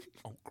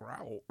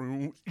Growl.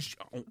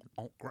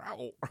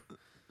 Growl.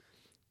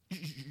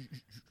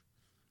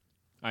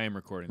 I am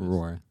recording this.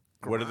 Roar.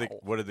 What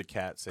did the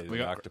cat say to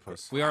the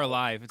octopus? We are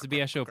live. It's a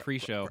BS Show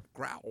pre-show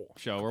Growl.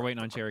 show. We're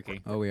waiting on Cherokee.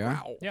 Oh, we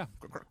are? Yeah.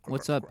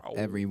 What's up,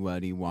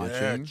 everybody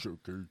watching?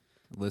 Joker.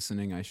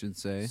 Listening, I should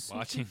say.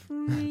 Watching.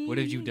 What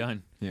have you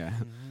done? Yeah.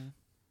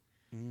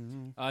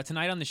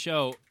 Tonight on the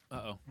show...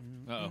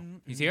 Uh-oh.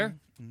 He's here?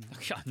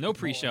 No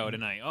pre-show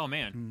tonight. Oh,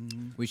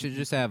 man. We should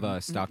just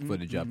have stock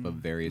footage up of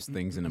various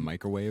things in a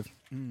microwave.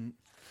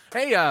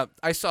 Hey,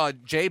 I saw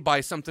Jay buy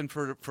something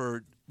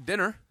for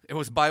dinner. It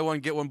was buy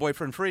one, get one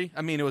boyfriend free.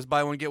 I mean, it was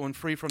buy one, get one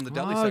free from the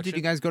deli section. Did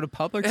you guys go to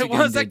Publix It again?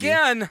 was did you?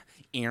 again.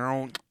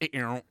 So,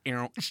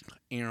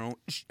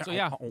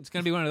 yeah, it's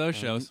going to be one of those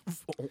shows.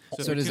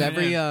 So does tune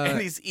in.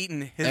 And he's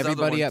eating his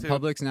everybody other at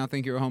one, too. Publix now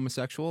think you're a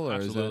homosexual? Or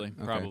Absolutely. Is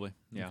that, okay. Probably.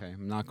 Yeah. Okay,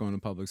 I'm not going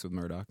to Publix with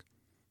Murdoch.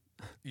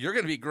 You're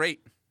going to be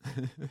great.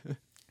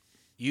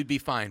 You'd be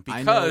fine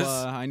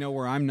because I know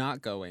where I'm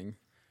not going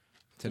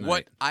tonight.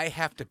 what I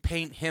have to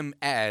paint him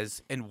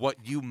as and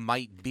what you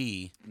might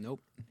be.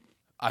 Nope.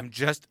 I'm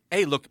just,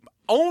 hey, look,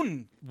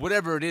 own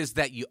whatever it is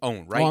that you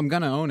own, right? Well, I'm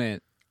going to own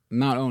it. I'm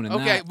not owning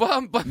okay, that.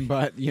 well,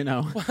 But, you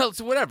know, well,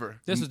 so whatever.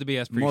 This is the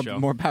BS pre-show.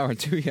 more power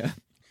to you.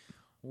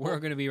 We're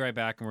going to be right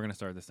back, and we're going to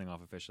start this thing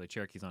off officially.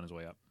 Cherokee's on his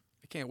way up.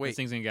 I can't This wait.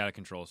 thing's going to get out of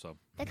control, so...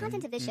 The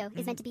content of this show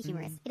is meant to be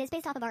humorous. It is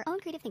based off of our own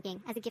creative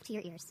thinking as a gift to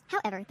your ears.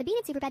 However, the Bean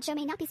and Superbad show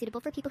may not be suitable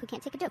for people who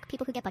can't take a joke,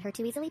 people who get butthurt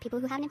too easily, people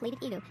who have an inflated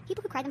ego,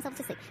 people who cry themselves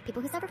to sleep,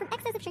 people who suffer from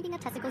excessive shrinking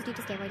of testicles due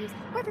to steroid use,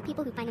 or for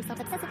people who find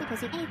themselves obsessively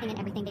posting anything and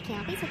everything they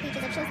can on Facebook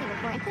pages of shows they work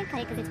for and can't cut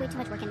it because it's way too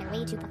much work and they're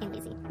way too fucking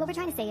lazy. What we're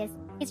trying to say is,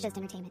 it's just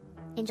entertainment.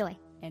 Enjoy.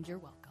 And you're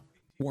welcome.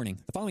 Warning.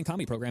 The following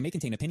comedy program may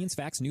contain opinions,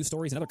 facts, news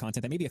stories, and other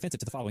content that may be offensive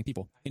to the following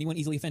people. Anyone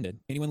easily offended.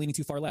 Anyone leaning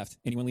too far left.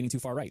 Anyone leaning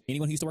too far right.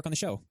 Anyone who used to work on the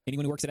show.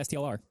 Anyone who works at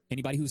STLR.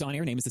 Anybody whose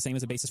on-air name is the same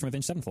as a bassist from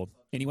Avenged Sevenfold.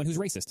 Anyone who's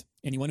racist.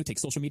 Anyone who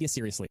takes social media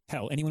seriously.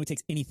 Hell, anyone who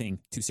takes anything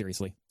too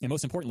seriously. And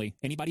most importantly,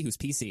 anybody who's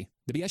PC.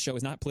 The BS Show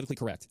is not politically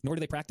correct, nor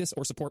do they practice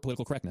or support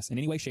political correctness in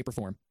any way, shape, or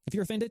form. If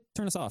you're offended,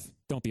 turn us off.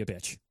 Don't be a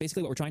bitch.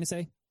 Basically what we're trying to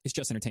say is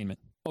just entertainment.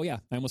 Oh yeah,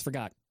 I almost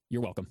forgot.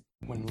 You're welcome.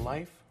 When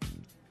life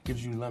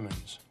gives you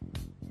lemons,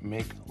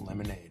 make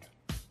lemonade.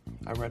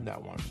 I read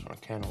that once on a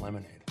can of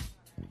lemonade.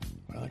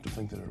 But I like to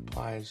think that it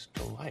applies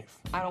to life.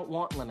 I don't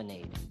want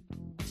lemonade.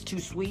 It's too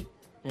sweet,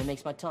 and it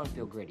makes my tongue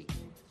feel gritty.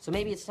 So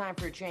maybe it's time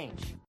for a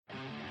change.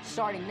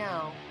 Starting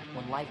now,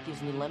 when life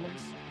gives me lemons,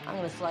 I'm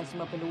gonna slice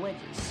them up into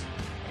wedges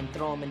and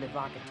throw them into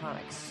vodka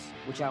tonics,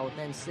 which I will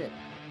then sip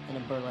in a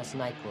burlesque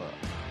nightclub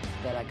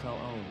that I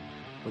co-own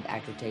with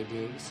actor Tay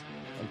Diggs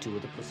and 2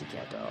 of the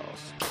Pussycat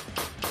Dolls.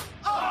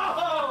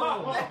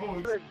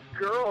 The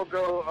girl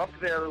go up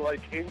there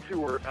like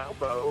into her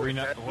elbow.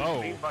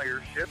 Whoa. By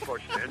her shit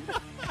pushed in.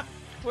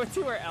 What's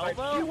to her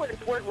elbow? She went to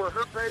the point where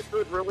her bed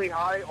stood really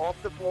high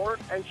off the floor,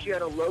 and she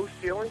had a low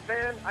ceiling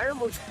fan. I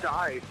almost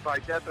died by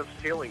death of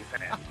ceiling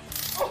fan.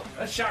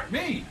 That shocked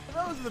me.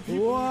 Those are the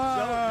people who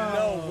don't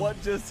know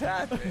what just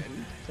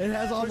happened. It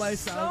has all my For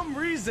sound. some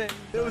reason,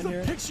 there was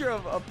a picture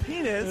of a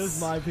penis. It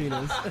was my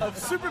penis. Of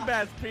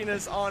Superbad's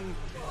penis on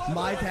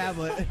My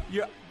tablet.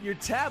 Your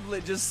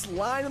tablet just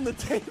lying on the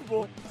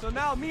table. So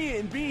now me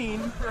and Bean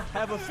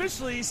have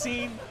officially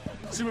seen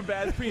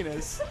Superbad's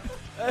penis.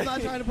 I'm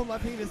not trying to put my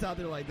penis out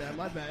there like that.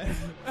 My bad.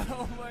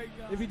 Oh my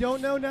god. If you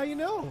don't know, now you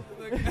know.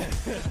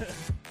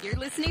 You're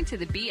listening to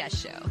The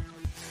BS Show.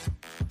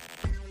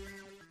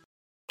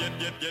 I've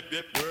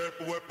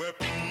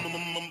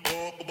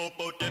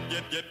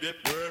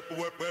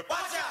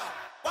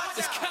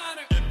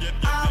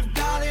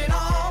got it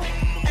all,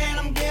 and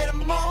I'm getting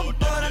more,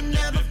 but I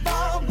never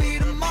fall, beat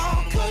them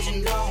all, 'cause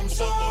you know I'm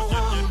so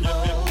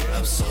humble.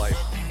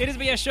 It is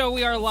BS Show.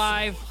 We are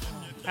live.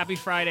 Happy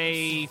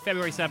Friday,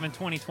 February 7th,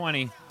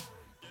 2020.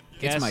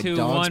 Guess my who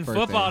dog's won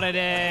birthday. football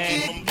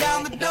today? Kick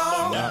down the door,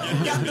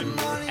 got the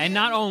money, And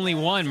not only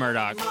one,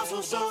 Murdoch.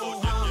 muscle so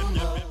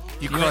humble.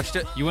 You crushed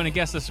it. You want to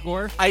guess the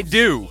score? I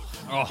do.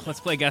 Oh, let's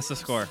play Guess the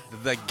Score.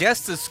 The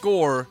guess the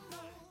score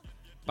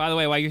By the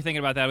way, while you're thinking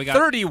about that, we got...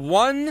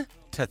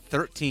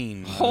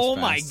 31-13. Oh,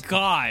 my fast.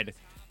 God.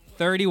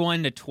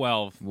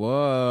 31-12. Whoa.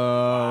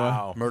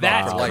 Wow. Murdoch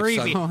That's for life,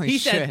 creepy. son. Holy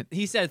shit.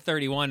 He said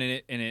 31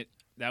 and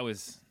that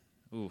was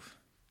oof.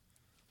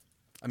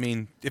 I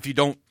mean, if you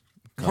don't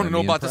Gotta want to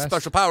know be about the impressed.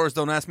 special powers,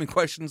 don't ask me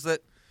questions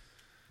that...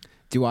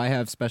 Do I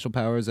have special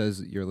powers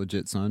as your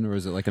legit son, or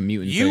is it like a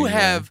mutant You thing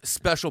have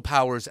special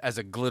powers as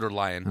a glitter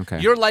lion.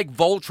 Okay. You're like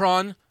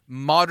Voltron,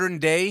 modern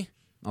day.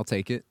 I'll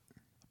take it.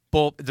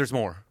 Well, there's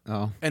more.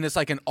 Oh. And it's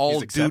like an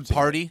all-dude accepting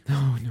party.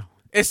 Oh, no.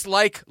 It's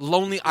like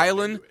Lonely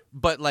Island,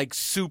 but like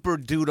super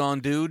dude on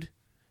dude.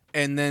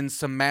 And then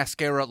some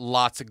mascara,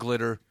 lots of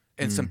glitter,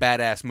 and some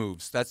badass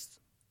moves. That's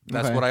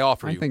Okay. what I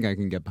offer you. I think I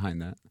can get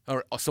behind that.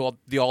 So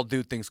the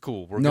all-dude thing's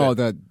cool. We're No,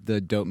 good. the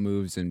dope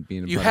moves and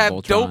being a You part have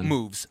of Voltron. dope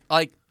moves,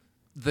 like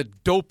the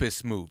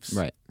dopest moves.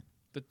 Right.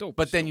 The dope.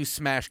 But then you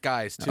smash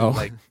guys, too. Oh.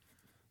 Like,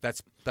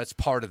 that's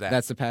part of that.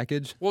 That's the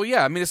package? Well,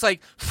 yeah. I mean, it's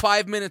like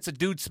 5 minutes of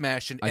dude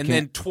smashing I and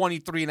then can't-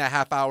 23 and a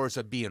half hours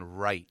of being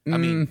right. I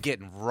mean,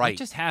 getting right. What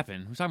just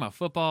happened? We're talking about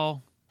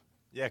football.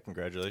 Yeah,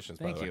 congratulations.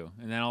 by Thank the way. you.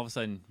 And then all of a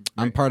sudden,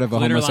 I'm part of a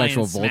Glitter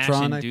homosexual Lion Voltron,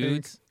 smashing I think.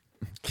 dudes.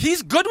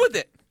 He's good with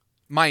it,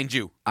 mind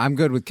you. I'm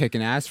good with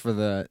kicking ass for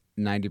the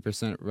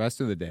 90%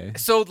 rest of the day.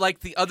 So, like,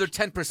 the other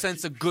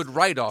 10%'s a good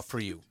write-off for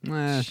you.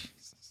 Eh,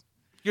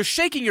 You're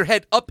shaking your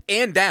head up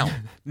and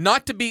down.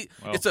 Not to be...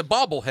 Well, it's a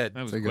bobblehead.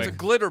 that was It's quick. a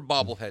glitter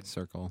bobblehead.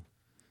 circle.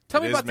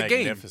 Tell It me is about the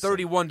game. magnificent.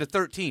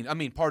 31-13. I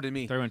mean, pardon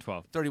me.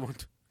 31-12.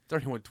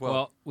 31-12.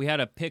 Well, we had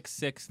a pick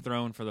six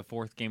thrown for the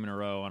fourth game in a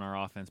row on our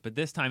offense, but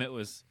this time it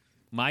was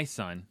my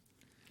son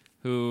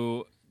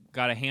who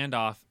got a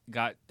handoff,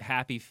 got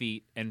happy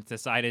feet, and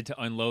decided to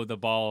unload the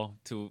ball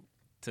to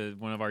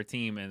one of our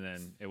team, and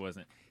then it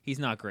wasn't. He's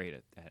not great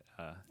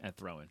at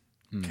throwing.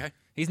 Okay.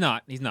 He's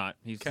not. He's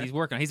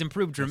working. He's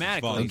improved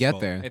dramatically. He'll get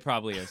there. It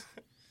probably is.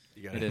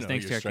 You gotta It is. know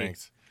Thanks, your Cherokee.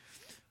 strengths.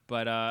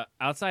 But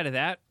outside of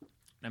that,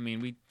 I mean,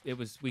 we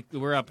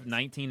were up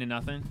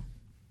 19-0.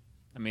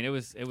 I mean, it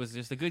was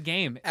just a good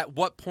game. At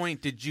what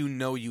point did you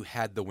know you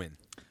had the win?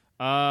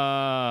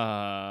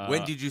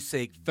 When did you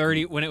say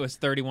 30? When it was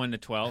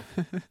 31-12,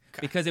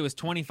 because it was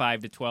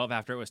 25-12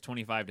 after it was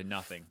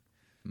 25-0.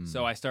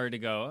 So I started to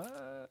go.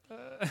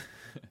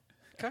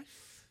 Okay.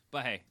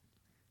 But hey,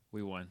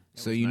 we won. It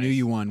So was you knew nice.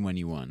 you won when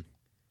you won.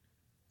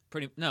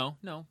 No.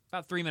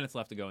 About 3 minutes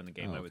left to go in the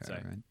game. Oh, I would okay,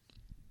 say. right.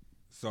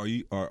 So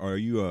are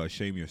you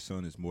ashamed your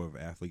son is more of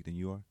an athlete than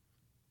you are?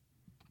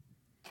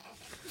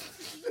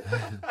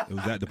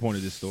 Was that the point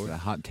of this story? It's a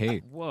hot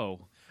take.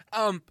 Whoa.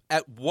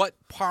 At what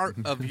part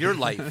of your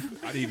life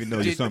I didn't even know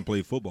your son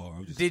played football. I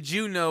was just, did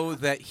you know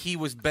that he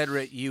was better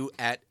at you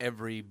at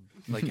every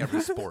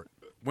sport?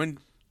 When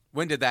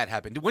did that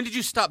happen? When did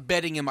you stop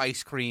betting him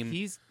ice cream?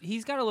 He's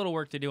got a little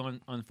work to do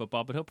on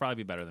football, but he'll probably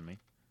be better than me.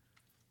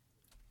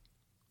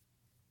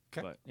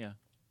 Okay. But yeah,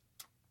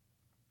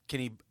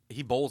 Can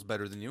he bowls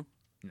better than you?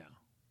 no.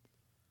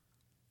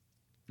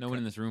 No one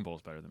in this room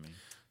bowls better than me.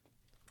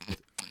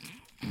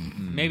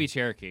 Maybe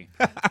Cherokee.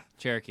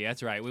 Cherokee,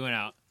 that's right. We went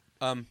out.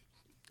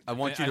 I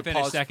want you to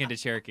finished pause. second to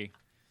Cherokee.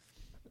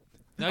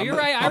 No, I'm you're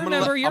gonna- right. I I'm gonna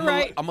remember. let- You're I'm gonna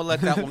right. let- I'm gonna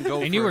let that one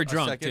go And you for were a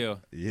drunk second. too.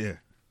 yeah.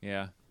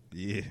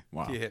 Yeah.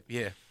 Wow.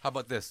 Yeah. How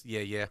about this?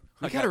 Yeah.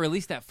 We gotta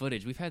release that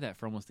footage. We've had that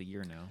for almost a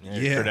year now.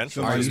 Yeah.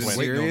 Credentials Are just you went,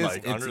 serious?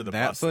 like, under It's the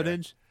that bus there.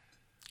 footage?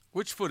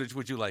 Which footage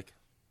would you like?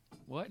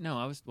 What? No,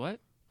 I was what?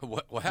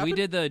 What happened? We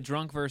did the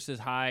drunk versus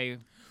high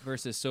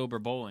versus sober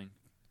bowling.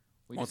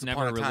 We Once just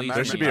upon never a time, released. I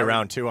There it. should be a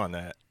round 2 on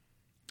that.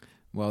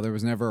 Well, there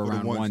was never a Well, the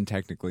round ones- one,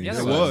 technically. Yeah,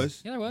 There there was.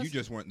 was. Yeah, there was. You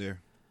just weren't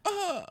there.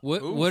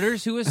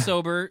 Wooders, who was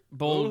sober,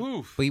 bowled.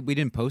 Oof. We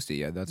didn't post it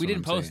yet. That's We what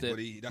didn't I'm post saying. it.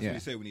 But that's Yeah. what he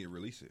said. We need to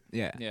release it.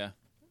 Yeah. Yeah,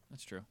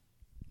 that's true.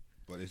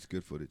 But it's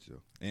good footage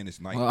though, and it's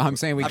nice. Well, I'm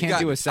saying we I've can't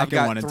got- do a I've second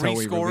got one until 3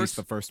 we scores. release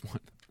the first one.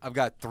 I've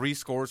got 3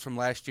 scores from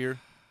last year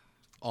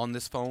on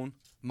this phone.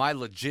 My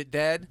legit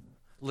dad,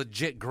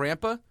 legit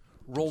grandpa,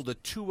 rolled a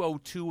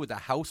 202 with a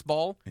house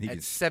ball And he at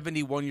gets-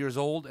 71 years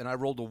old, and I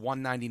rolled a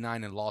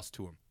 199 and lost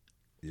to him.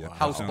 Yeah,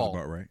 House sounds ball.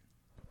 about right.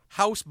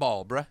 House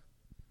ball, bruh.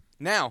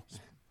 Now,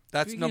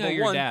 that's Speaking number of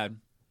your 1. dad,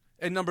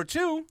 And number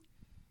 2,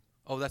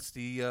 that's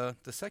the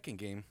second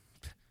game.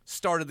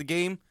 Started the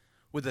game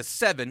with a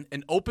 7,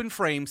 an open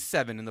frame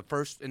 7 in the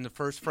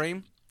first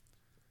frame.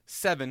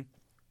 7.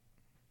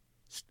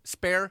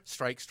 Spare,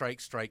 strike.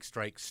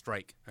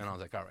 And I was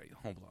like, all right,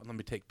 hold on. Let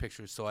me take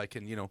pictures so I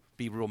can,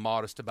 be real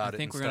modest about I it.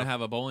 think and we're gonna stuff.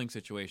 have a bowling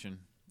situation.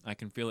 I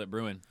can feel it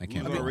brewing. I We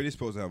can't. was already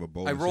supposed to have a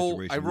bowling roll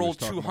situation. We was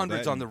talking about 200s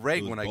that, on the and reg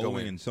it was when I go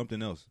bowling in. and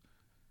something else.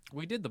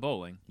 We did the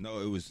bowling. No,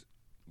 it was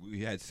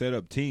we had set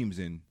up teams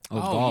and Oh,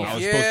 Oh, golf. I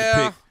was Yeah.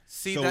 supposed to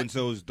See, pick so that- and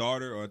so's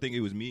daughter, or I think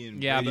it was me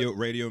and Yeah,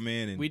 Radio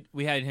Man and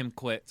We had him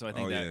quit, so I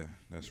think oh that yeah,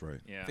 that's right.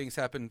 yeah. Things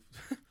happen.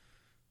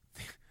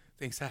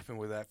 Things happen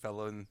with that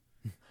fellow, and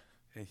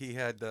he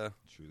had True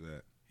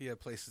that. he had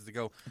places to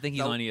go. I think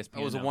he's That- on ESPN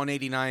That was a now.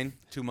 189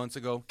 2 months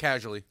ago,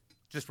 casually,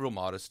 just real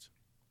modest.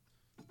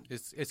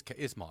 It's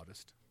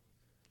modest.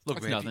 Look,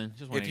 That's man, nothing,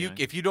 just 189.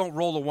 if you don't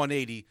roll a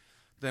 180,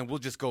 then we'll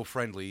just go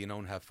friendly,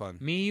 and have fun.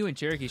 Me, you, and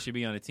Cherokee should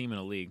be on a team in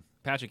a league.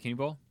 Patrick, can you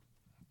bowl?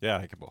 Yeah,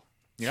 I can bowl.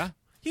 Yeah.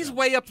 He's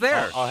way up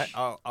there.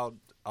 I'll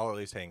at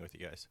least hang with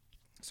you guys.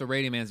 So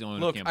Radio Man's the only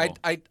one Look, who can't bowl.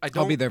 I I'll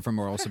don't. be there for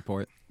moral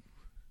support.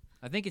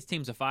 I think it's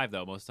teams of 5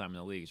 though most of the time in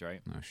the leagues,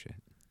 right? Oh shit.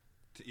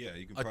 Yeah,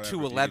 you can A probably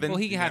 211? Well,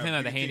 he can have him you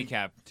at the can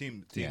handicap.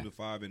 Team Yeah. to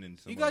 5 and then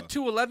some. You got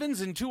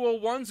 211s and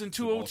 201s and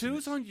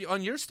 202s alternates.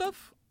 on your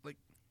stuff. Like,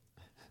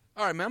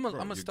 all right, man. I'm Bro,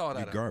 gonna you're- stall that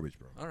you're out. garbage,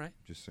 bro. All right,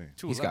 Just saying.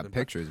 211. He's got bro.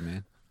 pictures,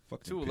 man.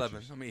 Fuck them 211.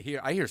 pictures. I mean,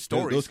 I hear Those,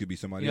 stories. those could be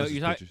somebody You know, else's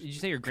pictures. did you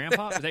say your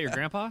grandpa? Is that your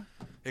grandpa?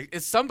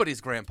 It's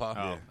somebody's grandpa.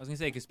 Oh, I was gonna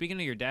say because speaking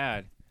of your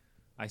dad,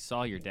 I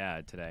saw your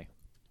dad today,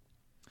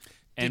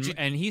 and you-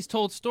 and he's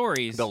told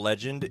stories. The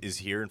legend is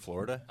here in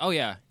Florida. Oh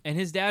yeah, and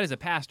his dad is a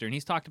pastor, and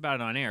he's talked about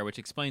it on air, which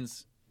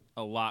explains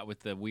a lot with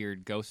the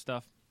weird ghost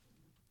stuff.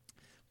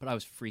 But I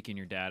was freaking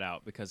your dad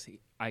out because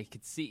I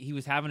could see he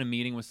was having a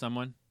meeting with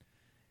someone,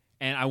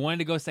 and I wanted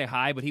to go say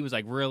hi, but he was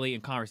like really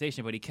in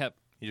conversation, but he kept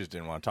He just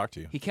didn't want to talk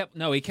to you. he kept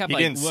like He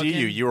didn't looking. see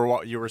you.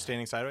 You were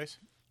standing sideways.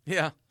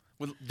 Yeah,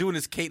 doing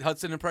his Kate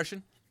Hudson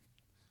impression.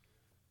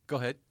 Go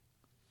ahead.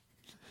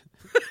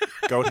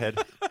 Goat head.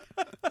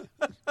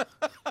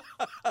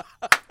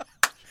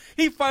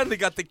 He finally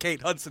got the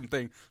Kate Hudson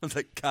thing. I was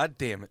like, God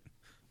damn it.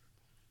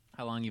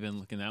 How long you been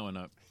looking that one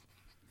up,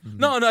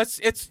 No,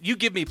 it's you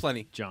give me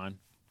plenty. John?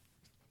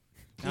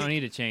 I don't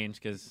need to change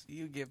because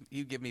You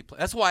give me plenty.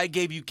 That's why I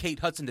gave you Kate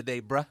Hudson today,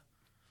 bruh.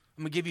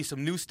 I'm gonna give you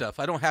some new stuff.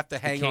 I don't have to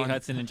hang Kate on.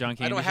 Hudson and John I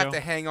Candy don't have show? to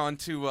hang on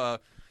to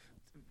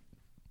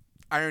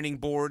ironing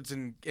boards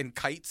and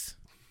kites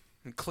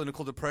and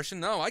clinical depression.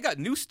 No, I got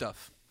new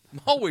stuff. I'm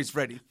always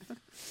ready.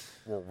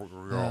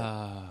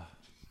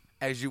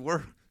 As you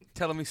were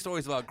telling me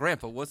stories about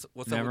Grandpa. What's up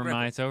with Never Grandpa?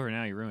 mind, it's over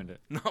now. You ruined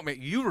it. No, man,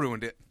 you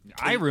ruined it.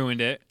 I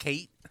ruined it.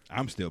 Kate.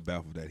 I'm still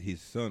baffled that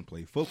his son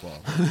played football.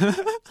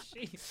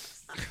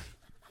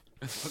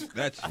 Fuck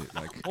that shit.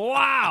 Like,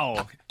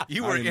 Wow.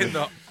 You were in the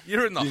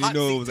didn't hot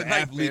know seat it was an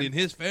tonight, athlete man. in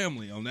his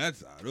family on that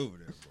side over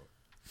there, bro.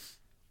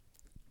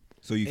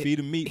 So you feed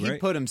him meat, He right?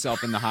 put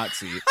himself in the hot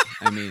seat.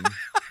 I mean,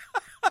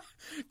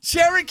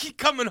 Cherokee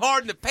coming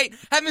hard in the paint.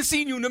 Haven't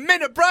seen you in a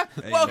minute, bruh.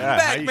 Welcome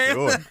back,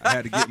 man. I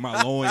had to get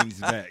my loins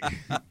back.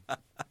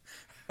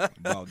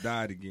 About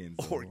died again.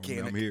 So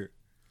Organic. I'm here.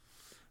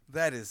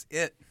 That is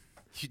it.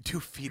 You do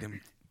feed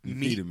him You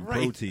meat, feed him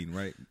right? protein,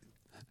 right?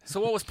 So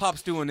what was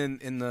Pops doing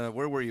in the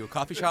where were you? A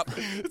coffee shop?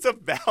 It's a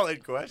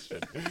valid question.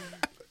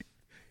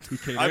 He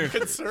came I'm here.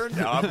 concerned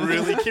now. I'm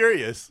really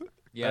curious.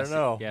 Yes, I don't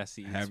know. Yes,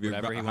 he eats Have your,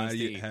 whatever he wants to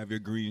eat. have your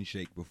green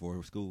shake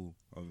before school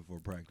or before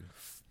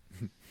practice.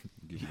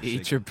 Get eat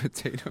shake. your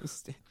potato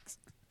sticks.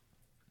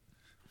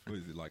 What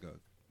is it, like a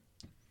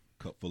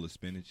cup full of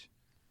spinach,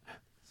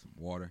 some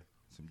water,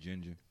 some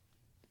ginger,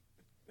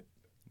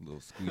 a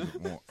little squeeze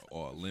of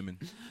or a lemon.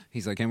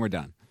 He's like, and we're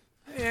done.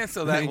 Yeah,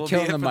 so that will be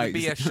Killing it for the the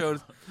mics. BS show.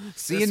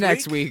 See you this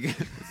next week.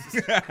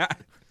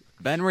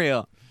 Ben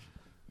Real.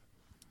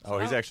 Oh,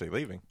 he's actually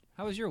leaving.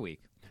 How was your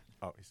week?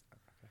 Oh, he's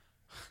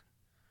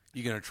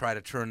You're gonna try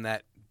to turn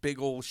that big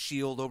old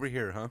shield over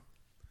here, huh?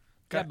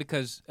 Yeah,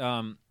 because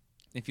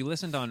if you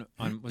listened on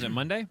was it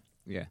Monday?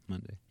 Yeah,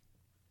 Monday.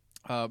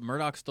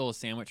 Murdoch stole a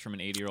sandwich from an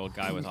 80-year-old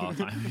guy with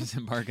Alzheimer's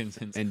and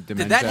Parkinson's. And Did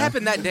that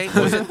happen that day?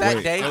 Was it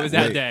that day? It was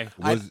that day.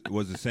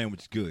 Was the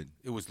sandwich good?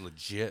 It was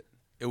legit.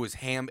 It was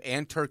ham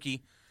and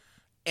turkey,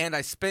 and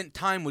I spent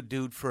time with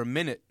dude for a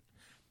minute.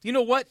 You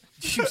know what?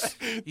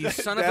 You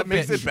son of a bitch. That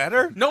makes it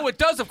better? No, it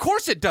does. Of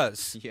course it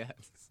does. Yes.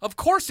 Of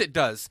course it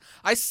does.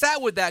 I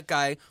sat with that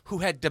guy who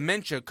had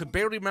dementia, could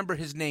barely remember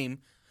his name,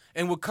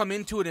 and would come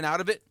into it and out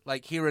of it,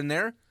 like here and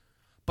there.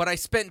 But I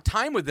spent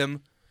time with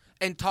him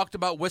and talked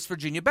about West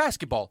Virginia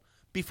basketball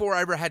before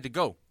I ever had to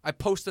go. I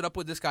posted up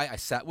with this guy. I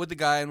sat with the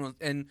guy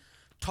and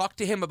talked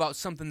to him about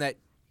something that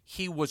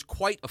he was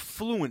quite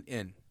affluent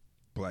in.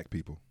 Black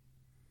people.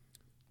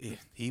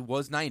 He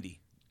was 90.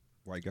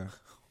 White guy.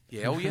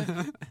 Yeah, oh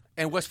yeah.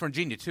 And West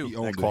Virginia, too. He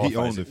owned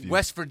a few.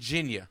 West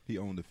Virginia. He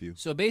owned a few.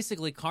 So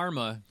basically,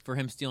 karma for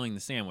him stealing the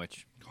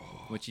sandwich,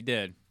 which he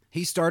did.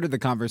 He started the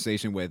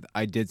conversation with,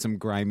 I did some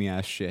grimy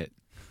ass shit.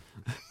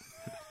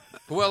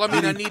 Well, I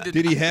mean, I need to.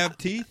 Did he have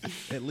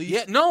teeth at least?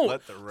 Yeah, no.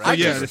 Let the So record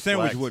yeah, the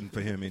sandwich reflect. wasn't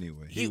for him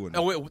anyway.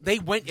 They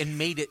went and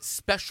made it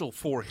special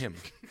for him.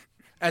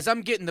 As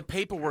I'm getting the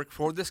paperwork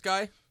for this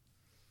guy,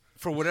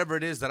 for whatever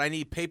it is that I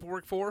need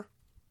paperwork for,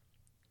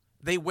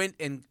 they went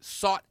and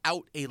sought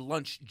out a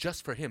lunch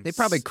just for him. They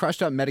probably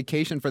crushed up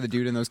medication for the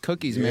dude in those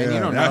cookies, man. You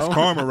don't that's know.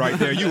 karma right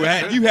there. You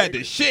had the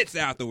shits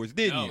afterwards,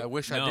 didn't I you?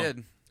 wish I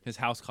did. His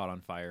house caught on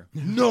fire.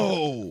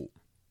 No.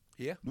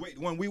 Yeah. Wait,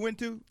 one we went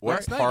to? What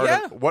Last night, part?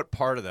 yeah. What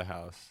part of the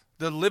house?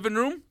 The living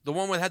room, the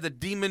one that had the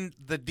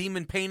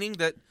demon painting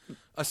that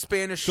a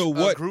Spanish So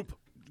what group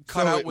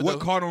cut so out with what a,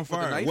 caught on with a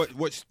fire? knife.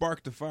 What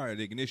sparked the fire,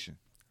 the ignition?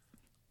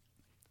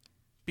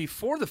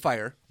 Before the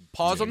fire,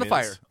 pause on the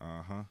fire.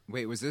 Uh-huh.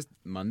 Wait, was this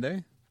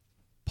Monday?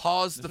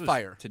 Pause This the was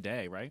fire.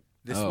 today, right?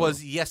 This Oh.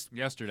 was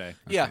Yesterday.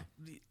 Yeah,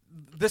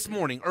 this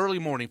morning, early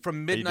morning, from Are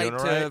you midnight doing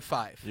all to right?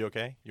 5. You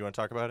okay? You want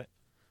to talk about it?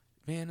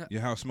 Man,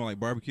 Your house smell like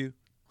barbecue?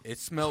 it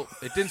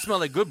didn't smell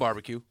like good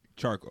barbecue.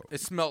 Charcoal.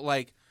 It smelled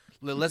like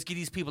let's get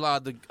these people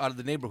out of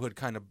the neighborhood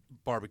kind of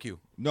barbecue.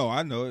 No,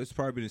 I know. It's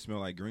probably didn't smell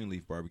like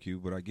Greenleaf barbecue,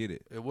 but I get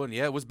it. It wasn't.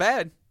 Yeah, it was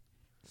bad.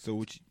 So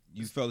what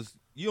you fellas,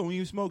 you don't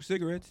even smoke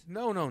cigarettes?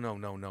 No.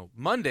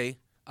 Monday,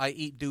 I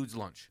eat dude's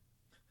lunch.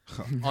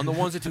 On the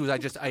ones and twos,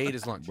 I ate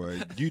his lunch.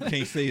 But you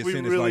can't say a We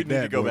sentence really like need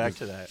that. to go boy. back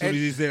to that. As soon as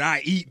he said,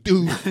 I eat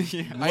dude lunch. I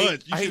You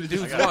ate should've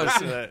dude's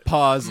just- lunch.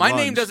 Pause. My lunch.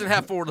 name doesn't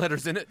have 4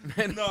 letters in it.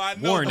 Man. No, I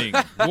know. Warning.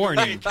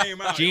 It came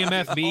out.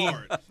 GMFB. It was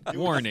hard. It was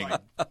Warning.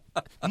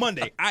 like,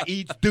 Monday, I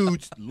eat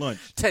dude's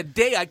lunch.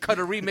 Today, I cut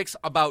a remix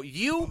about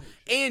you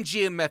and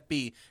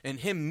GMFB and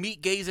him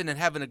meat gazing and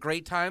having a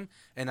great time,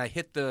 and I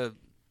hit the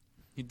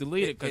He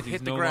deleted It because he's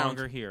hit the no ground.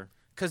 longer here.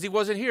 because he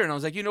wasn't here, and I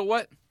was like, you know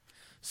what?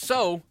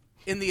 So,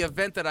 in the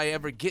event that I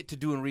ever get to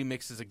doing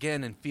remixes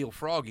again and feel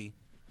froggy,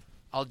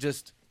 I'll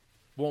just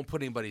won't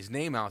put anybody's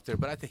name out there,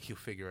 but I think you'll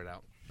figure it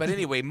out. But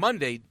anyway,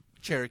 Monday,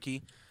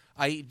 Cherokee,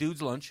 I eat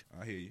dude's lunch,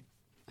 I hear you.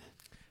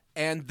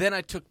 and then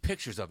I took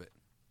pictures of it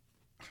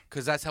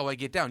because that's how I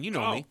get down. You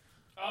know me.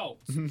 Oh.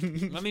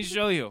 Let me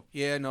show you.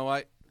 Yeah, no,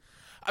 I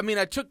mean,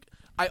 I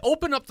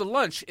opened up the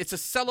lunch. It's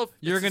a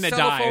You're going to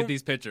die at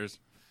these pictures.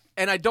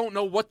 and I don't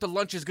know what the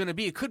lunch is going to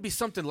be. It could be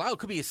something loud. It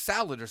could be a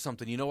salad or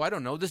something. I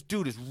don't know. This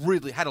dude has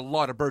really had a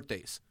lot of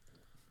birthdays.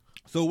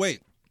 So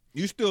wait,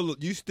 you still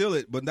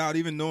it, but not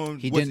even knowing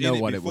He what's didn't know in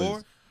it what before? it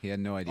was. He had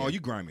no idea. Oh,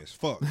 you grimy as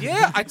fuck.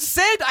 Yeah, I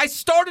said I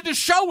started the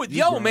show with,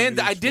 You man, grimy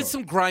I as did fuck.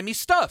 some grimy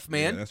stuff,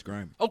 man. Yeah, that's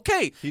grimy.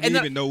 Okay. He didn't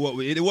even know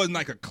what it wasn't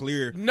like a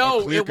clear. No,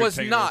 a clear it was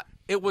container. not.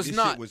 It was This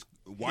not. Shit was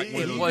white. It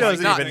one of those was white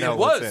not. containers. It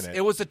was.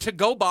 It was a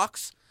to-go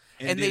box,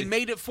 and they did-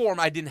 made it for him.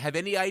 I didn't have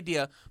any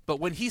idea. But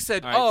when he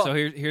said, All right, "Oh," so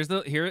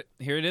here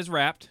it is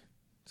wrapped,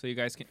 so you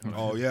guys can.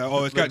 Oh yeah.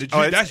 Oh, it's got the juice.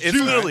 Oh, it's- that's it's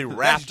juice. literally That's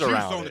wrapped juice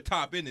around on the it.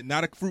 top, isn't it?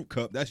 Not a fruit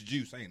cup. That's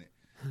juice, ain't it?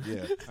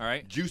 Yeah. All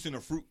right. Juice in a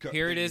fruit cup.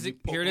 Here it thing, is. you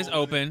poke Here it is over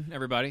open.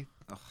 Everybody,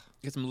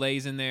 get some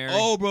Lay's in there.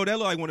 Oh, bro, that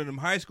look like one of them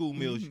high school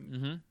meals.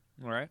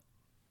 Mm-hmm. All right.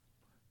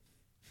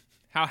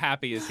 How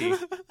happy is he?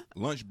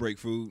 Lunch break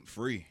food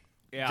free.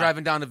 Yeah.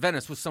 driving down to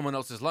Venice with someone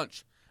else's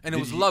lunch, and it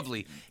Did was you-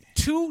 lovely.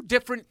 2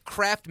 different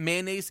Kraft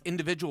mayonnaise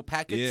individual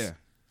packets. Yeah.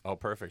 Oh,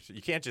 perfect.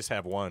 You can't just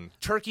have one.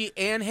 Turkey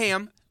and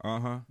ham.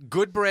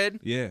 Good bread.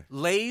 Yeah.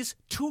 Lay's,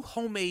 2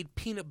 homemade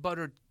peanut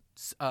butter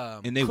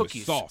And they were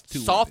cookies. soft, too,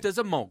 Soft as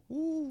a monk.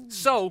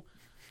 So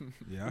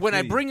Yeah, when I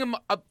feel you. bring him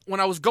up, when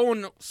I was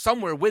going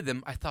somewhere with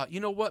him, I thought, you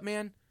know what,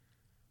 man?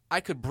 I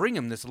could bring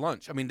him this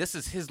lunch. I mean, this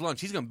is his lunch.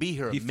 He's going to be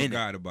here a He minute.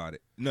 forgot about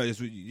it. No, that's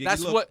what.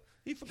 That's what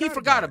he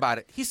forgot about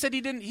it. He said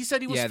he didn't. He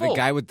said he was yeah, full. the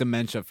guy with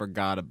dementia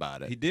forgot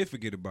about it. He did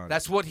forget about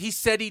That's what he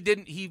said. He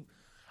didn't.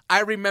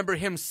 I remember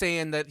him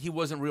saying that he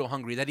wasn't real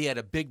hungry. That he had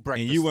a big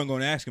breakfast. And you weren't going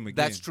to ask him again.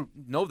 That's true.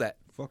 Know that.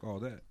 Fuck all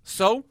that.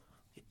 So,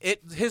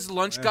 his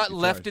lunch Ask got you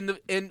left twice.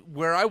 in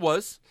where I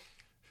was,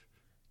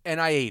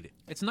 and I ate it.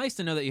 It's nice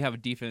to know that you have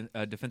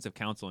a defensive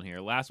counsel in here.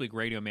 Last week,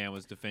 Radio Man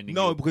was defending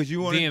No, you because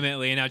you wanted-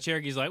 vehemently, and now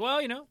Cherokee's like,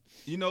 well,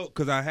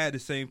 because I had the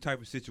same type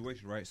of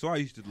situation, right? So I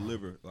used to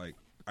deliver like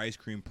ice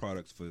cream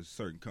products for a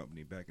certain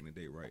company back in the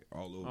day, right?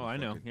 All over. Oh, I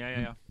know. fucking-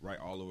 Yeah. Right,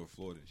 all over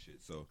Florida and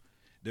shit. So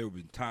there have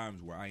been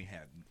times where I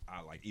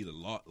like either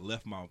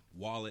left my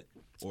wallet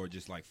or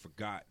just like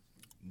forgot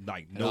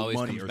like It no always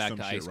money comes or back some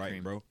to shit, ice right,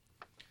 cream. bro?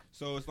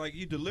 So it's like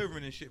you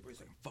delivering and shit, but it's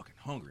like I'm fucking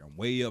hungry. I'm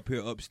way up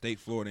here, upstate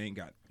Florida, ain't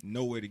got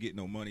nowhere to get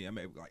no money. I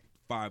made like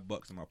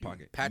 $5 in my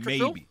pocket,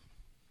 Patrickville? maybe.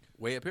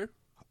 Way up here?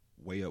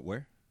 Way up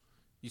where?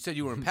 You said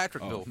you were in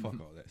Patrickville. Oh, fuck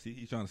all that. See,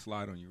 he's trying to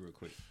slide on you real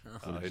quick.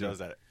 He does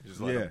that. Just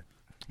let Yeah. him.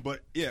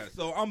 But, yeah,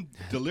 so I'm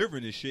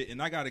delivering this shit,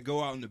 and I got to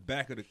go out in the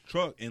back of the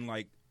truck and,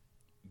 like,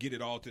 get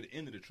it all to the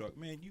end of the truck.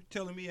 Man, you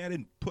telling me I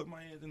didn't put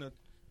my hands in a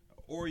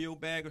Oreo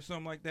bag or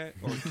something like that?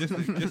 Or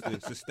just to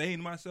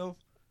sustain myself?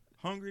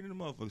 Hungry than a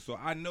motherfucker. So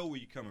I know where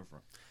you're coming from.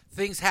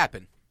 Things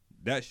happen.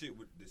 That shit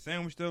with the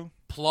sandwich, though?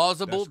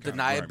 Plausible That's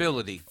kinda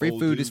deniability. Free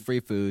food is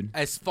free food.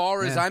 As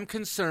far as Yeah. I'm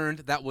concerned,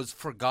 that was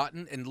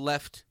forgotten and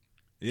left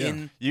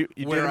in You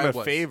did where him I a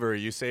was. favor.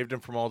 You saved him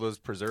from all those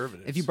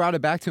preservatives. If you brought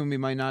it back to him, he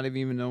might not have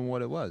even known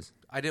what it was.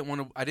 I didn't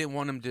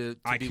want him to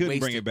I be couldn't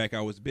wasted. bring it back.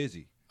 I was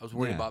busy. I was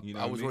worried Yeah. about. You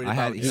know I what was I mean? worried I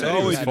had. about. He He said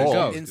always he full.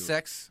 had to go.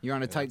 insects. You're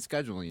on a tight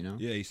schedule, you know.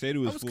 Yeah, he said it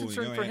was I was full.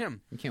 concerned for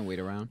him. You can't wait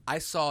around. I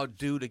saw a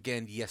dude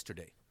again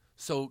yesterday.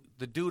 So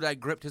the dude I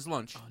gripped his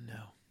lunch. Oh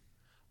no.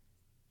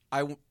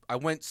 I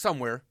went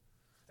somewhere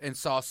and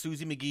saw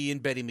Susie McGee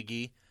and Betty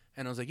McGee,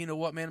 and I was like, you know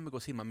what, man? I'm gonna go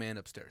see my man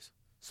upstairs.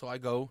 So I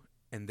go,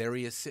 and there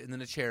he is sitting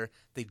in a chair.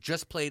 They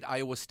just played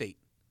Iowa State.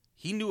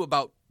 He knew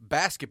about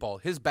basketball.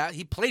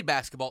 He played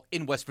basketball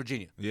in West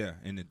Virginia. Yeah,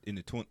 in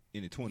the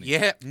 20s.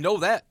 Yeah, know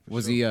that.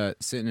 Was he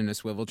sitting in a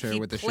swivel chair He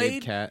with a played.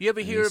 shaved cat? You ever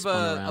and he hear of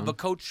spun a around?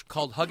 coach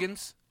called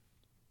Huggins?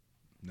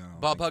 No.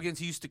 Bob Huggins.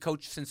 He used to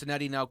coach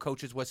Cincinnati. Now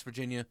coaches West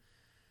Virginia.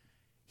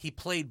 He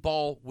played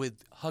ball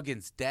with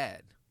Huggins'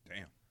 dad.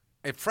 Damn.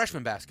 At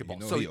freshman basketball.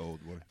 You know so he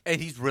old, boy.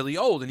 And he's really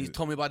old, and he's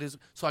told me about his.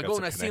 So I Got go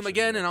some and I see him connection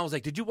again, there. and I was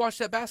like, "Did you watch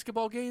that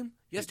basketball game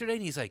yesterday?"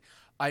 And he's like,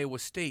 "Iowa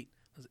State."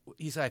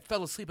 He said, "I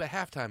fell asleep at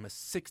halftime,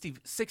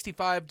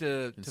 65 to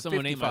And 55."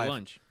 someone ate my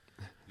lunch.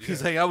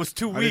 He's like, "I was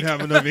too I weak." didn't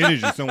have enough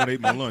energy. Someone ate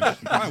my lunch.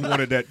 I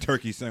wanted that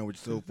turkey sandwich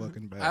so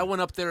fucking bad. I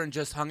went up there and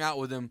just hung out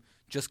with him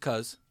just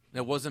because.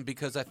 It wasn't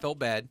because I felt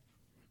bad.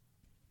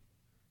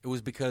 It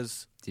was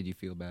because, Did you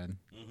feel bad?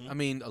 I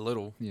mean, a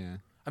little. Yeah.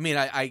 I mean,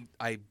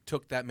 I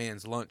took that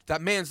man's lunch.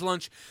 That man's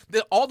lunch.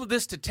 All of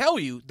this to tell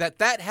you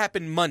that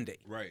happened Monday.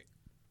 Right.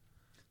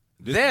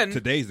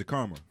 Today's the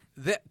karma.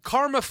 That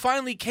karma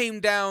finally came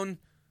down.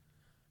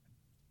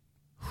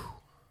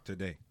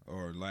 Today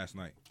or last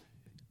night.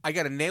 I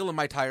got a nail in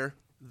my tire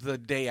the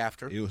day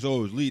after. It was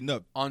leading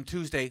up on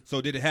Tuesday.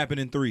 So did it happen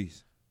in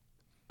threes?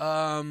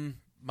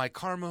 My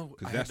karma.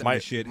 Because that's when the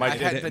shit. When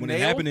it nail.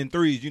 happened in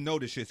threes, you know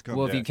the shit's coming.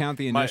 Well, if you count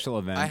the initial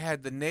event. I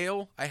had the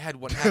nail. I had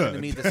what happened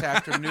to me this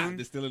afternoon.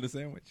 It's still in the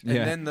sandwich.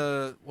 And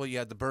then you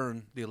had the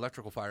burn, the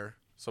electrical fire.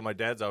 So my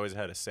dad's always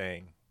had a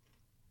saying,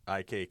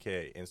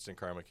 IKK, instant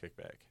karma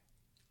kickback.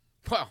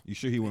 Wow. You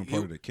sure he wasn't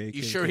part of the KKK?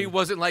 You sure he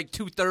wasn't like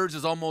 2/3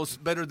 is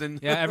almost better than?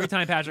 Yeah, every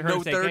time Patrick heard no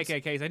him say thirds?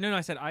 KKK, he's like, no,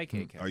 I said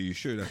IKK. Are you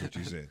sure that's what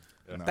you said?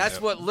 No. That's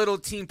what little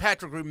Team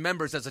Patrick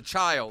remembers as a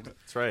child.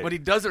 That's right. What he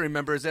doesn't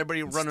remember is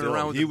everybody running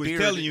around with He a was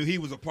beard. telling you he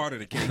was a part of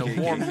the KKK. And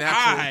a warm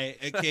natural. I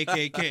at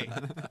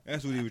KKK.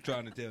 That's what he was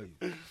trying to tell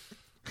you.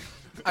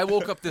 I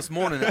woke up this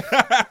morning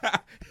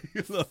at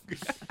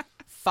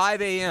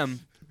 5 a.m.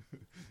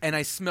 and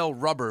I smell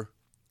rubber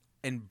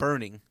and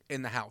burning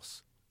in the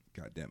house.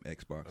 Goddamn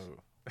Xbox.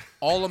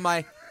 All of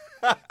my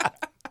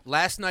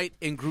last night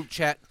in group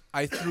chat,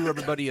 I threw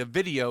everybody a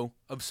video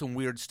of some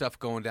weird stuff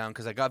going down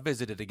because I got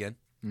visited again.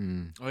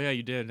 Oh yeah,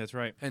 you did. That's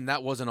right. And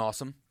that wasn't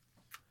awesome.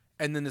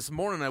 And then this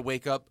morning I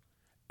wake up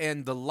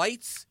and the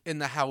lights in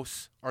the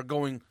house are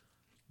going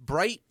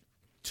bright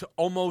to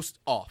almost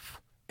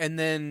off, and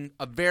then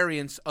a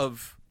variance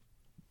of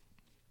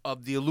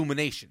the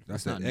illumination.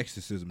 That's that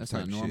exorcism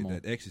type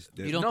shit.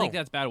 That You don't think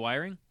that's bad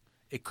wiring?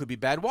 It could be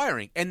bad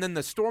wiring. And then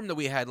the storm that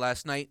we had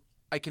last night,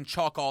 I can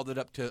chalk all that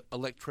up to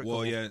electrical.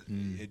 Well, yeah,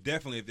 it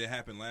definitely. If that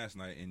happened last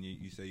night, and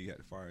you say you had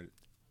to fire it,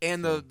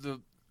 And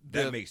so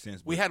that makes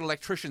sense. We had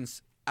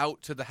electricians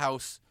out to the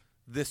house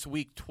this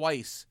week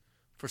twice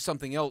for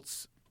something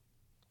else,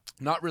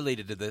 not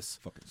related to this.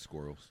 Fucking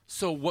squirrels.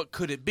 So what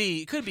could it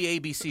be? It could be A,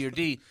 B, C, or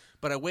D.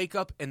 But I wake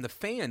up and the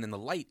fan and the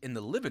light in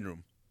the living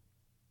room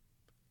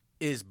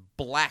is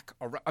black.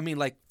 I mean,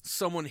 like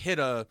someone hit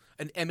an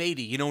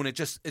M80, you know, and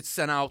it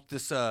sent out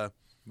this.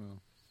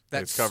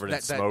 It's covered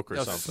in smoke or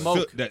something.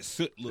 Smoke. That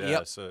soot look.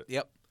 Yep. soot.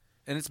 Yep.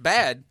 And it's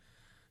bad.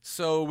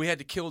 So we had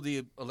to kill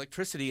the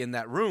electricity in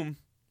that room.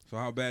 So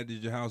how bad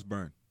did your house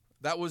burn?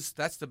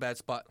 That's the bad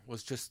spot.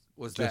 Was Just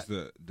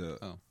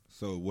that.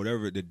 So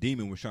whatever the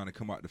demon was trying to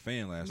come out the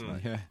fan last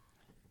night. Yeah.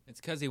 It's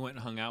because he went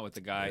and hung out with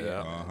the guy. Yeah.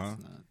 Uh-huh.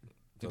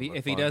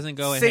 If he doesn't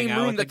go and Same hang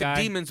out room with the that the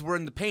guy, demons were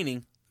in the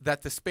painting,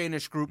 that the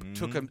Spanish group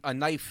took a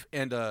knife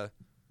and a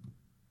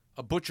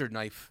butcher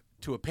knife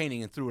to a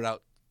painting and threw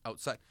it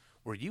outside.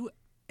 Were you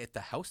at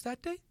the house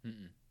that day?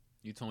 Mm-mm.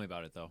 You told me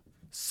about it though.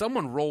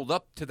 Someone rolled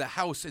up to the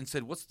house and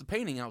said, "What's the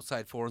painting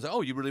outside for?" I was like,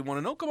 "Oh, you really want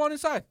to know? Come on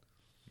inside.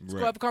 Let's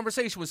go have a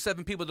conversation with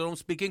 7 people that don't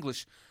speak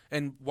English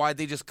and why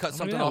they just cut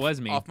something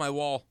off my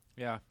wall."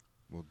 Yeah.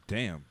 Well,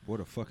 damn,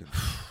 what a fucking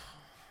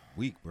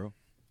week, bro.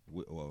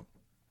 Well,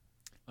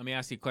 let me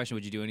ask you a question.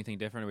 Would you do anything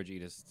different, or would you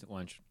eat his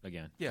lunch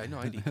again? Yeah, no,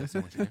 I'd eat that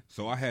sandwich again.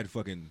 So I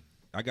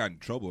got in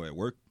trouble at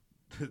work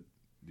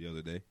the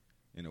other day,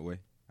 in a way.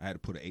 I had to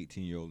put an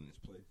 18-year-old in his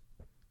place.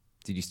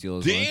 Did you steal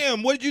his Damn,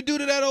 lunch? what did you do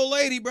to that old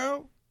lady,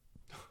 bro?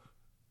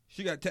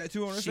 She got a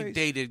tattoo on her She face?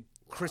 dated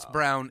Chris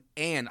Brown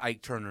and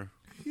Ike Turner.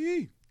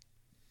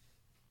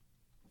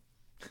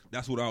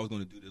 That's what I was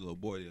going to do to the little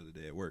boy the other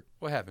day at work.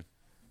 What happened?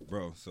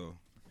 Bro, so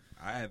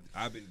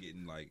I've been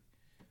getting like,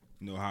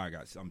 you know how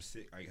I'm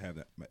sick. I have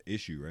that my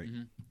issue, right?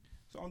 Mm-hmm.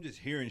 So I'm just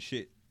hearing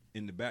shit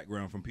in the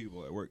background from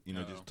people at work, you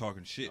know, just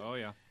talking shit. Oh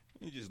yeah.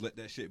 You just let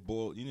that shit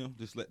boil, you know,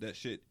 just let that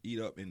shit eat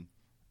up, and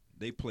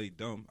they play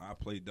dumb. I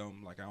play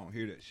dumb like I don't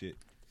hear that shit.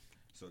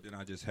 So then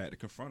I just had to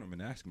confront them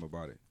and ask them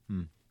about it.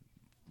 Man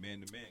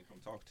to man, come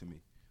talk to me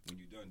when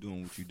you're done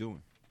doing what you're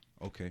doing.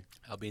 Okay.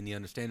 I'll be in the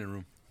understanding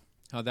room.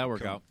 How'd that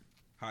work out?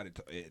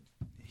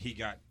 He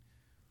got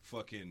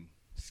fucking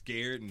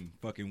scared and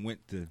fucking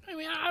went to. I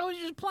mean, I was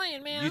just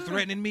playing, man. You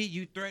threatening me?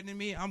 You threatening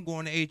me? I'm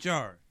going to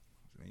HR.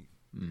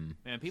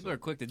 Man, people are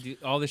quick to do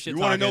all this shit.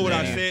 You want to know what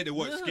I talking. said? That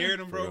what scared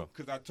him, bro?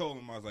 Because I told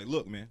him, I was like,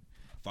 look, man,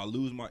 if I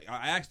lose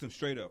I asked him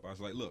straight up. I was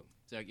like, look.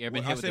 So, you ever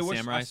been hit with the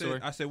samurai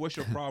sword? I said, what's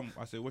your problem?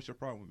 I said, what's your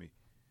problem with me?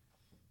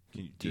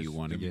 Do you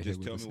want to get hit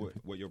just tell with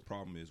me what your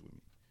problem is with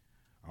me?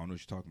 I don't know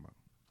what you're talking about.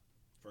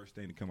 First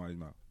thing to come out of his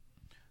mouth.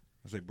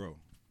 I said, bro,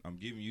 I'm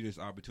giving you this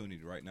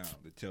opportunity right now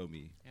to tell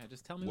me. Yeah,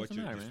 just tell me what's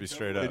the matter, man. Be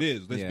straight up. It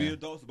is. Let's be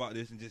adults about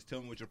this and just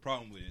tell me what your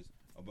problem is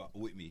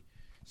with me,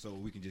 so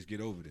we can just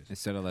get over this.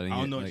 Instead of letting I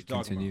don't it know what like, you're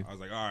talking continue. about. I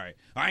was like, all right,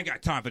 I ain't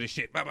got time for this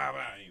shit. Blah, blah,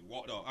 blah. And he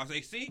walked off. I was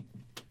like, see,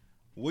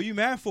 what are you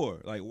mad for?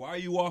 Like, why are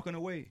you walking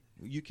away?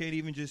 You can't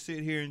even just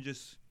sit here and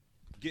just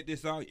get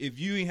this out. If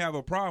you ain't have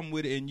a problem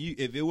with it, and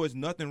if it was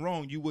nothing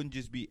wrong, you wouldn't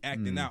just be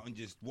acting out and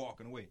just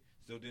walking away.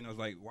 So then I was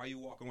like, why you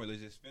walking away?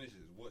 Let's just finish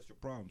this. What's your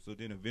problem? So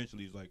then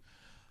eventually he's like,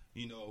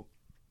 you know,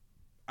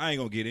 I ain't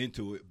going to get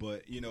into it,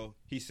 but, you know,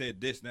 he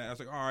said this and that. I was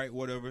like, all right,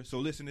 whatever. So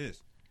listen to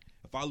this.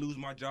 If I lose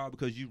my job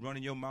because you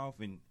running your mouth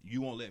and you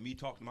won't let me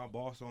talk to my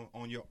boss on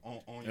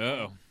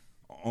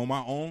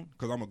my own,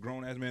 because I'm a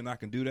grown-ass man and I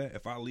can do that.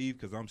 If I leave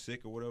because I'm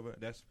sick or whatever,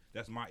 that's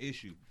my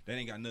issue. That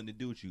ain't got nothing to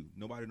do with you.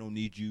 Nobody don't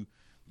need you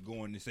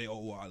going to say, oh,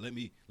 well, let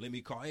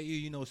me call, hey,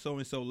 you know,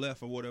 so-and-so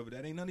left or whatever.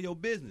 That ain't none of your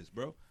business,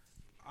 bro.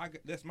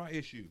 That's my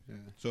issue. Yeah.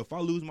 So if I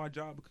lose my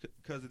job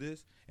because of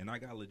this, and I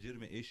got a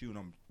legitimate issue, and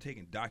I'm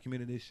taking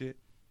documented this shit,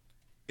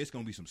 it's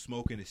gonna be some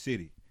smoke in the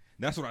city.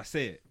 That's what I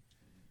said.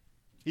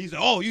 He's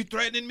like, "Oh, you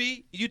threatening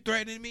me? You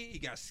threatening me?" He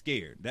got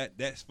scared.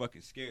 That's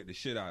fucking scared the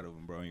shit out of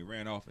him, bro. He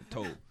ran off and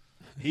told.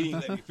 He didn't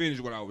let me finish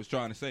what I was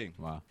trying to say.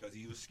 Wow. Because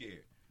he was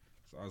scared.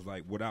 So I was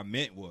like, what I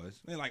meant was,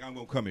 like, I'm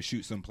gonna come and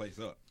shoot someplace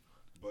up.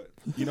 But,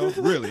 you know,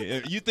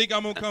 really, you think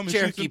I'm going to come and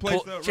shoot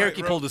someplace up?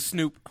 Cherokee right, pulled a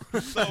Snoop.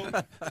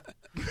 So,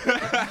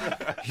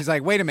 he's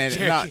like, wait a minute,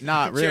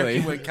 not really.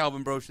 Cherokee went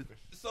Calvin Brocious.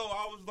 So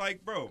I was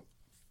like, bro,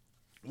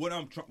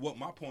 what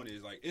my point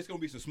is, like, it's going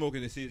to be some smoke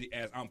in the city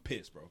as I'm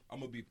pissed, bro. I'm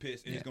going to be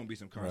pissed, and it's going to be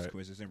some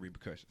consequences and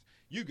repercussions.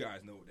 You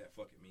guys know what that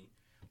fucking means.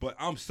 But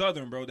I'm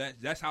Southern, bro.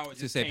 That's how it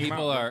just came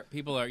people out.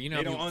 People are, you know,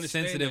 they don't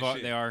understand sensitive that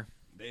shit. they are.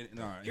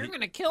 You're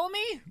gonna kill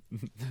me?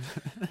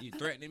 You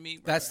threatening me?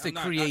 Bro? That's the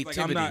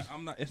creativity.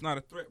 I'm not. It's not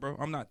a threat, bro.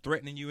 I'm not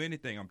threatening you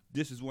anything.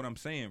 This is what I'm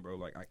saying, bro.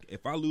 Like,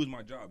 if I lose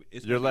my job,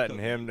 you're letting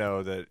him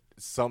know that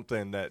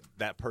something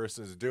that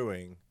person's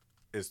doing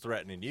is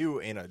threatening you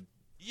in a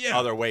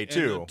other way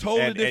too. In a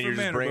totally different and you're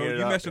manner, bro.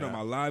 You're messing up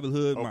my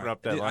livelihood. Open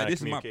up that line of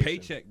this is my communication.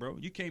 paycheck, bro.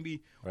 You can't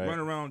be running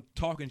around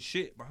talking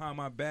shit behind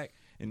my back.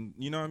 And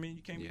you know what I mean?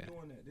 You can't be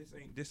doing that.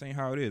 This ain't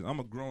how it is. I'm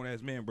a grown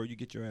ass man, bro. You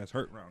get your ass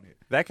hurt around here.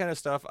 That kind of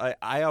stuff,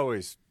 I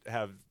always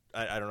have.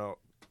 I don't know.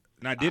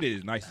 And I did it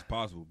as nice as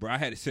possible, bro. I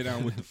had to sit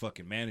down with the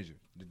fucking manager,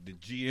 the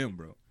GM,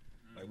 bro.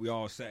 Like, we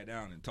all sat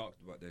down and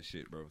talked about that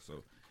shit, bro.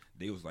 So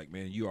they was like,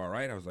 "Man, you all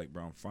right?" I was like,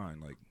 "Bro, I'm fine."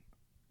 Like,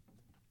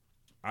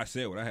 I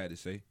said what I had to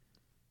say.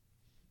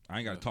 I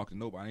ain't got to talk to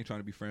nobody. I ain't trying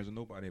to be friends with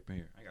nobody up in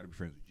here. I ain't got to be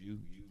friends with you,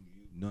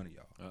 none of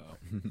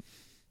y'all.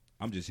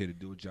 I'm just here to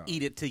do a job.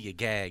 Eat it till you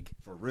gag.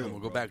 For real. And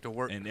we'll go back to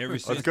work. And ever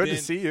since it's good then,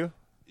 to see you.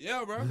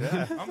 Yeah, bro.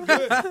 Yeah. I'm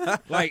good.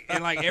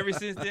 like ever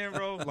since then,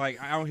 bro.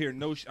 Like, I don't hear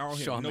no. I don't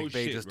hear Sean no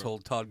McVay shit. just bro.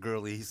 told Todd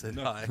Gurley. He said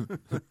hi.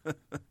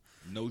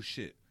 No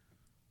shit.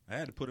 I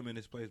had to put him in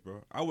this place,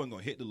 bro. I wasn't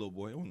gonna hit the little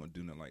boy. I wasn't gonna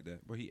do nothing like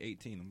that. Bro, he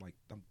 18.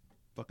 I'm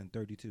fucking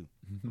 32.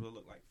 What do I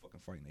look like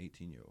fucking fighting an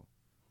 18-year-old?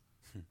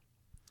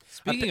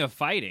 Speaking of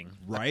fighting,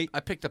 right? I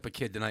picked up a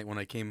kid tonight when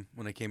I came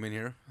in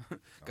here.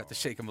 Got to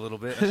shake him a little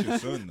bit. That's your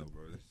son, though,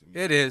 bro.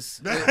 It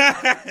is.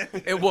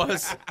 It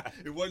was.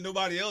 It wasn't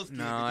nobody else. Kid,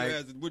 No, your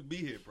ass would be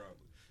here probably.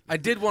 I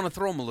did want to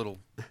throw him a little.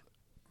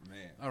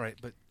 Man. All right,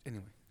 but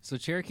anyway. So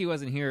Cherokee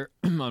wasn't here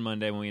on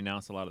Monday when we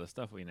announced a lot of the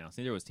stuff we announced.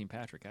 Neither was Team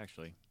Patrick,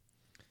 actually.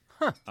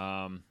 Huh.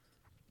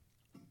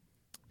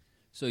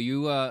 So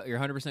you're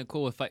 100%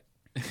 cool with fight.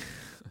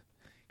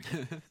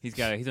 He's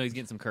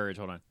getting some courage.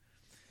 Hold on.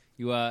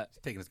 He's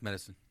taking his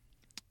medicine.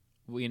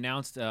 We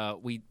announced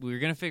we were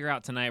gonna figure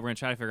out tonight. We're gonna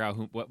try to figure out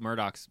what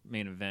Murdoch's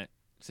main event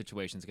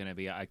situation is gonna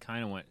be. I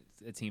kind of want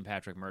a Team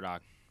Patrick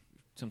Murdoch,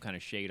 some kind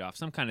of shade off,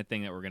 some kind of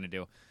thing that we're gonna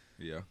do.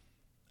 Yeah.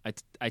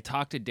 I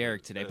talked to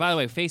Derek today. By the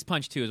way, Face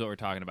Punch 2 is what we're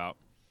talking about.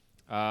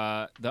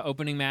 The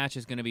opening match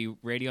is gonna be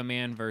Radio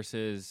Man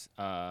versus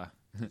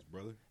his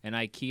brother, an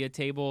IKEA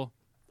table.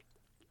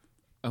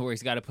 Where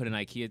he's got to put an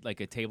IKEA like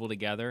a table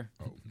together.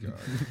 Oh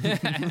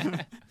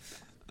god.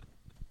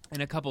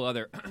 And a couple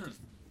other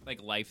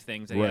like life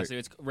things. Right. So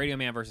it's Radio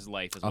Man versus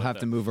Life. I'll have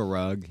to move a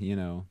rug,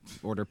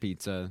 order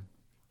pizza,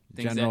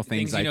 things general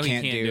things I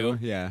can't do.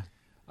 Yeah.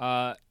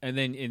 And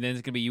then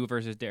it's gonna be you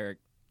versus Derek.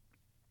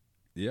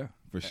 Yeah,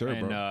 for sure,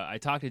 and, bro. I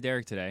talked to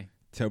Derek today.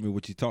 Tell me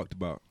what you talked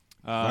about.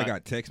 I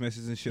got text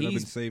messages and shit I've been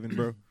saving,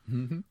 bro.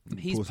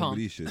 He's pull some of pumped.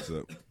 these shits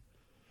up.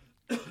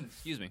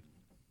 Excuse me.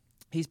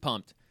 He's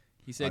pumped.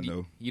 He said, I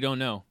know. You don't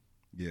know.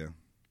 Yeah.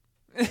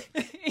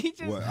 He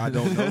just, What, I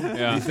don't know?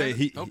 Yeah. He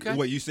said Okay.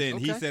 What you saying?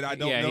 Okay. He said I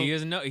don't know? Yeah, he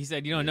doesn't know. He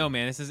said, you don't know,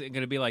 man. This isn't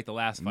going to be like the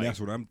last And fight. that's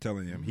what I'm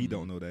telling him. He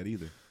don't know that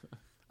either.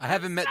 I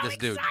haven't met this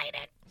dude.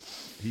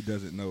 He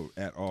doesn't know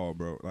at all,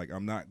 bro. Like,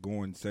 I'm not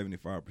going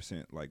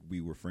 75% like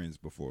we were friends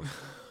before.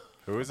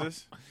 Who is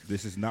this?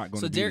 This is not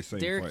going So to be the same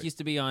Derek fight. used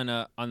to be on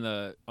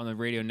the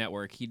radio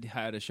network. He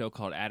had a show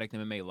called Addict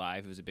MMA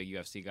Live. He was a big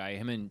UFC guy.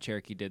 Him and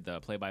Cherokee did the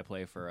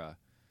play-by-play for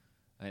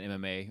an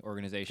MMA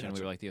organization. Gotcha,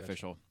 We were like the gotcha.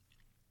 official.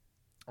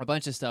 A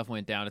bunch of stuff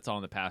went down. It's all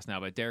in the past now.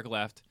 But Derek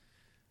left,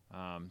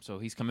 so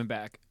he's coming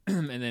back.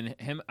 And then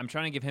I'm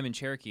trying to give him and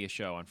Cherokee a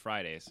show on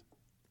Fridays.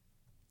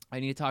 I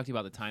need to talk to you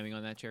about the timing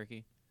on that,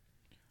 Cherokee.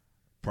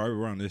 Probably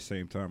around this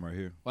same time right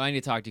here. Well, I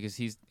need to talk to you because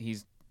he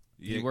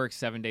Yeah. works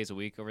 7 days a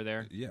week over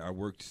there. Yeah, I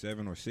worked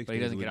 7 or 6 But he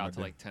days doesn't a get week out my till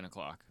day. like 10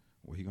 o'clock.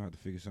 Well, he going to have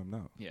to figure something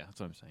out. Yeah, that's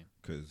what I'm saying.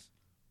 Because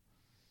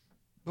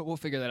But we'll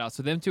figure that out.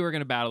 So them two are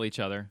going to battle each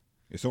other.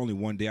 it's only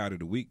one day out of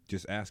the week.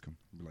 Just ask him.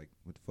 Be like,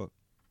 what the fuck?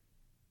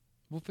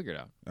 We'll figure it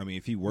out. I mean,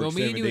 if he works Well,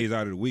 me and 7 you- days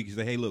out of the week, he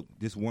say, hey, look,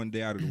 this one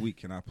day out of the week,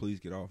 can I please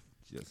get off?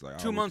 Just like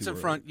 2 months in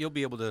front, you'll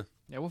be able to.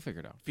 Yeah, we'll figure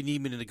it out. If you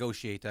need me to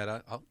negotiate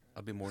that, I'll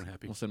be more than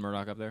happy. We'll send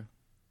Murdoch up there.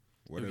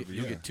 Whatever,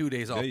 You'll yeah. get 2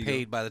 days off There you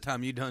paid by the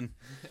time you're done.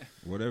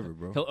 Whatever,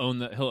 bro. He'll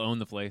own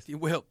the place. You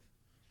will.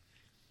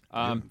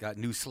 Um, Got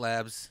new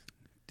slabs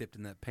dipped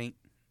in that paint.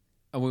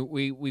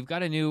 we've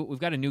got a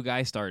new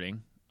guy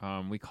starting.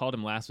 We called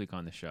him last week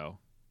on the show.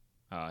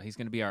 He's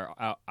going to be our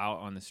out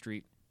on the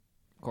street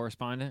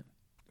correspondent.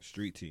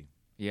 Street team.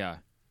 Yeah.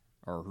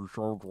 He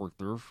sounds like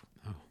this.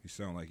 You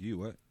sound like you,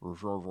 what? He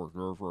sounds like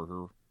this right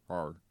here.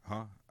 Hard.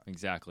 Huh?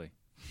 Exactly.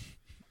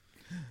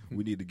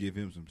 We need to give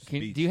him some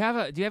speech. Do you have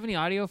any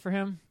audio for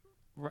him?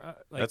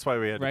 That's why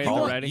we had to right call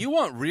him. already? You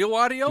want real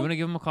audio? You want to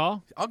give him a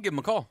call? I'll give him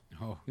a call.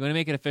 You want to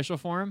make it official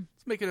for him?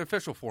 Let's make it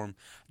official for him.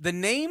 The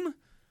name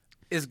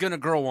is going to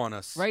grow on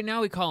us. Right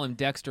now we call him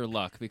Dexter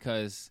Luck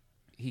because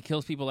he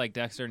kills people like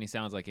Dexter and he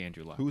sounds like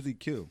Andrew Luck. Who's he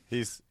kill?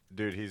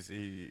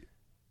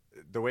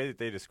 The way that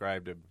they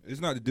described him.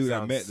 It's not the dude I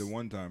sounds- met the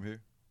one time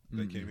here.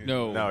 That came here.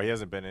 No, he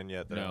hasn't been in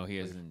yet. Though. No, he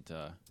hasn't.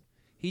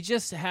 He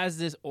just has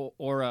this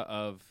aura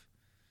of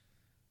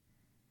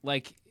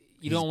like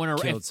you don't want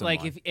to.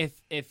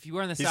 If you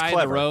were on the He's side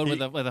clever. of the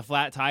road with a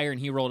flat tire and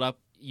he rolled up,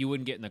 you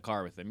wouldn't get in the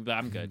car with him. But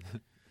I'm good.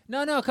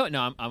 No,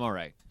 I'm all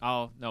right.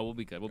 We'll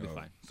be good. We'll be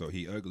fine. So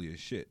he ugly as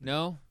shit.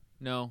 No.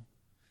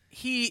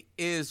 He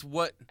is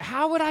what?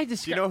 How would I Do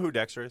describe? you know who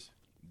Dexter is?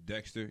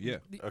 Dexter, yeah.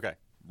 Okay.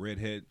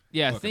 Redhead.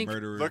 Yeah, fucking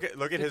murderer.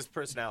 Look at his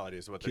personality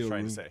is what they're Kill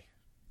trying room. to say.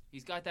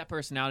 He's got that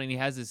personality, and he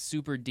has this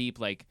super deep,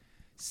 like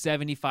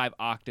 75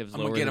 octaves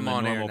I'm lower gonna get than him a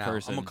on air normal now.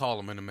 person. I'm gonna call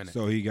him in a minute.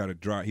 So he got a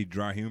dry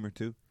humor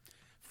too.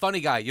 Funny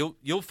guy.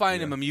 You'll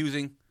find him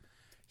amusing.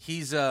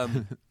 He's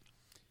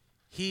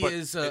he But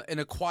is an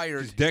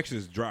acquired.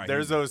 Dexter's dry.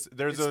 There's humor.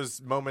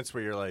 those moments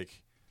where you're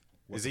like,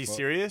 is he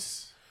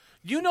serious?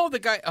 You know the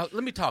guy.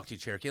 Let me talk to you,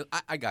 Cherokee.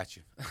 I got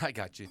you. I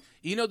got you.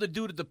 You know the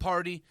dude at the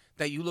party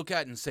that you look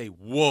at and say,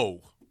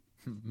 "Whoa."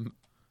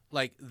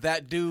 Like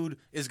that dude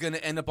is going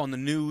to end up on the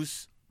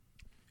news,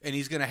 and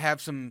he's going to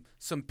have some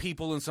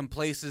people in some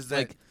places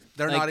that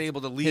they're Like, not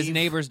able to leave. His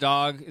neighbor's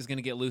dog is going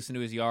to get loose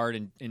into his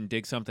yard and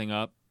dig something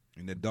up.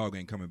 And that dog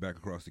ain't coming back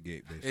across the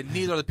gate, basically. And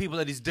neither are the people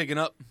that he's digging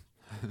up.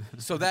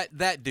 So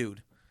that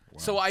dude. Wow.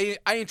 So I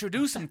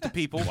introduce him to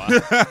people. Wow.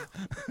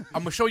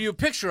 I'm gonna show you a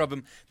picture of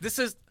him.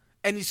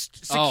 And he's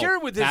secure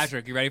with his.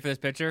 Patrick, you ready for this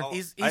picture?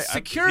 He's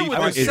secure with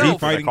Is himself. he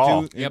fighting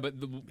too? Yeah, but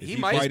he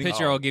might. This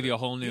picture will give you a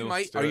whole new. He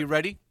might. Are you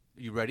ready?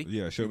 You ready?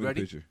 Yeah, show me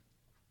ready? the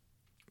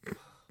picture.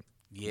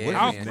 Yeah.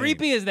 How man.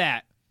 creepy is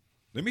that?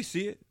 Let me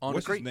see it. On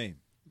What's the his name?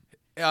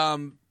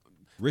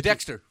 Richard?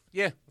 Dexter.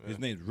 Yeah. His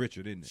name's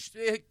Richard, isn't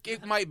it?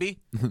 It might be.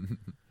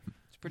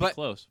 It's pretty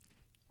close.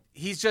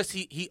 He's just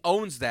he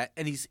owns that,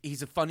 and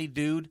he's a funny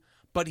dude,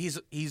 but he's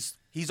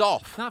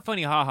off. It's not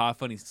funny, haha.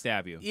 Funny,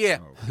 stab you. Yeah.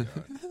 Oh,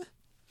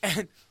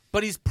 God.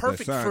 But he's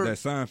perfect for that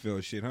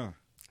Seinfeld shit, huh?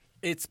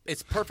 It's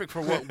perfect for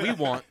what we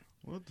want.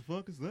 What the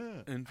fuck is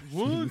that? And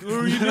what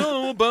do you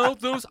know about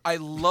those? I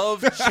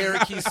love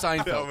Cherokee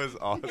Seinfeld. That was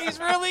awesome. He's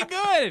really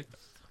good.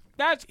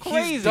 That's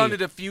crazy. He's done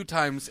it a few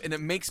times, and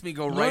it makes me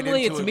go right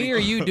Normally into it's it. me or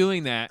you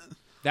doing that.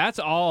 That's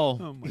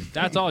all.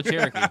 That's all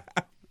Cherokee.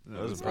 That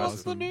was What's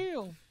the awesome.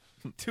 deal?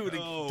 Do it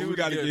We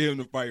got to get him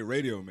to fight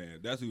Radio Man.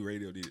 That's who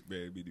Radio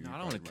Man be doing. I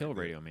don't want to kill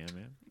Radio Man,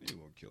 man. You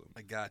won't kill him.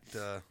 I got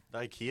the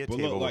IKEA But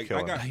table look, will like kill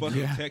I got him.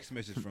 fucking text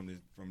messages from this.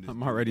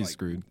 I'm already like,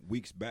 screwed.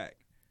 Weeks back,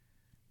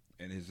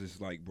 and it's just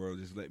like, bro,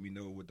 just let me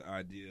know what the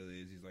ideal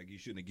is. He's like, you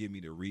shouldn't have given me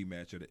the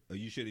rematch, or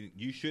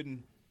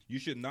you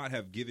should not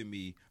have given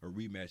me a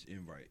rematch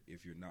invite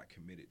if you're not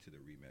committed to the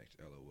rematch.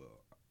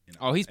 LOL.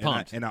 And he's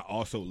pumped. And I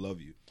also love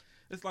you.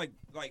 It's like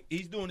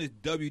he's doing this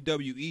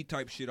WWE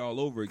type shit all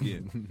over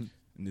again.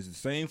 And it's the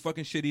same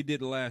fucking shit he did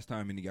the last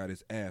time, and he got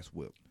his ass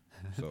whipped.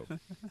 So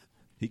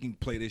he can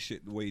play this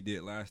shit the way he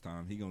did last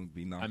time. He gonna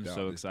be knocked out. I'm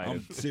so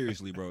excited.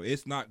 Seriously, bro.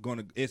 I'm not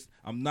going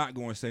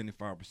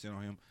 75%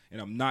 on him,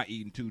 and I'm not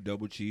eating 2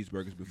 double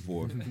cheeseburgers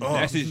before.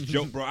 That's his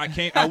joke, bro.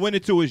 I went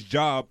into his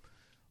job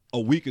a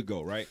week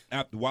ago, right?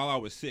 While I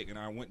was sick, and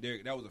I went there.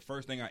 That was the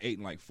first thing I ate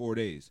in like 4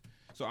 days.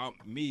 So I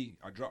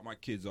dropped my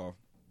kids off,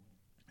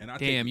 and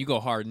you go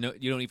hard. No,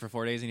 you don't eat for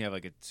 4 days, and you have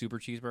like a super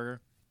cheeseburger.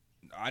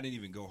 I didn't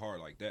even go hard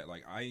like that.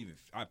 Like I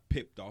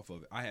pipped off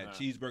of it. I had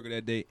cheeseburger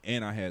that day,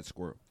 and I had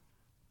squirrel.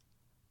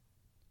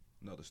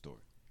 Another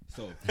story.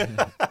 So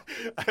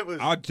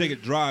I'll take a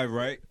drive,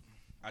 right?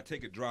 I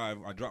take a drive.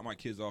 I drop my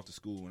kids off to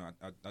school, and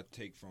I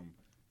take from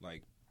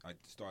I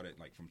start at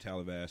from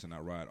Tallahassee, and I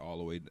ride all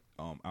the way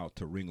out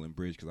to Ringland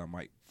Bridge because I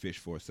might fish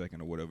for a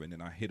second or whatever, and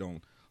then I hit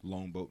on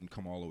Longboat and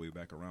come all the way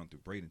back around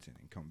through Bradenton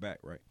and come back,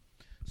 right?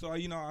 So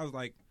I was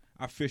like,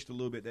 I fished a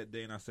little bit that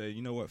day, and I said,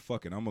 you know what,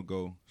 fuck it, I'm gonna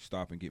go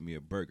stop and get me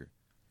a burger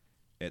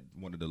at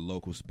one of the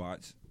local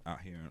spots out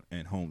here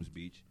in Holmes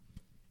Beach.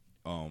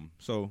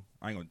 So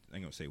I ain't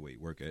gonna say where you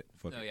work at.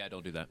 Fuck No, it. yeah,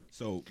 don't do that.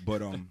 So,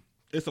 but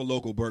it's a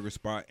local burger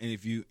spot, and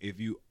if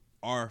you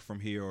are from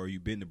here or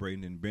you've been to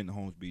Bradenton, been to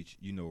Holmes Beach,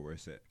 you know where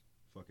it's at.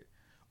 Fuck it.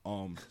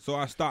 So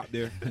I stopped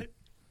there,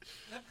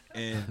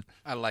 and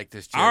I like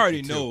this. I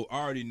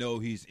already know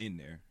he's in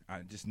there.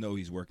 I just know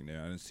he's working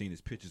there. I done seen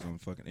his pictures on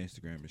fucking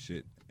Instagram and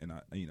shit, and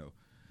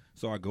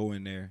so I go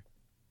in there.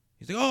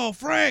 He's like, "Oh,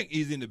 Frank!"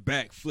 He's in the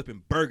back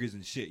flipping burgers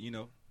and shit,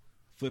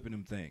 flipping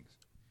them things.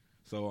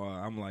 So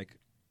I'm like,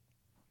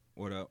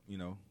 "What up?"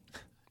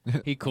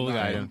 He cool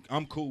guyed him.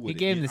 I'm cool with it. He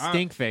gave him the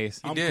stink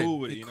face. I'm cool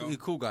with it. He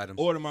cool guyed him.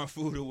 Order my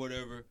food or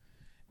whatever,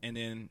 and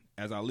then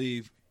as I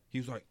leave, he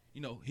was like,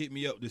 hit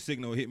me up. The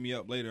signal hit me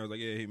up later. I was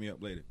like, yeah, hit me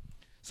up later.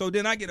 So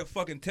then I get a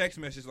fucking text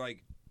message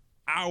like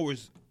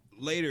hours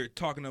later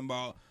talking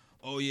about,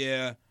 oh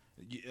yeah,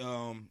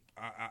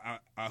 I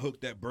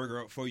hooked that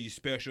burger up for you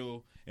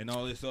special and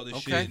all this other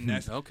shit, and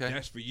that's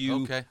for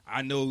you. Okay.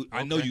 I know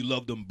you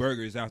love them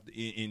burgers out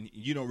and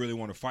you don't really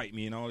want to fight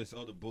me and all this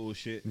other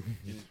bullshit. And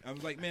I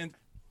was like, man,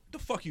 the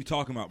fuck you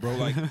talking about, bro?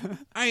 Like,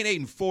 I ain't ate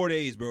in 4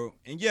 days, bro.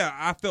 And yeah,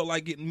 I felt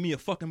like getting me a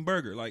fucking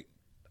burger. Like,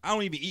 I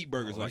don't even eat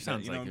burgers like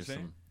that. You know what I'm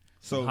saying?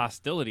 Some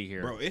hostility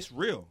here, bro. It's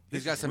real.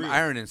 He's got some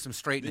ironing, some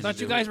straightening. I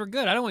thought you guys were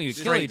good. I don't want you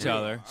to kill each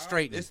other.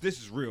 Straightening.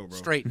 This is real, bro.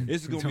 Straightening.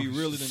 This is gonna be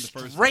realer than the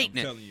first time. I'm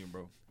telling you,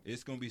 bro.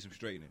 It's gonna be some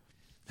straightening.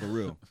 For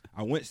real.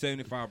 I went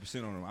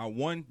 75% on him. I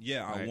won.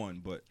 Yeah, I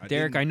won. But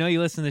Derek, I know you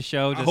listen to the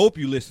show. I hope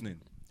you listening.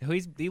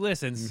 He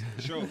listens.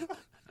 Sure.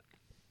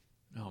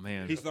 Oh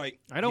man. He's like,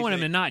 I don't want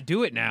him to not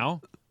do it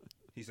now.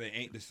 He said,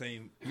 "Ain't the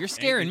same." You're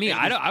scaring me.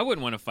 I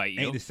wouldn't want to fight you.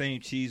 Ain't the same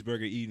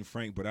cheeseburger eating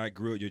Frank, but I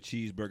grilled your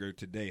cheeseburger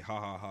today. Ha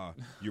ha ha.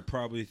 You're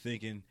probably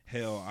thinking,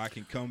 "Hell, I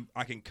can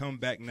come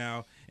back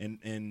now,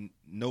 and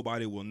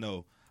nobody will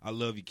know. I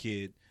love you,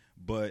 kid,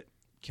 but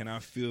can I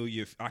feel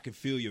your? I can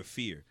feel your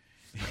fear."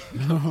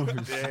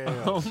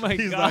 Oh my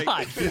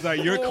God! He's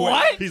like you're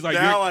what? He's like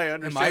now I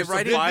understand.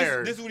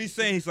 This is what he's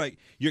saying. He's like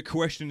you're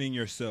questioning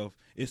yourself.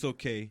 It's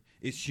okay.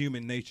 It's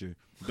human nature.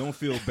 Don't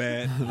feel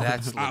bad.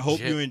 That's I hope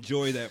legit. you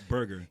enjoy that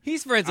burger.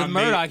 He's friends with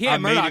Murdoch. He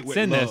had Murdoch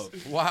send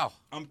this. Wow.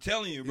 I'm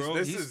telling you, bro.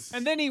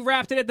 And then he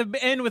wrapped it at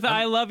the end with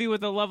 "I love you"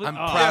 with a lovely. I'm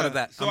proud of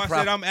that. So I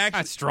said, I'm actually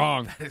That's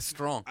strong. That is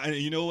strong.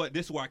 You know what?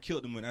 This is why I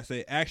killed him when I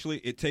said, actually,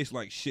 it tastes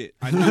like shit.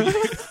 I knew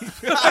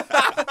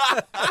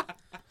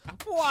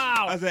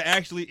Wow. I said,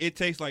 actually, it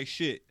tastes like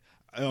shit.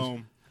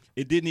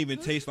 It didn't even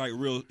taste like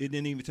real. It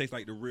didn't even taste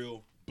like the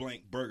real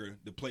blank burger,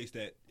 the place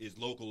that is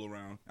local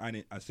around.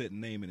 I said the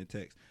name in the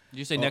text. Did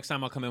you say next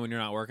time I'll come in when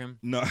you're not working?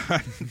 No,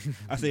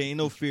 I say ain't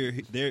no fear.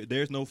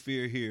 There's no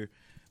fear here.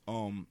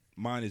 My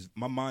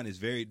mind is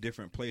very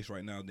different place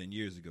right now than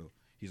years ago.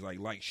 He's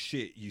like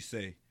shit. You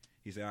say.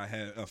 He said I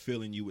had a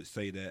feeling you would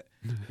say that.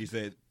 He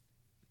said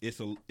it's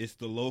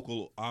the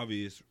local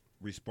obvious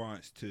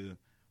response to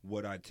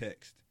what I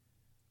text.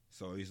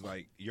 So he's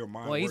like, your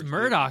mind. Well, he's works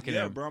Murdocking different.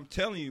 Yeah, him. bro. I'm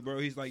telling you, bro.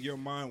 He's like, your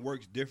mind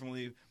works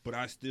differently, but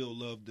I still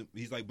love them.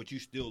 He's like, but you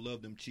still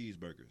love them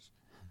cheeseburgers.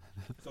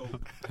 So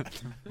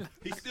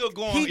he's still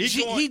going.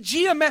 He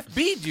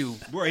GMFB'd you,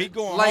 bro. He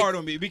going like, hard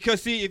on me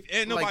because see, if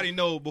ain't nobody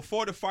know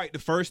before the fight the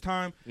first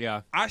time,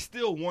 yeah, I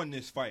still won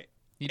this fight.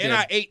 You and did.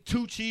 I ate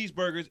 2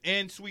 cheeseburgers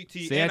and sweet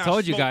tea. See, and I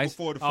told you guys.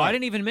 Before the Oh, fight. I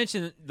didn't even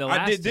mention the last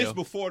I did this two.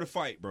 before the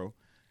fight, bro.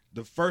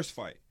 The first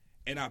fight,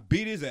 and I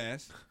beat his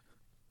ass,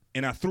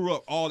 and I threw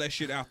up all that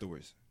shit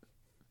afterwards.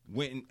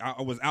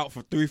 I was out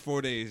for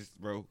 3-4 days,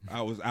 bro.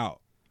 I was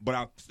out, but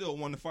I still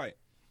won the fight.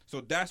 So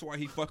that's why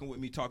he fucking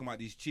with me talking about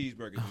these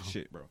cheeseburgers and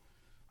shit, bro.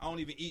 I don't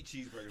even eat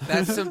cheeseburgers.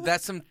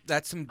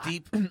 That's some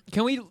deep.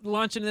 Can we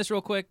launch into this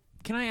real quick?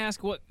 Can I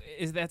ask what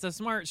is that's a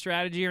smart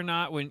strategy or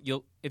not?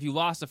 If you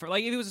lost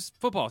like if it was a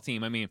football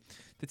team, I mean,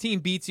 the team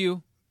beats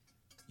you.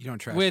 You don't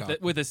trash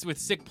with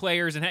sick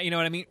players and you know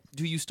what I mean.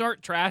 Do you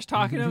start trash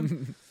talking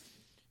them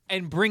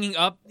and bringing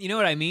up? You know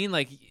what I mean?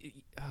 Like,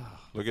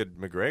 look at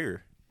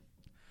McGregor.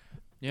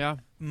 Yeah,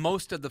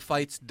 most of the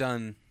fights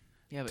done.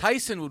 Yeah,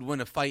 Tyson would win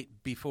a fight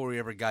before he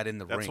ever got in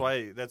the ring.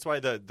 That's why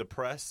the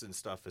press and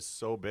stuff is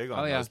so big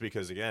on those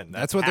because again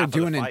that's what they're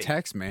doing in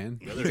text,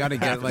 man. You got to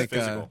get like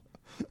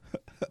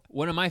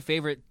one of my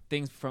favorite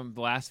things from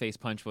the last Face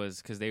Punch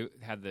was because they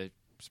had their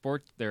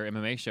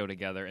MMA show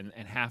together, and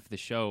half the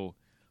show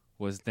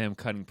was them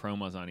cutting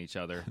promos on each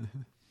other,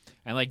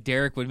 and like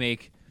Derek would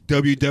make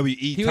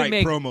WWE type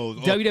promos,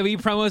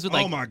 WWE promos with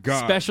like oh my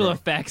God, special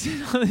effects.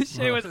 This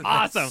shit was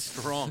awesome.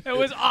 Strong. It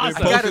was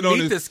awesome. I gotta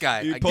meet this guy.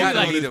 I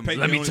gotta meet him.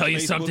 Let me tell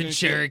you something,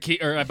 Cherokee.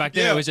 Or back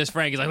then it was just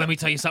Frank. He's like, let me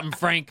tell you something,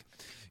 Frank.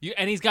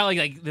 And he's got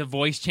like the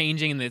voice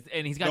changing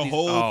and he's got the these,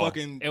 whole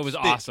fucking. It was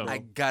stick, awesome. I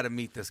gotta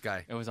meet this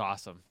guy. It was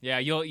awesome. Yeah,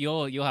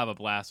 you'll have a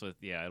blast with.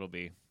 Yeah, it'll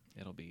be.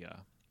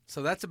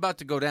 So that's about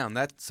to go down.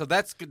 That's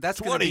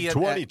gonna be at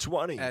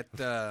 2020 at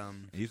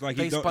he's like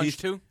Face Punch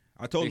 2.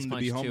 I told Face him to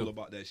be Punch humble 2.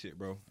 about that shit,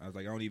 bro. I was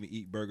like, I don't even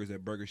eat burgers.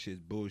 That burger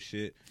shit's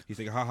bullshit. He's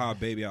like, haha,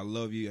 baby, I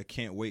love you. I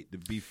can't wait to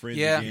be friends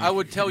again. I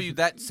would tell you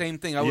that same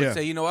thing. I would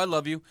say, I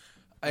love you.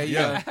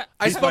 I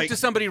He's spoke to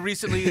somebody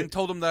recently and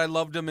told him that I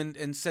loved him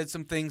and said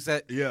some things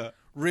that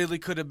really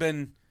could have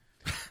been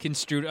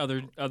construed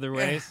other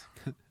ways.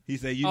 He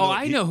said,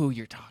 I know who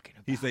you're talking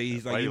about. He's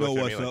like, you know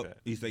what's up? Like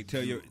he's like,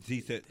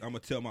 he said, I'm gonna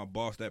tell my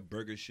boss that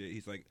burger shit.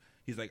 He's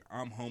like,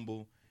 I'm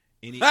humble.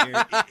 Because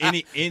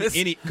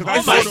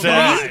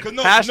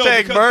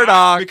hashtag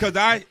Murdoch. Because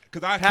I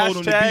told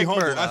him to be humble.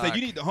 Murdoch. I said,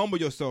 you need to humble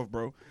yourself,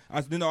 bro.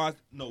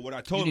 What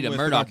I told him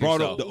was I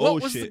brought up the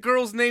old shit. What was the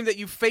girl's name that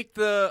you faked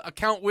the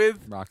account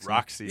with?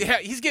 Roxy. Yeah,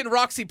 he's getting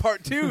Roxy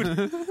part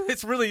 2.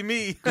 It's really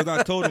me. Because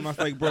I told him, I was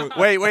like, bro.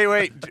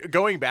 Wait.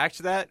 Going back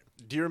to that,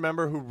 do you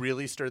remember who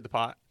really stirred the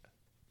pot?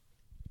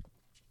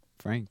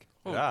 Frank.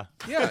 Oh,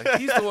 yeah,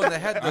 he's the one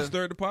that had I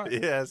stirred the pot.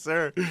 Yeah,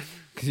 sir.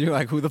 Because you're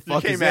like, who the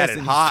fuck you is came at this?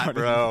 it hot,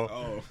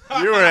 bro.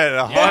 You were at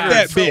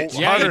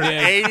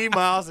 180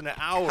 miles an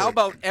hour. How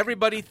about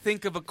everybody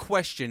think of a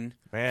question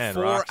for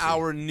Roxy.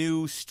 our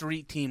new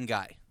street team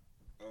guy?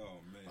 Oh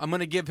man, I'm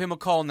gonna give him a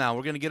call now.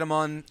 We're gonna get him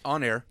on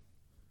air.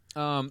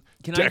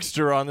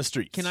 Dexter on the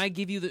streets. Can I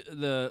give you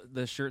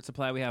the shirt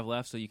supply we have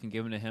left so you can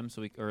give them to him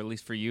or at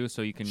least for you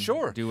so you can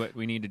do what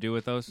we need to do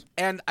with those?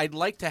 And I'd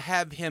like to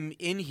have him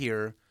in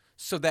here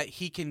so that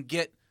he can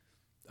get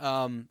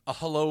a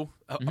hello,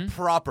 a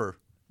proper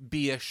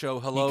BS show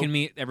hello. You can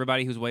meet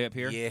everybody who's way up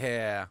here?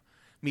 Yeah.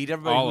 Meet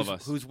everybody All of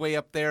us. who's way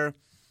up there,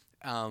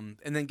 and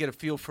then get a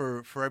feel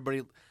for everybody.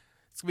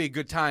 It's going to be a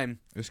good time.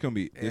 It's gonna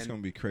be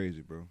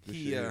crazy, bro. This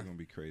shit is gonna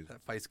be crazy.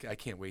 That fight's, I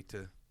can't wait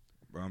to.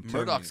 Bro,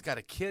 Murdoch's got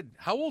a kid.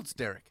 How old's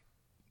Derek?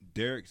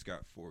 Derek's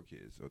got 4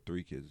 kids or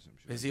 3 kids or some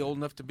shit. Is he old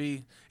enough to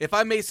be? If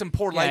I made some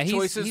poor life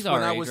choices he's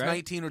when I age, was right?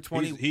 19 or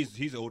 20,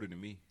 he's older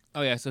than me.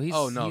 Oh yeah, so he's.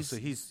 so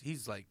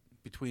he's like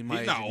between my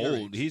He's not age and your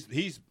old. age.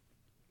 He's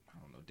I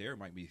don't know. Derek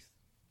might be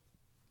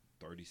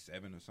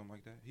 37 or something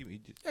like that. Yeah,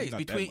 he's not that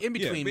between- much. in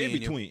between me and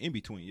you. in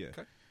between, yeah.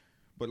 Okay.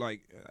 But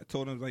like I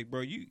told him, like,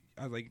 bro,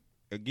 I was like,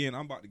 again,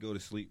 I'm about to go to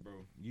sleep, bro.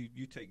 You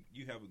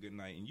have a good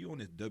night, and you on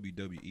this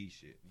WWE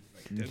shit.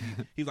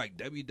 He's like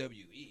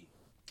WWE.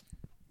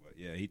 But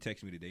yeah, he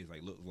texted me today. He's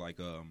like, looks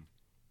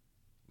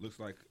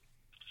like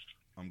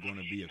I'm going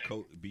to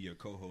be your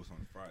co-host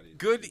on Friday.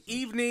 Good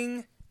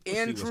evening, Let's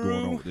see what's going on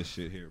Andrew with this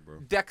shit here, bro.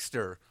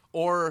 Dexter,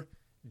 or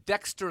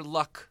Dexter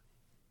Luck,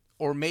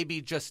 or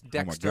maybe just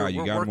Dexter. God, you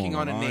We're got him working on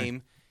on the a line.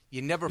 name.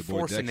 You never Your boy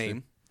force a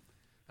Dexter.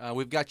 name.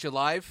 We've got you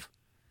live,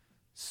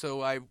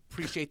 so I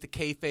appreciate the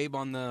kayfabe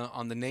on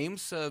the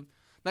names.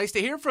 Nice to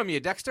hear from you,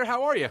 Dexter.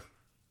 How are you?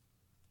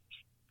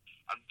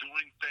 I'm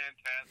doing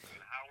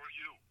fantastic. How are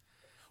you?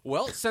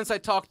 Well, since I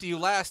talked to you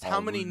last, how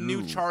How many are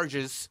new you?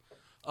 charges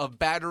of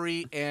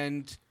battery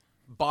and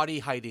body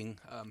hiding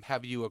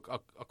have you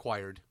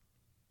acquired?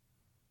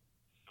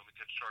 Don't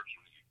get charged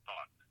when you get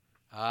caught.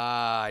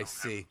 Ah, I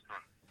see.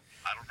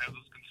 I don't have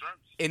those concerns.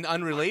 In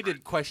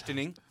unrelated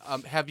questioning,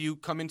 have you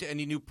come into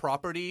any new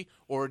property,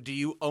 or do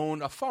you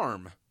own a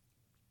farm?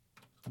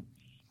 I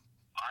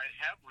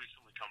have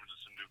recently come into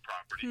some new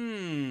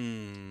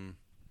property.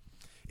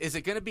 Is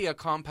it going to be a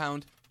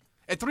compound?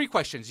 And 3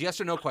 questions, yes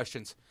or no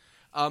questions.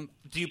 Do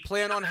you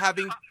plan on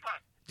having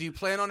younger? I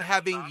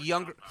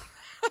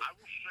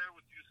will share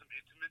with you some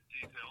intimate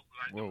details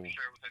that I don't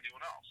share with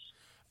anyone else.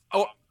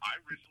 Oh, I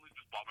recently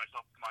just bought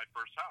myself my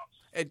first house.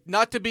 and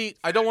not to be.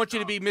 I don't want you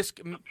to be mis.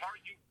 The part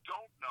you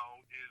don't know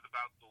is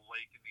about the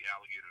lake and the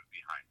alligators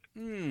behind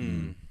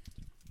it.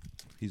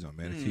 He's on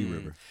Manatee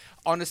River.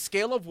 On a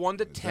scale of 1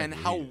 to 10,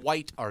 how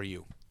white are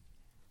you?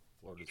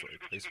 Florida's the right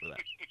place for that.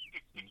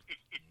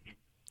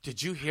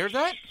 Did you hear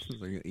that?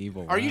 It's like an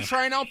evil. Are you laugh.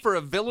 trying out for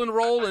a villain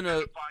role in a?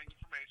 Identifying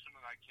information,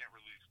 and I can't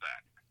release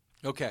that.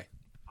 Okay,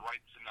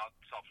 Right to not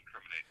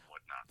self-incriminate and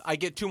whatnot. I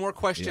get 2 more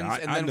questions, Yeah,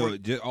 and I then know we're,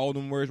 just all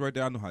them words right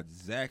there. I know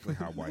exactly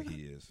how white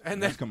he is.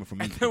 and that's then coming from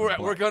me. and then we're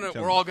Tell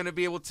all me. gonna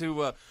be able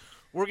to.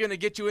 We're gonna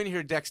get you in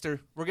here, Dexter.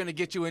 We're gonna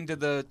get you into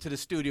the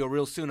studio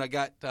real soon. I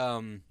got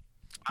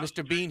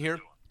Mr. Bean here.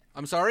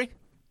 I'm sorry.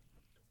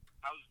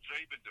 How's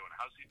Jay been doing?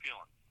 How's he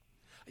feeling?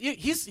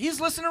 He's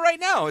listening right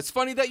now. It's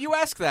funny that you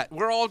ask that.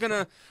 We're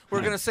gonna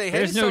say, hey,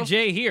 There's no so-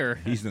 Jay here.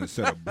 He done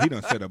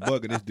set a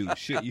bug in this dude's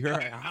shit. You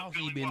heard how's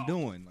he been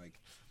doing? Like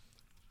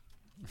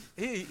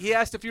He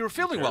asked if you were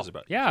feeling well.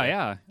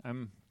 Yeah.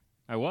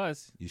 I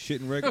was. you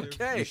shitting regular?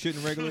 Okay. You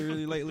shitting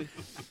regularly lately?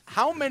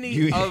 How many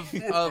You-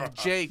 of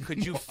Jay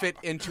could you fit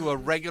into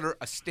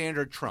a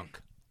standard trunk?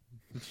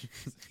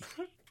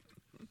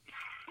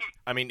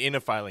 I mean, in a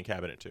filing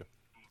cabinet too.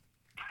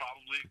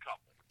 Probably a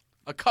couple.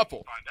 A couple.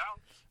 Find out.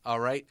 All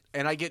right.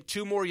 And I get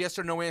 2 more yes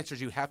or no answers.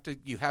 You have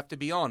to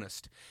be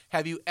honest.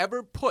 Have you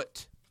ever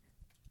put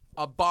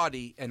a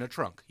body in a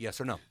trunk? Yes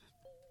or no?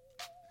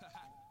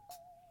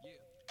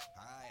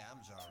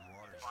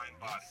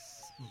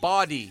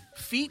 Body,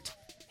 feet,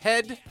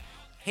 head,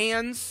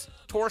 hands,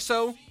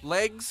 torso,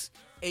 legs,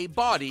 a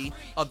body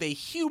of a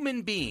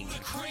human being.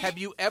 Have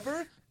you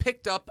ever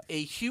picked up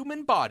a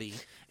human body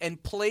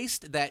and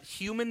placed that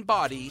human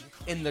body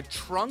in the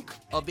trunk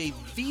of a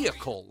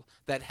vehicle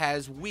that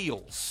has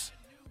wheels?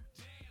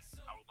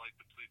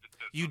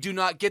 You do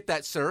not get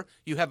that, sir.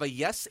 You have a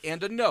yes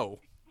and a no.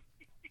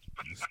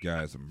 This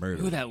guy's a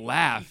murderer. Ooh, that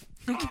laugh.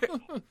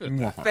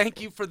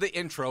 Thank you for the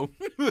intro.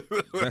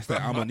 That's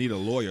that I'm gonna need a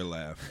lawyer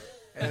laugh.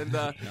 And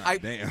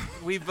damn.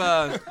 we're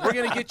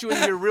gonna get you in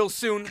here real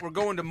soon. We're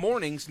going to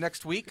mornings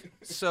next week,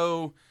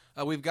 so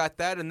we've got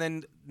that. And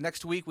then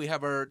next week we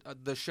have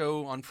the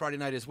show on Friday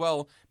night as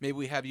well. Maybe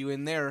we have you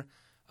in there.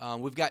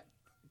 We've got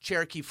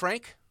Cherokee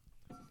Frank.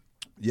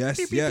 Yes,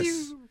 Pew, pew, yes.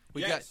 pew.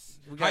 We got.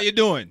 How you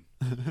doing?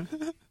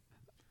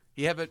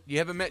 You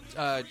haven't met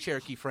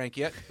Cherokee Frank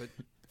yet, but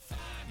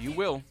you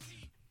will.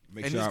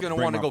 Make And sure he's I going to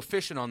bring want to my- go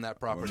fishing on that I'll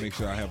property. make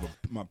sure I have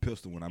my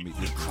pistol when I meet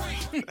this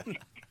dude.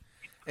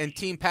 And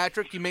Team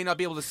Patrick, you may not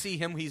be able to see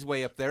him. He's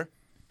way up there.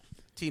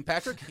 Team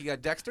Patrick, you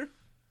got Dexter.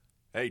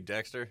 Hey,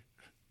 Dexter.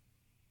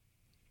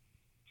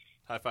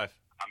 High five.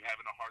 I'm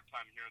having a hard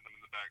time hearing them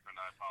in the background.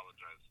 I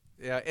apologize.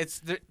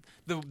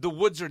 Yeah, it's the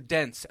woods are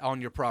dense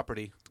on your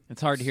property.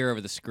 It's hard to hear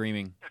over the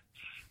screaming.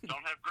 Don't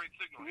have great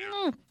signal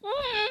here.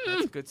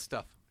 That's good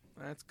stuff.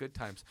 That's good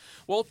times.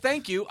 Well,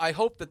 thank you. I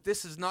hope that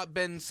this has not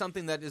been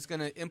something that is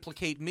going to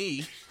implicate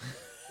me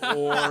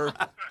or.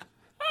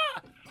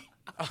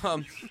 You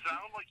sound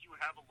like you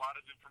have a lot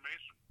of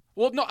information.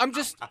 Well, no, I'm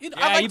just. Yeah,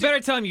 I like you better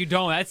tell him you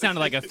don't. That sounded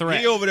like a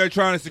threat. He over there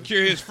trying to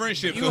secure his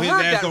friendship You so his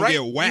heard ass that, don't right?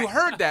 get whacked. You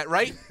heard that,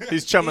 right?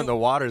 He's chumming the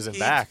waters and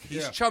back.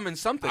 He's chumming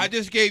something. I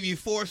just gave you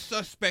 4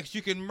 suspects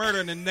you can murder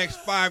in the next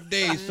 5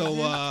 days,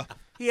 so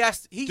he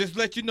asked. just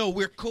let you know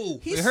we're cool.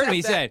 We heard him.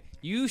 He said,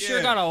 "You sure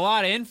Yeah. got a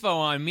lot of info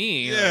on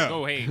me." Yeah. Like,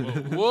 oh, hey,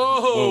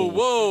 Whoa,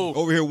 whoa.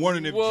 Over here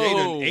wondering if Whoa. Jay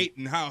done ate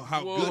and how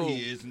Whoa. good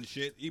he is and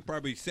shit. He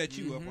probably set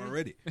you up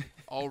already.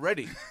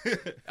 Already.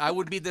 I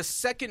would be the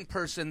second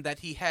person that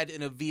he had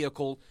in a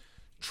vehicle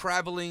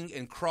traveling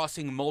and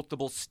crossing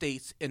multiple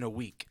states in a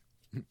week.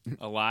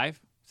 alive.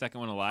 Second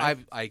one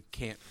alive. I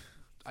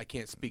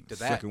can't speak to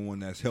that. Second one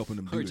that's helping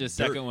them do Or the just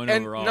dirt. second one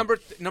And overall.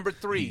 number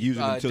 3,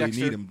 Using them until Dexter,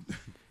 you need them.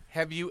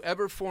 have you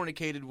ever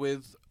fornicated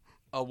with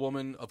a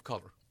woman of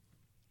color,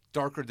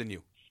 darker than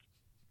you?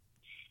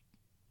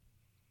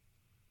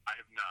 I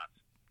have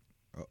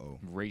not. Uh-oh.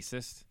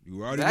 Racist.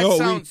 You already That know.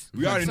 sounds-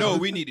 We already know what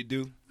we need to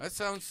do. That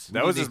sounds.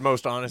 That was his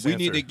most honest We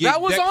answer. need to get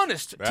That was Dex-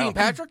 honest, Yeah. Team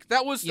Patrick.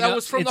 That was You know,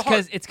 from the it's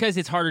heart. It's because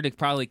it's harder to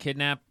probably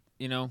kidnap.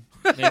 You know,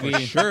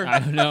 maybe. Sure. I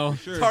don't know.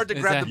 Sure. It's hard to Is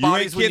grab that- the You ain't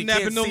bodies when you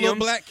kidnapping can't no see little them.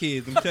 black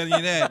kids. I'm telling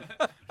you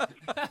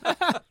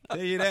that.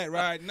 Tell you that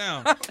right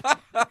now.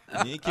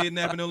 You ain't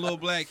kidnapping no little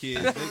black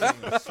kids. They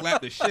gonna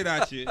slap the shit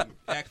out you and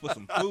ask for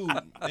some food.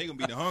 They gonna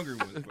be the hungry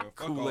ones, bro.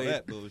 Fuck all Kool-Aid.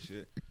 that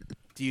bullshit.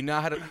 Do you know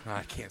how to?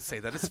 I can't say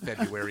that. It's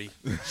February.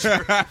 You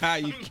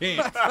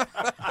can't. Well,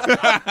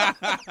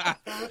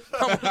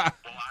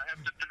 I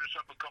have to finish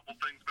up a couple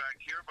things back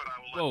here, but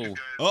I will let you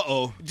guys.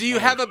 Uh-oh. Do you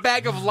have a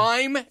bag of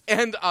lime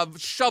and a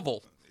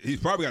shovel? He's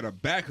probably got a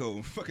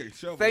backhoe. Fucking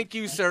shovel. Thank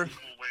you, sir.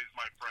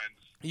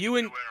 You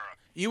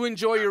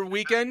enjoy your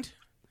weekend.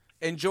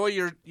 Enjoy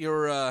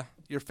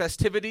your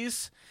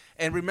festivities,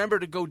 and remember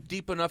to go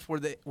deep enough where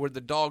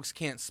the dogs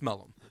can't smell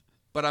them.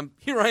 But I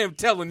am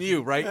telling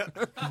you, right? I'll tell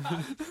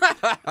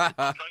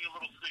you a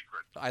little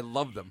secret. I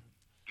love them.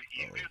 The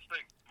easiest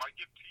thing, my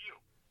gift to you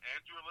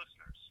and your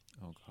listeners.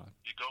 Oh God.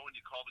 You go and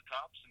you call the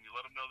cops and you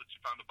let them know that you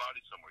found a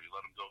body somewhere. You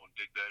let them go and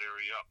dig that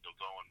area up. They'll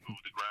go and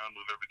move the ground,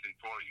 move everything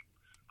for you.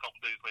 A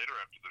couple days later,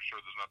 after they're sure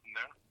there's nothing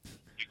there,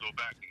 you go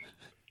back and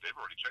they've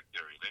already checked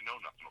the area. They know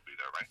nothing will be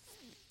there, right?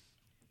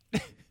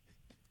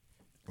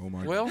 Oh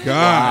my Well,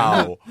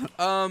 God.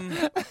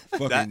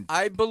 Fucking,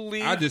 I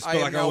believe I just I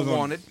feel am like I now was on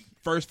wanted.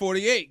 First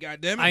 48,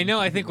 goddammit. I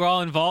know. I think we're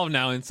all involved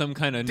now in some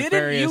kind of Didn't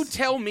nefarious. you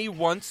tell me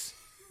once,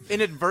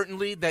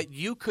 inadvertently, that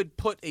you could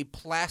put a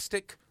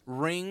plastic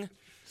ring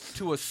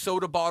to a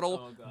soda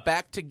bottle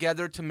back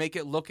together to make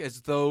it look as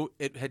though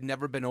it had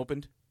never been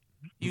opened?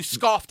 You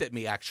scoffed at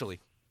me, actually.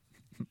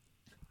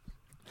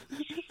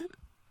 It's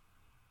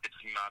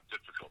not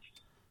difficult.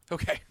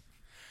 Okay.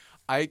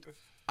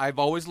 I've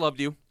always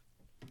loved you.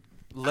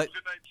 Good night,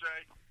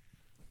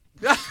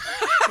 Jay.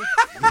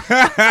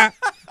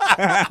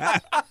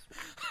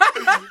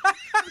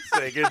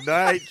 Say good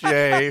night,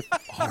 Jay.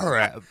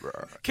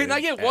 Forever. Can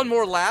I get one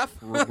more laugh?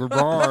 I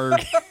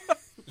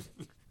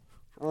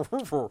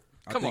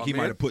Come think on, he man.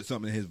 might have put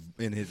something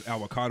in his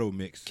avocado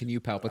mix. Can you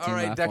Palpatine All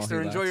right, laugh Dexter,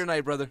 while he enjoy laughs? your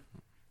night, brother.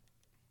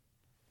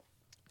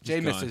 Jay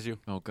He's misses gone. you.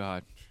 Oh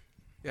God.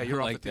 Yeah,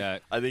 you're I off like the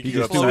that. I think He you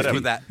just, upset threw, him.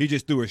 with that. he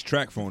just threw his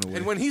track phone away.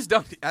 And when he's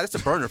done, that's a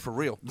burner for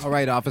real. All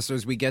right,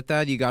 officers, we get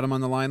that. You got him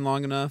on the line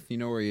long enough. You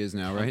know where he is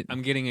now, right?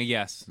 I'm getting a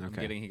yes. I'm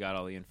Okay. getting. He got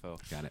all the info.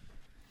 Got it.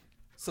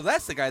 So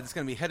that's the guy that's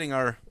going to be heading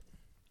our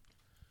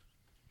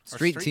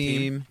Street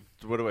team.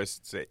 What do I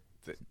say?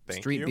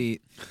 Thank Street you?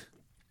 beat.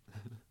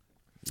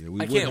 Yeah,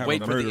 we I would can't have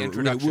wait a for the murderer-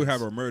 introductions. We'll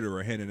have a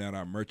murderer handing out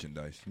our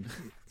merchandise.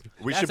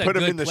 We That's should a put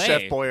him good in the play.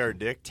 Chef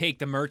Boyardee. Take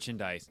the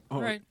merchandise. Oh,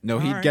 All right. No, All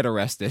he'd right. get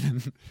arrested.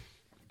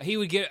 He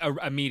would get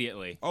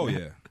immediately. Oh,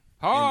 yeah.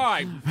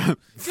 Hi.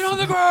 Get on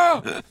the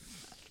ground.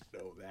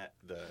 No, that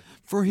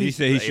He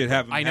said he should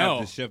have him I know.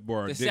 have the Chef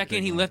Boyardee The second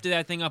thing he on. lifted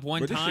that thing up one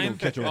Bro, this shit time. gonna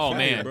catch on Oh fire,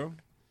 man. bro.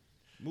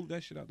 Move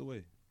that shit out the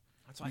way.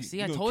 That's why I You- see.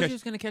 you I gonna told catch- you it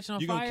was going to catch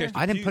on you gonna fire. catch the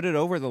I didn't pubes- put it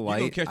over the you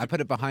gonna light. catch I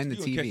put it behind the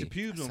you gonna catch TV. the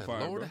pubes on fire,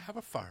 Lord, bro. have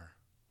a fire.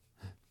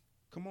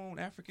 Come on,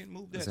 African,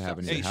 move that. Does it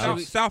happen to Hey, your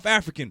house? South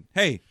African.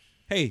 Hey,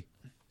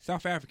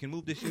 South African,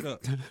 move this shit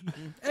up. There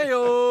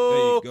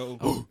Heyo. you go.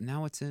 Oh,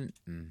 now it's in.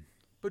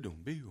 Look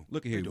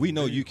at here. We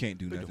know you can't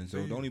do nothing,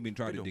 so don't even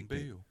try to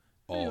dictate.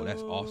 Oh,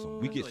 that's awesome.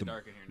 We get some.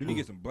 dark in here We now. need to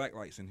get some black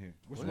lights in here.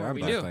 What's There wrong are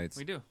with We black do. lights.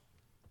 We do.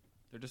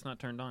 They're just not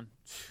turned on.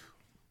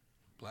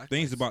 Black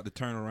Things lights. about to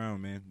turn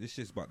around, man. This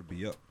shit's about to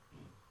be up.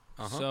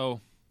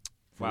 So,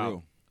 For wow.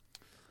 real.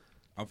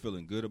 I'm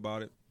feeling good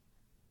about it.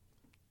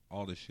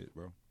 All this shit,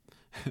 bro.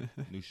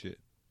 New shit.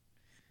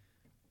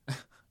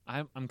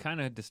 I'm kind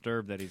of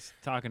disturbed that he's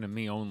talking to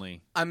me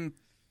only. I'm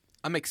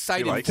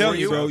excited like for Tell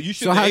you. you, bro. You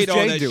should So have how's ate all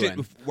Jay that doing? shit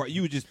before.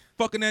 You were just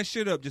fucking that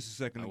shit up just a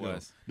second I ago.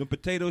 was. The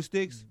potato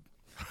sticks.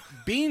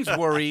 Bean's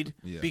worried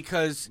Yeah.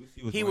 because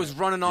see what's he was right.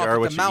 running You off are at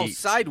what the you mouth eat.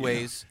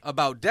 sideways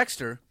about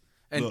Dexter,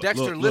 and Look,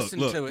 Dexter look,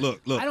 listened look, to it.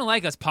 Look. I don't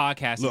like us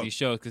podcasting Look. these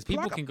shows because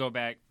people Look. can go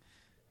back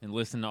and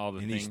listen to all the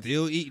And things. he's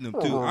still eating them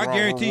too. I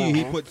guarantee you,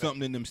 he put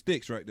something in them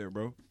sticks right there,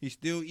 bro. He's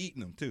still eating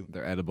them too.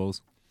 They're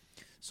edibles.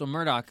 So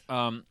Murdoch,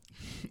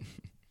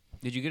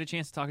 did you get a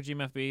chance to talk to Jim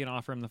FB and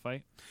offer him the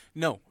fight?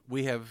 No,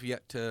 we have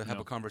yet to have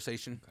No. a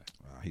conversation.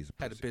 He's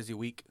a Had a pussy. busy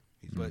week,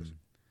 He's but pussy.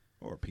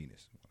 Or a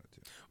penis.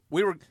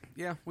 we were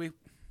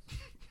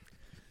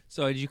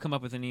So did you come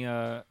up with any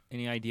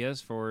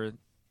ideas for?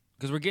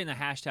 Because we're getting a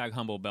hashtag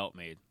humble belt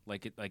made,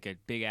 like a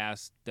big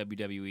ass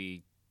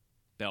WWE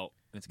belt.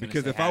 It's gonna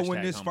Because say if I win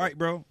hashtag this humble. fight,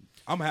 bro,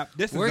 I'm happy.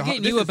 This We're is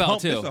getting this you a is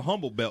belt, This too. is a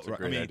humble belt, That's a right?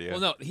 great I mean, idea. Well,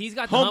 no, he's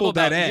got the Humble humble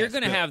belt. that You're ass,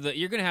 gonna but-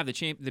 have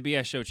the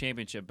BS Show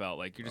championship belt.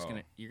 Like you're just Oh.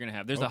 gonna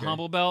have. There's a Okay.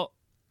 humble belt.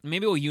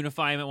 Maybe we'll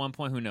unify him at one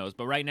point. Who knows?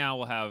 But right now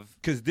we'll have.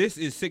 Because this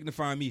is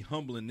signifying me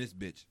humbling this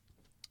bitch.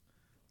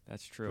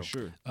 That's true. For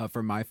sure.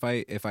 For my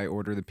fight, if I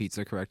order the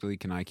pizza correctly,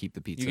 can I keep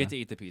the pizza? You get to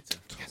eat the pizza.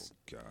 Yes.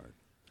 Oh, God.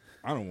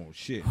 I don't want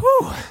shit.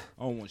 I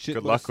don't want shit.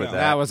 Good luck with that.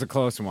 That was a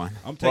close one.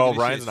 I'm taking this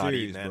Ryan's shit not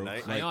serious, eating that bro.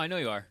 night. I know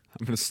you are.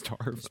 I'm gonna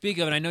starve. Speak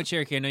of it, I know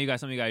Cherokee. I know you got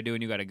something you got to do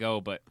and you got to go,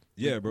 but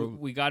Yeah, bro.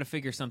 we got to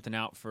figure something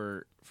out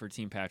for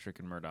Team Patrick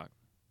and Murdoch.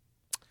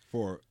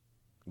 For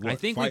what? I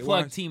think we fight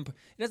plug wise? Team.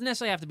 It doesn't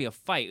necessarily have to be a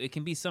fight. It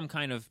can be some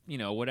kind of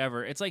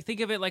whatever. It's like think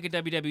of it like a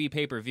WWE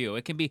pay per view.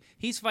 It can be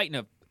he's fighting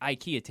a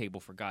IKEA table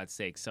for God's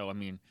sake. So I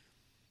mean,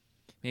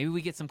 maybe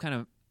we get some kind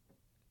of.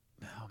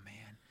 Oh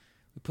man,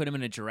 we put him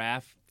in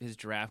his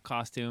giraffe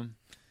costume,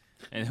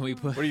 and then we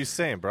put. What are you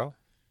saying, bro?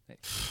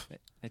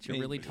 That you're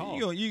really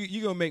tall.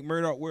 You gonna make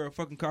Murdoch wear a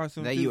fucking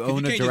costume? That too? you 'Cause own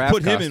a can't just giraffe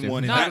put him costume. in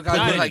one. And Not, not,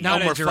 not, like not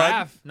a Elmer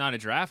giraffe. Not a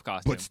giraffe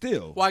costume. but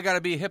still, Why I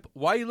gotta be hip?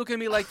 Why are you looking at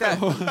me like that?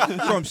 that's what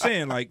I'm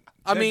saying. Like,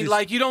 I that mean, just-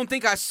 like you don't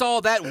think I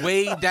saw that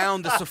way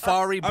down the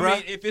safari, bro? I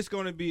mean, if it's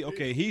gonna be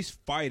okay, he's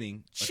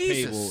fighting a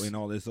Jesus. table and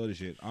all this other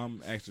shit.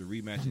 I'm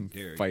actually rematching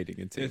Derek. Fighting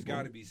a There's table.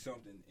 got to be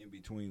something in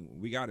between.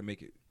 We got to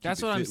make it. That's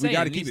keep it what I'm We saying.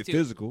 got to It keep needs it to-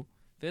 physical.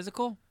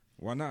 Physical?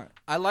 Why not?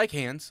 I like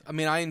hands. I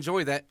mean, I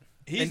enjoy that.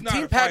 He's and not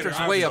Team a fighter. Patrick's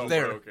I'm way so up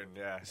there. Broken,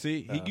 yeah.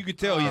 See, you can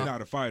tell he's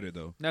not a fighter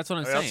though. That's what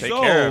I'm I'll saying. take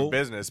So, care of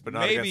business, but not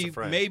maybe against a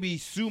friend. maybe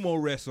sumo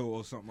wrestle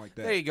or something like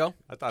that. There you go.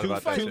 I thought Two about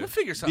that fighters. too. We'll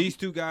figure something. These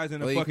two guys in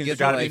Well, the you fucking get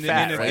gotta be in,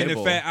 fat, the, right? in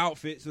the fat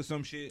outfits or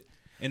some shit,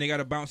 and they got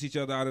to bounce each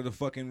other out of the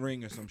fucking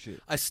ring or some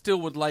shit. I still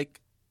would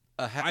like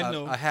I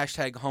know. a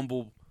hashtag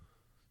humble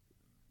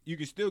You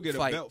can still get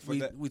fight. a belt for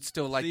that. We'd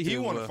still like See, to. he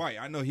want to fight.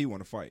 I know he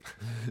want to fight.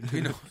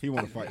 You know, he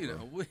want to fight. You bro.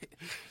 know,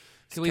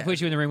 Can we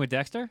put you in the ring with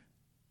Dexter?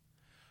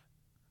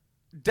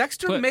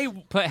 Dexter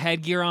Put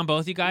headgear on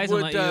both you guys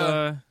would, and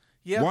let you.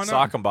 yeah. Why not?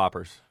 Sock 'em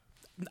boppers.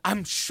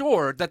 I'm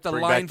sure that the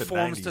Bring line back the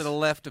forms 90s. to the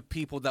left of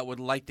people that would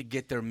like to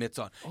get their mitts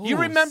on. You Oh,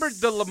 remember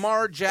the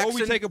Lamar Or Jackson?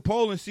 we take a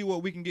poll and see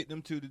what we can get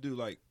them to do.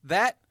 Like,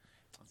 that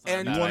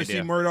and you bad want to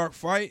idea. see Murdoch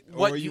fight,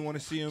 What or you- you want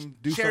to see him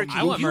do Cherokee, I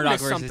something? want you Murdoch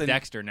missed versus something.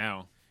 Dexter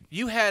now.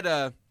 you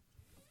had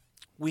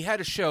we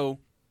had a show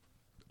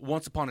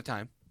once upon a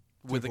time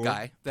with a 10-4,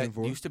 guy that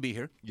 10-4. used to be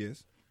here,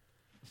 Yes.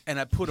 and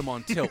I put him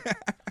on tilt.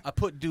 I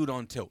put dude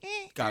on tilt.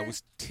 Guy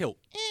was tilt.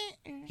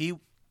 He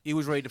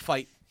was ready to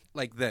fight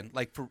like then,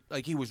 like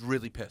he was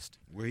really pissed.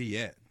 Where he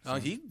at?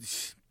 He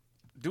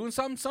doing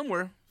something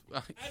somewhere.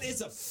 That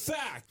is a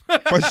fact.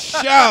 For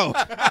sure.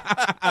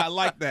 I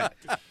like that.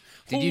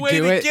 Did you Way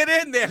do to it? get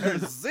in there,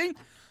 Zing.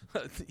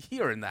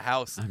 You're in the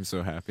house. I'm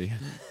so happy.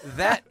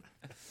 That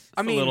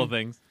I The mean, little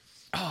things.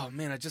 oh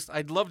man,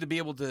 I'd love to be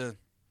able to,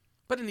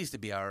 but it needs to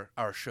be our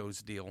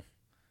show's deal.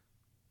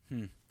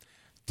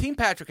 Team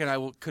Patrick and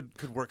I could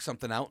work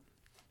something out.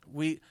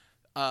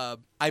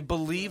 I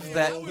believe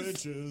that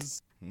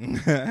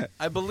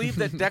I believe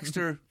that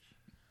Dexter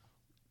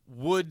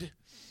would.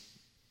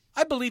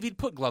 I believe he'd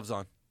put gloves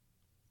on.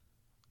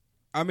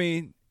 I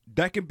mean,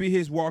 that can be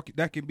his walk.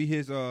 That can be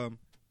his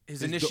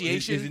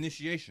Initiation. His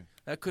initiation.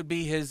 That could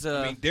be his.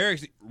 I mean,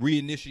 Derek's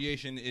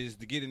reinitiation is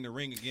to get in the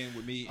ring again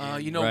with me.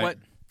 And, you know what?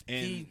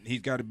 And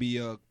he's got to be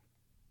But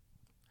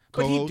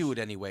co-host. he'd do it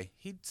anyway.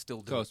 He'd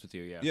still do Close it. with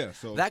you, yeah. Yeah.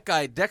 So That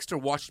guy, Dexter,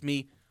 watched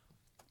me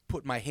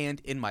put my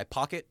hand in my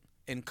pocket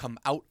and come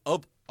out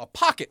of a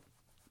pocket.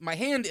 My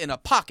hand in a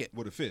pocket.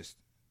 with a fist.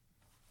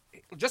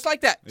 Just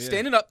like that. Yeah.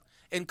 Standing up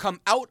and come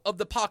out of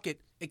the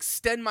pocket,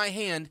 extend my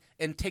hand,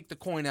 and take the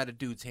coin out of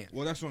dude's hand.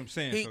 Well, that's what I'm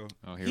saying. He,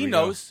 so he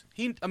knows.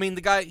 I mean,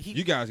 the guy.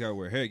 you guys got to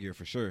wear headgear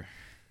for sure.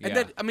 And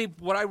then, I mean,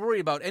 what I worry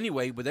about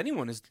anyway with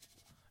anyone is,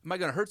 am I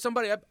going to hurt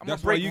somebody? I'm going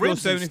That's to why break you go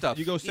ribs and 70. stuff.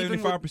 You go Even with-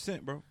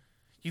 75%, bro.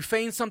 You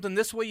feign something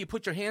this way, you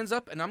put your hands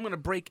up, and I'm going to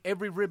break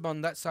every rib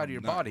on that side of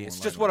your Not body. going It's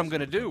like just what that, I'm going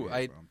to so do.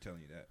 yeah, bro, I'm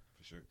telling you that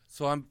for sure.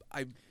 So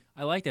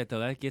I like that though.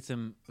 That gets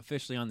him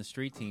officially on the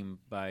street team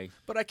by.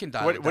 But I can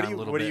dial What, it what down do you a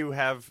little What bit. do you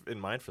have in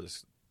mind for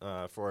this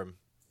for him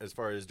as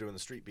far as doing the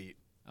street beat?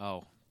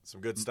 Oh,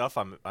 some good stuff.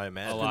 I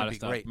imagine a lot of be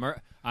stuff. great.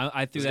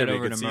 I threw It's that gonna be a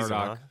over good to season,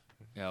 Murdoch. huh?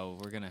 Yeah,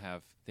 we're gonna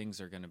have things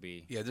are gonna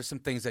be. Yeah, there's some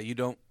things that you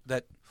don't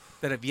that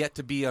have yet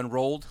to be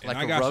unrolled, And like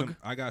I a got rug.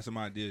 I got some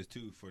ideas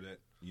too for that.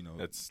 You know,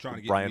 That's trying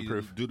to get Brian me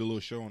proof. to do the little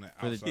show on the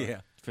For outside.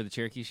 the, for the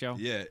Cherokee show.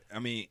 Yeah, I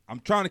mean, I'm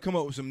trying to come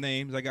up with some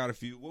names. I got a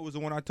few. What was the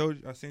one I told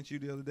you? I sent you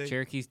the other day.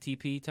 Cherokee's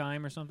TP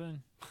time or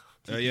something.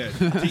 Yeah,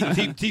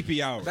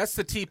 TP hour. That's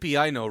the TP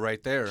I know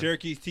right there.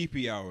 Cherokee's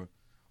TP hour,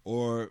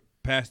 or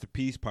Pass the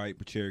Peace Pipe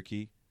with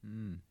Cherokee.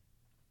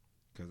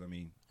 Because I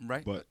mean,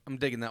 Right. But I'm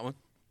digging that one.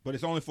 But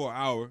it's only for an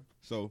hour,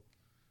 so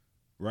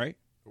right?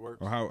 It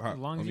works. Or how As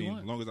long I as you mean,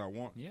 want. as long as I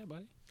want. Yeah,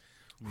 buddy.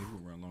 I mean,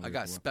 we'll run longer I if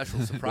got you want. special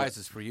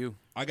surprises for you.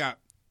 I got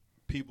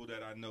people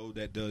that I know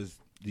that does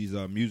these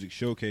music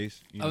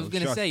showcase. You I was know,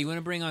 gonna shots. say you want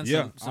to bring on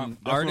Yeah, some that's what I'm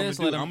artists.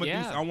 gonna Let do. them.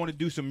 Yeah. I want to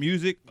do some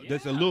music.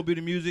 That's a little bit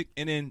of music,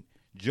 and then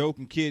joke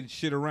and kid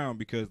shit around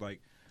because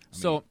like.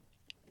 So,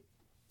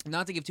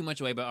 not to give too much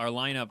away, but our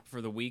lineup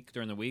for the week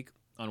during the week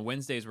on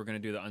Wednesdays we're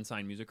going to do the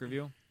unsigned music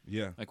review.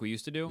 Yeah. like we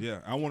used to do. Yeah,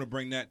 I want to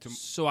bring that to.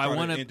 So I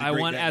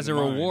want as a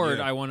reward,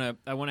 I want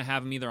to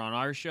have them either on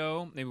our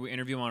show. Maybe we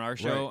interview them on our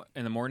show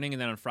in the morning,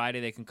 and then on Friday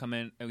they can come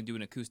in and we do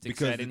an acoustic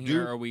set in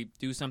here, or we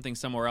do something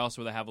somewhere else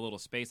where they have a little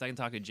space. I can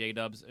talk to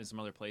J-Dubs and some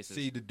other places.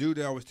 See, the dude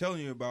that I was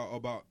telling you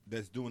about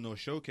that's doing those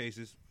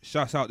showcases.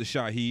 Shouts out to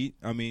Shaheed.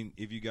 I mean,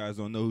 if you guys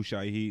don't know who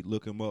Shaheed,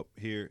 look him up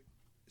here.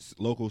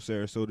 Local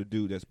Sarasota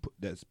dude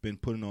that's been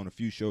putting on a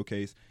few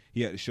showcase.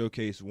 He had to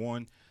showcase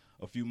one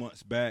a few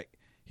months back.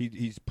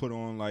 He's put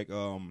on like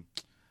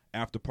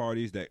after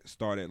parties that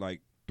start at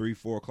like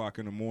 3-4 o'clock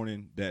in the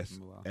morning. That's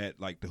at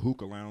like the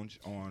Hookah Lounge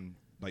on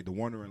like the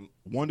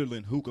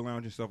Wonderland Hookah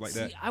Lounge and stuff like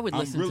that. I would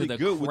listen really to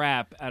the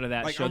crap out of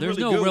that show. There's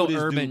really no real with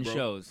this urban dude,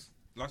 shows.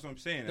 That's what I'm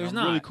saying. There's I'm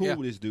not. really cool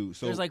with this dude.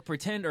 So there's like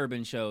pretend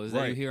urban shows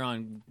that you hear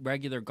on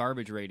regular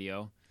garbage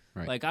radio.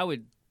 Right. Like I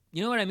would,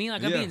 you know what I mean?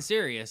 Like I'm being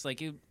serious.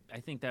 Like I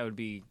think that would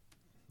be,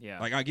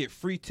 Like I get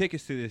free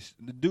tickets to this.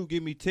 The dude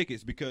give me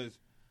tickets because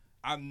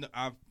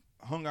I've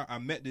hung out. I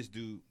met this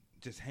dude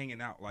just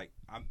hanging out. Like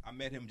I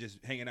met him just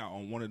hanging out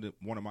on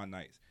one of my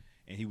nights,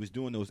 and he was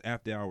doing those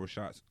after hour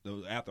shots,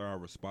 those after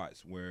hour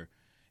spots where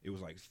it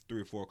was like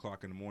 3 or 4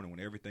 o'clock in the morning when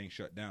everything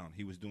shut down.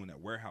 He was doing that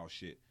warehouse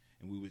shit,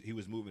 and he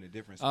was moving to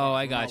different spots. Oh,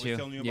 I got was you.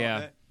 Telling you about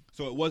that?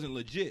 So it wasn't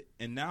legit,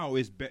 and now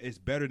it's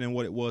better than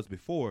what it was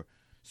before.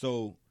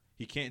 So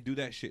he can't do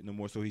that shit no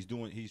more. So he's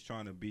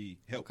trying to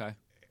help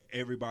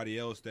everybody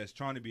else that's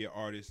trying to be an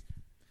artist.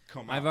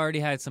 I've already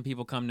had some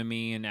people come to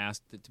me and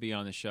ask to be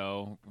on the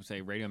show.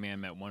 Say Radio Man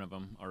met one of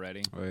them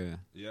already. Oh yeah.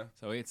 Yeah.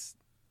 So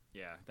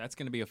that's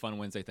going to be a fun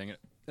Wednesday thing.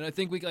 And I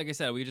think like I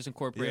said, we just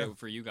incorporate it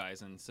for you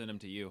guys and send them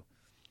to you.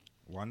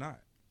 Why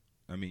not?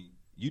 I mean,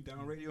 you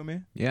down, Radio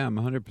Man? Yeah, I'm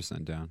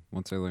 100% down.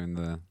 Once I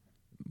learn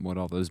what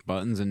all those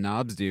buttons and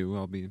knobs do,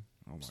 I'll be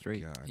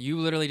straight. God. You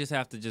literally just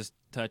have to just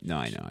touch. No,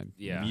 I know.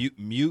 Yeah.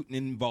 Mute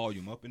and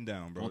volume up and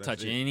down, bro. Don't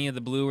touch any of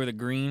the blue or the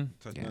green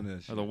none of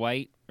that shit. or the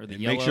white or the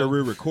and yellow. Make sure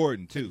we're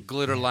recording too.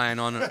 Glitter line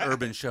on an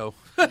urban show.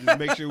 Just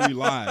make sure we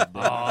live,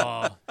 bro.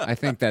 Oh. I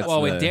think that's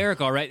with Derek,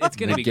 all right, it's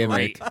going to be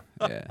gimmick. great.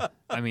 Yeah.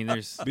 I mean,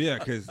 there's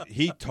because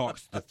he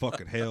talks the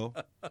fucking hell.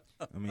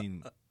 I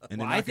mean, and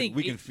then I think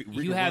we can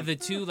you have the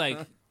two like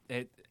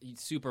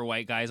super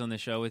white guys on the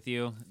show with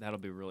you. That'll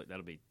be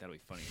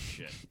funny as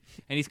shit.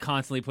 And he's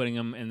constantly putting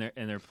them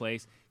in their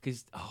place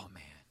because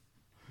man.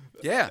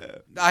 Yeah,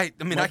 I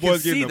mean I can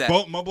boy's see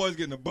that. My boy's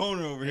getting a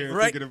boner over here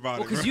Right. thinking about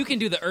it. Because you can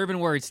do the urban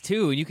words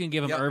too, and you can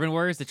give him urban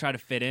words to try to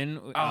fit in.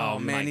 Oh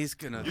man, he's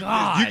gonna. You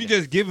can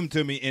just give them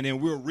to me, and then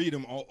we'll read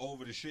them all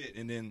over the shit,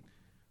 and then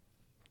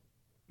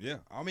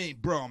I mean,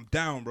 bro, I'm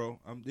down, bro.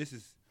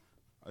 It's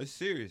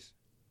serious.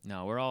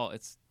 No, we're all.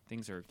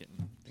 Things are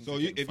getting. So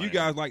if you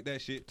guys like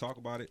that shit, talk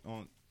about it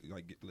on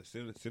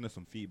send us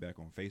some feedback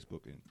on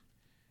Facebook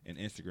and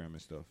Instagram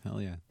and stuff.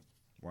 Hell yeah.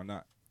 Why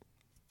not?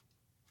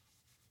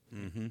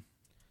 Mm-hmm.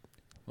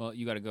 Well,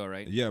 you got to go,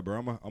 right? Yeah, bro.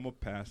 I'm gonna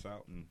pass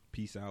out and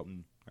peace out,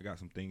 and I got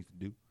some things to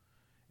do.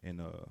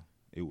 And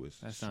it was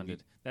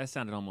that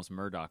sounded almost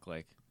Murdoch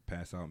like.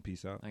 Pass out and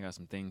peace out. I got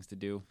some things to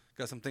do.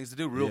 Got some things to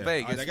do. Real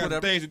vague. I got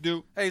some things to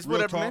do. Hey, it's real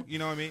whatever, talk, man. You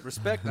know what I mean?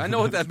 Respect. I know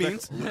what that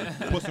means.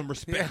 Put some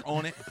respect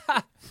on it.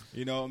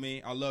 You know what I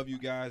mean? I love you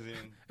guys.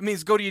 And it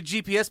means go to your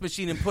GPS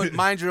machine and put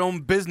mind your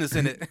own business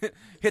in it.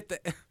 hit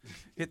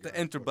the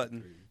enter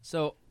button.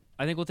 So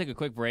I think we'll take a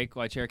quick break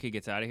while Cherokee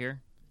gets out of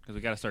here. Because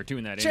we got to start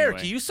doing that Cherokee,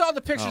 anyway. you saw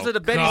the pictures of the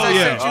God. Bennies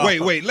I sent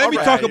you. Wait. Let me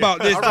talk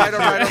about this. All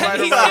right.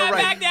 He sat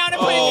back down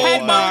and put his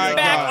headphones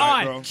back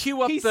on. Bro.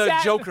 Cue up the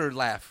Joker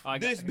laugh.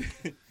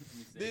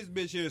 This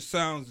bitch here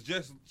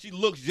she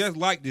looks just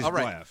like this All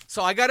right. laugh.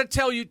 So I got to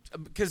tell you,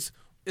 because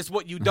it's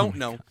what you don't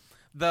know.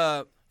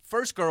 The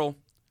first girl,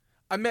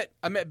 I met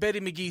Betty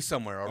McGee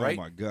somewhere, all right?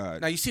 Oh, my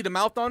God. Now, you see the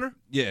mouth on her?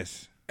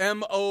 Yes.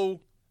 MOUF.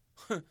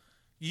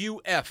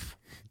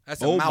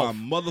 That's a oh, mouth.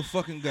 my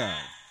motherfucking God.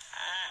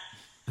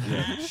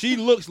 Yeah. She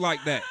looks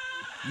like that.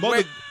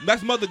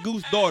 That's Mother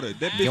Goose's daughter.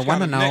 That bitch You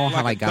want to got a neck know like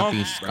how a I got donkey,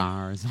 these bro.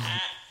 scars?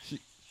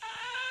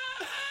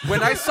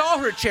 When I saw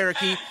her,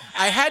 Cherokee,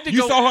 I had to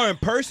go. You saw her in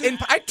person?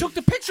 I took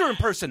the picture in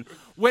person.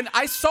 When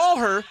I saw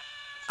her,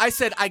 I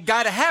said, I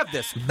got to have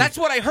this. That's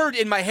what I heard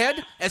in my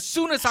head as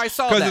soon as I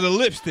saw that. Because of the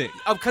lipstick.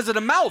 Because of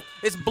the mouth.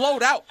 It's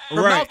blowed out.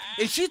 Her Right. mouth.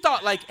 And she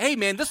thought, like, hey,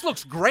 man, this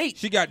looks great.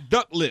 She got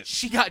duck lips.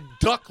 She got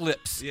duck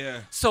lips.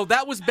 Yeah. So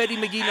that was Betty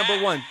McGee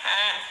number one.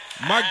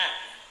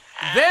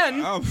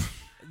 Oh.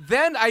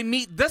 Then I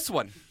meet this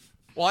one.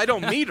 Well, I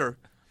don't meet her,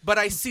 but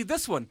I see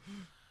this one.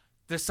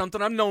 There's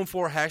something I'm known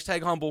for,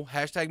 #humble,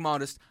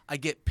 #modest. I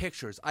get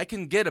pictures. I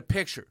can get a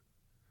picture.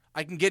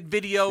 I can get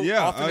video.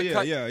 off in the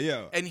cut.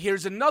 Yeah. And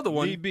here's another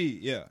one. BB,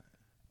 yeah.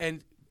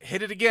 And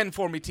hit it again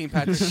for me, Team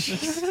Patrick.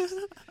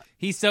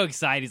 He's so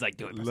excited. He's like,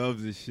 do it.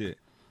 Loves this shit.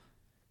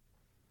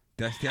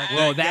 That's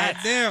Well,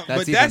 that's goddamn. That's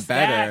but even that's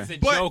better. That's a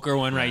Joker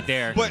one right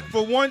there. But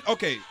for one,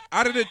 okay,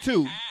 out of the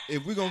two,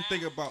 if we're gonna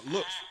think about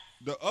looks,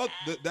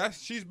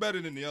 she's better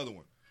than the other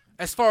one.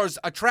 as far as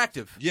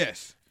attractive.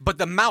 Yes. But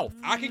the mouth.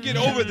 I can get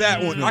over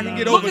that one. I can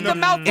get Look over at the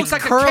mouth. Looks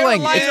like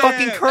curling. a Carolina. It's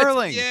fucking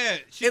curling. Yeah.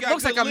 It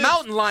looks like a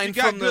mountain lion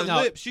she got from good the.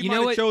 lips. She might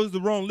have chose the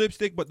wrong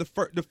lipstick, but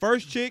the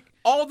first chick.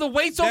 All the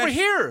weight's over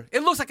here.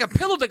 It looks like a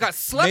pillow that got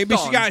slept Maybe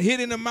on. she got hit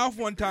in the mouth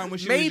one time when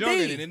she was Maybe.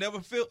 younger, and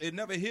it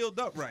never healed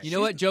up right. You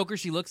know what Joker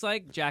she looks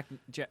like? the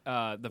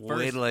first.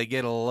 Wait till I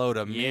get a load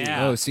of me.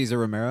 Yeah. Oh, Cesar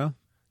Romero?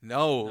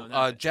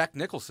 No, Jack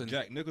Nicholson.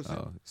 Jack Nicholson.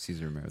 Oh,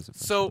 Cesar Romero's the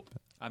first. So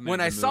meant when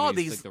the I saw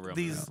movie, it's like the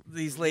real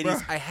these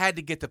ladies, I had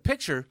to get the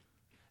picture.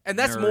 And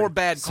that's Nerd. more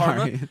bad karma.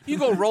 Sorry. You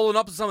go rolling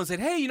up to someone and say,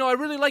 hey, I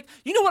really like,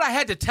 you know what I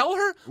had to tell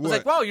her? I was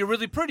like, wow, you're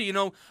really pretty.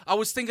 I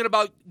was thinking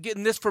about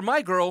getting this for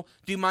my girl.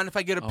 Do you mind if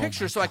I get a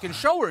picture so I can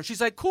show her?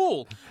 She's like,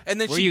 cool. And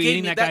then Were she you gave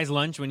eating me that guy's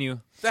lunch when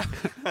you?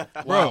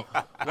 Bro,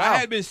 I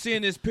had been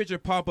seeing this picture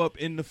pop up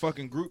in the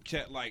fucking group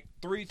chat like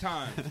 3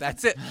 times.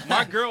 That's it.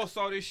 My girl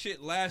saw this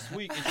shit last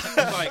week, and she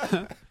was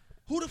like,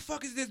 who the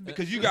fuck is this?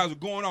 Because you guys were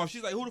going off.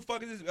 She's like, who the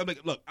fuck is this? I'm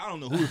like, look, I don't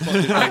know who the fuck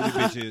this ugly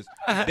bitch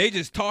is. They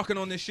just talking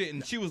on this shit,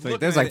 and she was looking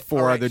there's at like it. 4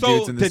 All other so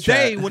dudes in this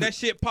today, chat. when that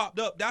shit popped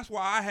up, that's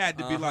why I had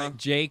to be like,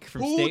 Jake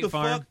from who State the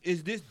Farm. fuck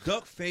is this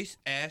duck-faced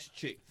ass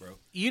chick, bro?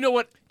 You know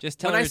what? Just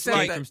tell When her I it's sent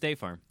Jake that- from State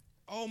Farm.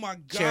 Oh, my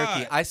God.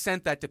 Cherokee, I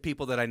sent that to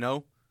people that I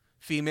know,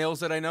 females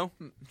that I know.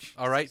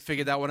 All right,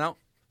 figured that one out.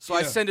 So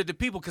I Yeah. send it to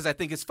people because I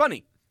think it's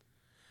funny.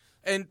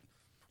 And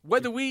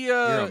whether we You're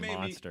a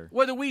monster.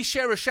 whether we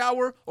share a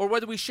shower or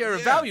whether we share a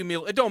value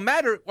meal, it don't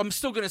matter. I'm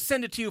still going to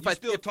send it to you if I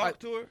still if talk I,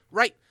 to her?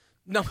 Right?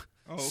 No.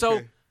 Oh, So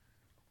okay.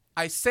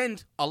 I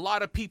send a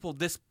lot of people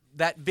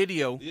that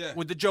video Yeah.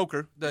 with the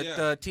Joker that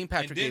Yeah. Team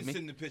Patrick and then gave me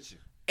send the picture.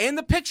 and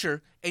the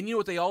picture, and you know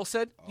what they all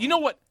said? You know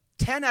what?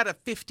 10 out of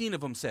 15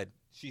 of them said.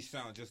 She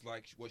sounds just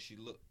like what she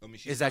looked. I mean,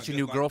 she Is that sound your just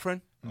new like-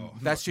 girlfriend? Oh.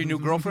 That's your new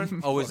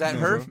girlfriend? Oh, is that No,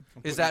 her? bro.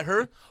 Is that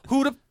her?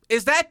 Who the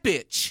is that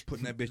bitch?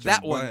 Putting that bitch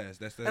That on one. blast.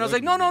 That's that And I was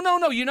like, ugly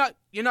no,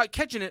 you're not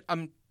catching it.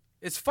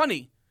 It's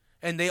funny.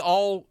 And they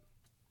all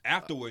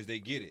Afterwards, they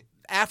get it.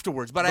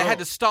 afterwards, but I Bro, had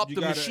to stop you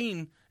the gotta-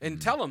 machine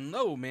and tell them,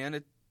 no, man,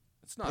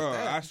 it's not Bro,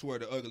 that. I swear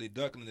the ugly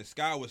duckling, the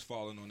sky was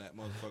falling on that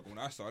motherfucker. When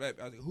I saw that,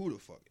 I was like, who the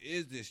fuck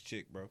is this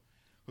chick, bro?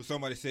 Who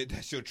somebody said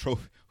that's your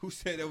trophy. Who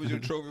said that was your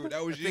trophy?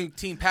 That was I you. think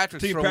Team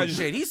Patrick's throwing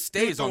shade. He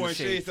stays on the throwing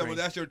shade somewhere.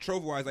 train. That's your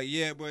trophy. I was like,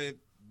 yeah, but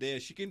there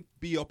she can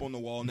be up on the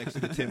wall next to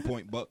the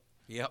 10-point buck.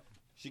 Yep.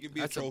 She can be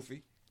That's a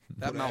trophy.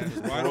 that Put mouth her is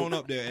ass right broke. on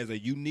up there as a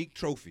unique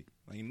trophy.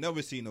 I ain't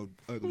never seen no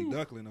ugly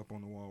duckling up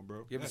on the wall,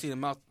 bro. You ever seen a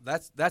mouth?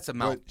 That's a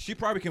mouth. But she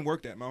probably can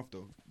work that mouth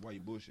though. Why you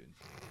bullshitting?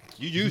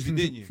 You used it,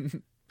 didn't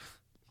you?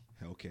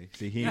 Okay.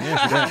 See, he ain't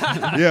answer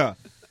that. Yeah.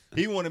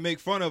 He want to make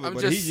fun of it,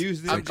 but he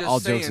used it. I'm just all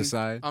saying, jokes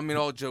aside. I mean,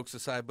 all jokes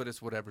aside, but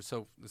it's whatever.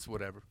 So it's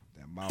whatever.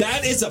 That mouth.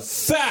 That is a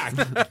fact.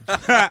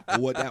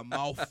 What that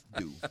mouth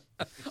do?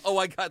 Oh,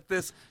 I got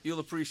this. You'll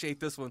appreciate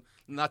this one.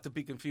 Not to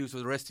be confused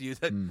with the rest of you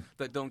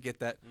that don't get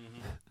that.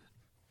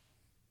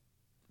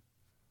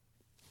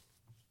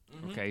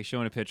 Okay, he's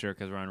showing a picture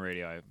because we're on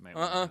radio. I might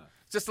want to-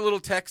 Just a little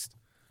text.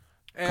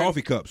 And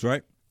Coffee cups,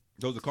 right?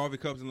 Those are coffee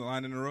cups in the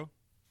line in a row.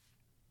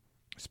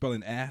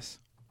 Spelling ass.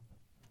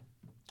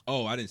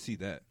 Oh, I didn't see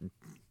that.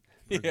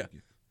 Yeah.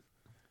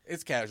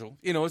 It's casual.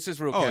 It's just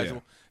real Oh, casual.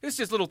 yeah. It's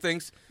just little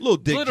things. Little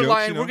dick Glitter jokes,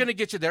 Lion, you know? we're going to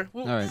get you there.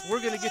 All right. We're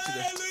going to get you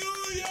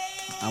there.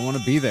 I want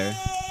to be there.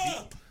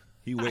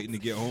 He waiting to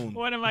get home.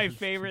 One of my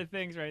favorite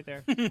things right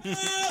there. All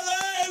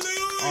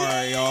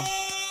right, y'all.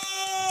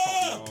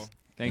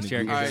 Thanks, In the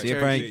Cherokee. group All right, chat. See you,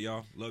 Cherokee. Frank.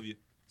 Y'all. Love you.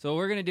 So what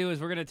we're gonna do is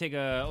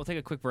we'll take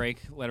a quick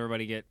break, let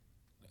everybody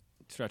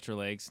stretch their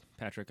legs.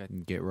 Patrick,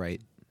 Get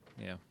right.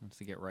 wants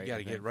to get right. You got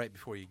to I get think. right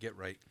before you get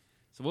right.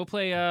 So we'll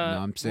play.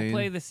 I'm we'll saying.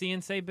 play the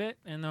CNC bit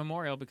and the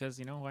memorial because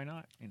why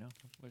not?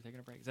 We're taking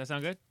a break. Does that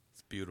sound good?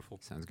 It's beautiful.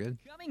 Sounds good.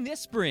 Coming this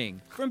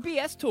spring from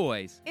BS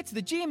Toys, it's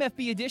the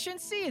GMFB edition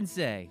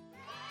CNC.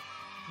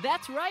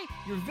 That's right,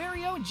 your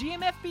very own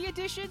GMFB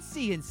edition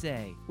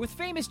CNC, with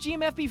famous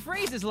GMFB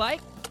phrases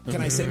like, Can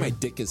I say my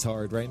dick is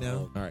hard right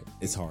now? All right,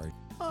 it's hard.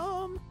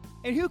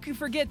 and who can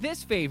forget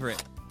this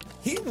favorite?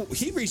 He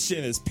reached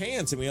in his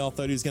pants and we all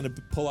thought he was going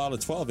to pull out a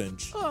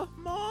 12-inch.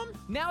 Mom,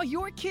 now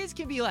your kids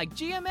can be like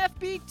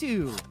GMFB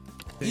too.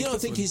 You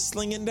don't think he's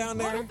slinging down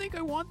there? think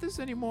I want this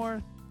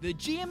anymore. The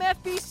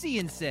GMFB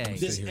CNC.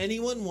 Does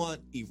anyone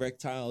want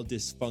erectile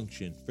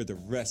dysfunction for the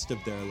rest of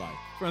their life?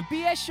 From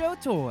BS Show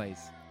Toys.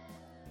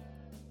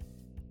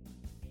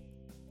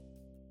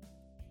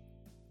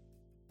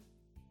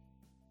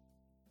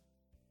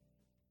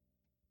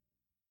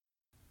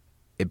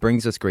 It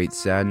brings us great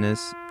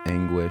sadness,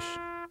 anguish,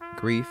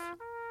 grief,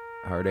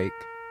 heartache,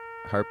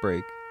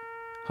 heartbreak,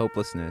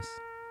 hopelessness,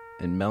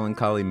 and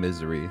melancholy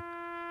misery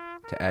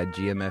to add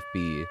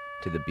GMFB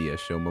to the BS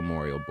Show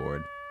Memorial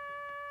Board.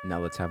 Now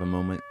let's have a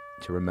moment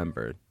to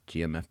remember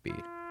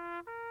GMFB.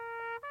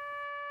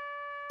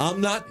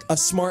 I'm not a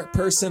smart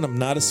person. I'm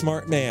not a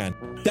smart man.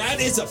 That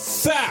is a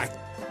fact.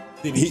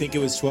 Did he think it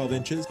was 12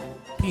 inches?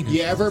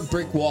 You ever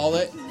brick wall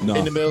it No.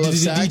 in the middle of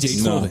sex?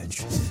 DJ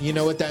 12 You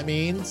know what that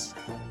means?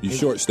 You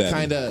short stab.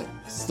 Kind of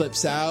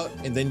slips out,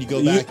 and then you go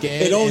You- back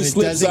in, it only and it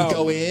slips doesn't out.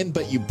 go in,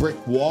 but you brick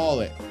wall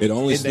it. It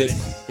only and then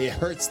slips. it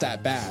hurts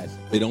that bad.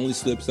 It only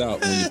slips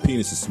out when your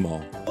penis is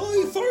small. Oh,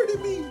 he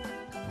farted me.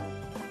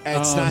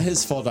 It's not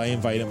his fault. I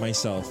invited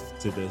myself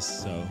to this,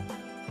 so.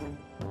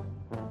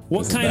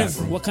 What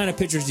kind of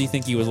pictures do you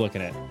think he was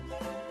looking at?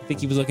 I think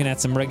he was looking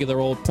at some regular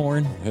old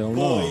porn. Hell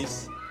no.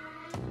 Boys.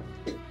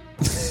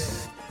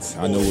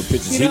 I know what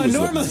pictures You know, he was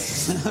normally.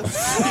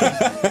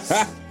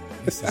 looking.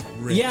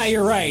 Yeah,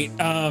 you're right.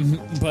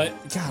 But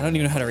God, I don't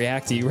even know how to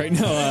react to you right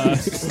now.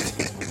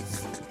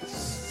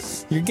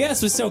 Your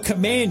guess was so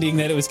commanding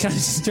that it was kind of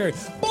disturbing.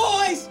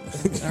 Boys.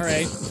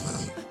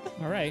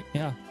 All right,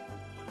 yeah.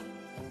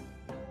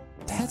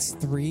 That's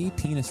 3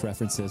 penis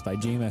references by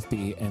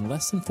GMFB in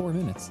less than 4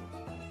 minutes.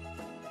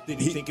 Did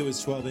he think it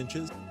was 12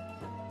 inches?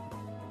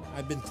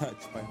 I've been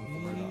touched by Uncle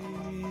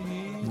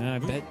Murdoch. No, I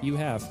bet you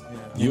have.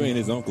 You ain't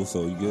his uncle,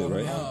 so you good,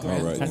 right? All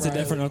right. That's a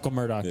different Uncle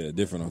Murdoch. Yeah,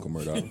 different Uncle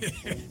Murdoch.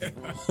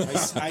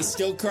 I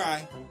still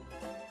cry.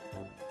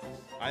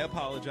 I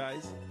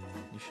apologize.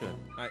 You should.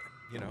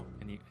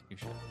 And you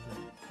should.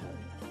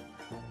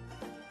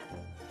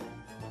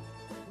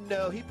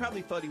 No, he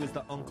probably thought he was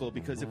the uncle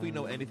because if we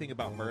know anything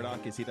about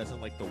Murdoch is he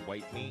doesn't like the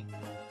white meat.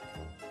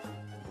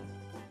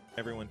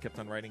 Everyone kept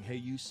on writing, "Hey,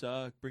 you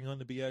suck. Bring on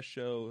the BS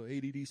show.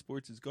 ADD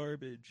Sports is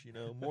garbage.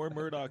 More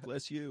Murdoch,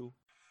 less you."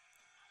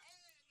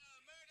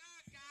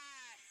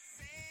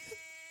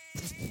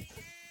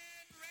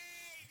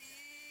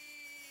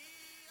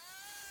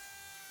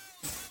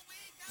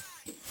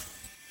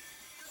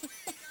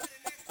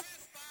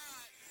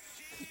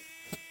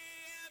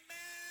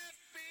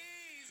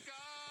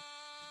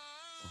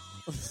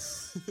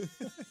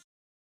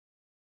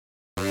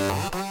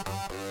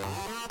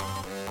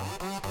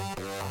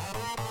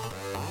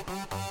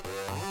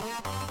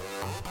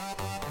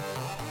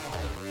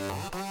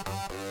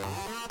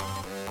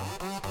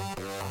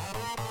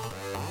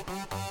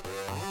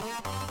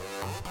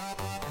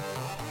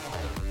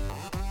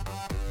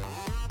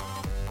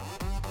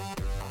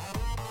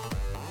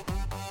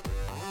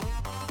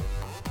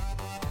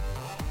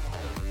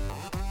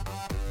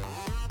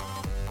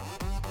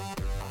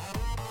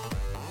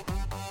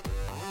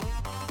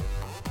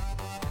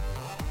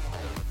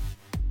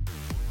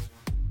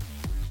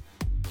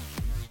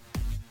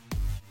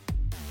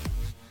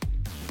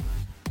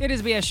 It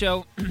is BS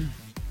Show.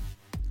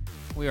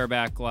 We are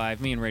back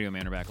live. Me and Radio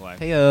Man are back live.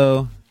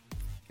 Heyo.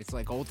 It's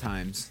like old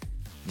times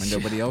when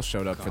nobody else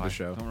showed up for the God,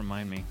 show. Don't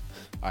remind me.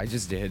 I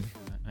just did.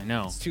 I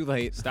know. It's too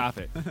late. Stop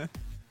it.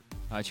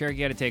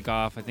 Cherokee had to take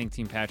off. I think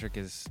Team Patrick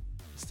is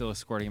still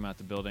escorting him out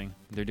the building.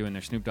 They're doing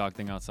their Snoop Dogg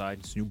thing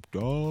outside. Snoop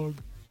Dogg.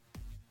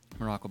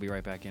 Murdoch will be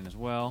right back in as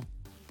well.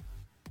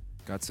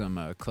 Got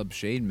some Club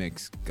Shade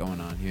mix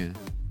going on here.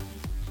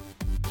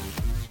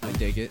 I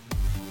dig it.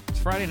 It's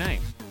Friday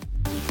night.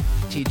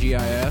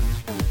 TGIF.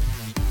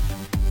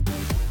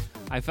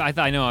 I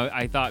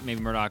thought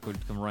maybe Murdoch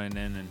would come running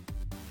in and.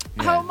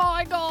 Yeah. Oh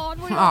my God!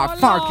 We Oh, are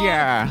fuck alive.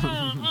 yeah.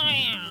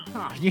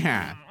 Oh,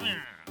 yeah.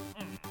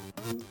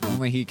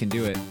 Only he can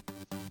do it.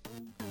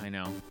 I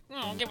know.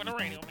 Oh, give it a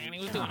Radio Man. He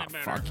was doing it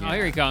better. Fuck Oh,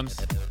 here he comes.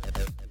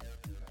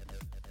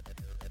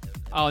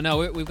 Oh no,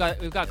 we've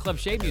got Club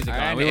Shade music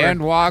on.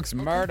 And walks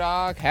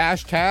Murdoch.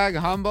 Hashtag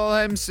humble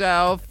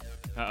himself.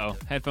 Uh oh,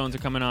 headphones are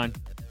coming on.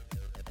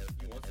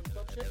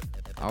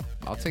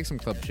 I'll take some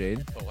Club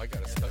Shade. Oh, I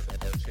got a special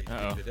Club Shade for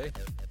Uh-oh. you today.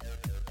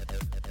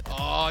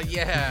 Oh,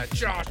 yeah.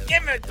 Josh,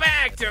 give it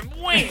back to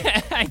Win.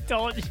 I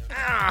told you.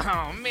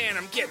 Oh, man,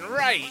 I'm getting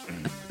right.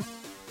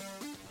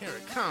 Here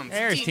it comes.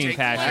 There's DJ Team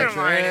Patrick.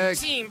 Glitterline and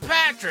Team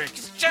Patrick.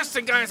 It's just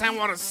the guys I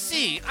want to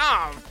see.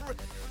 Oh,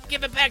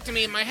 give it back to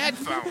me in my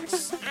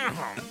headphones.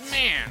 Oh,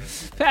 man.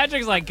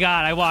 Patrick's like,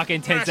 God, I walk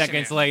in 10 Crushing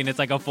seconds it. late and it's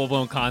like a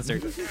full-blown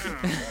concert.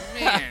 Oh,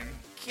 man,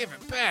 give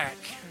it back.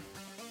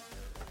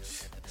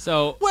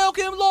 So,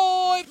 Welcome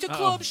live to Uh-oh.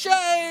 Club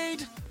Shade.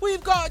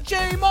 We've got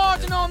Jay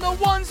Martin on the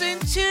ones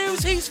and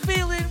twos. He's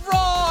feeling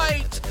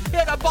right. He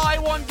had a buy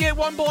one, get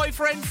one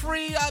boyfriend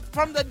free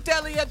from the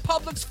deli at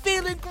Publix.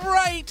 Feeling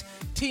great.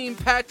 Team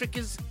Patrick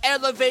is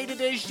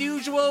elevated as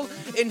usual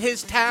in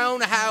his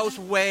townhouse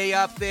way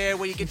up there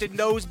where you get the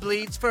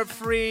nosebleeds for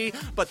free,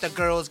 but the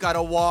girls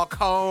gotta walk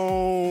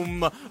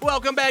home.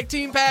 Welcome back,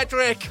 Team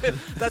Patrick.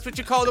 That's what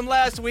you called him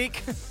last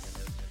week.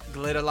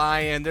 Glitter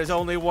Lion, there's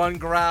only one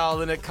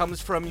growl, and it comes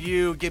from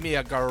you. Give me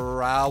a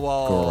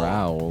growl.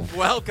 Growl.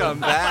 Welcome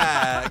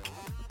back.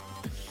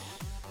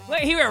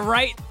 wait, he went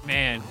right,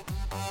 man.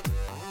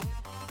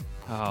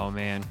 Oh,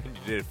 man. You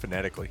did it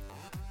phonetically.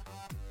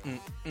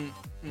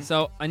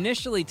 So,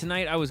 initially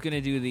tonight, I was going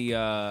to do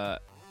the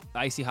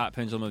Icy Hot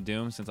Pendulum of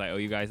Doom, since I owe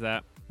you guys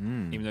that.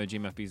 Even though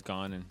GMFB's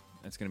gone, and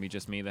it's going to be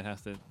just me that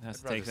has to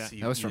take that.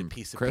 That was from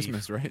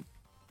Christmas, right?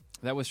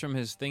 That was from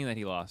his thing that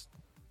he lost.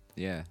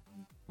 Yeah.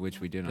 Which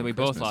we did on That we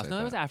Christmas, both lost. I No,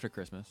 that was thought. after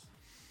Christmas.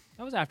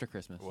 That was after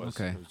Christmas.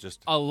 Okay. It was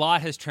just A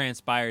lot has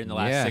transpired in the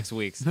last 6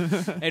 weeks.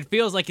 It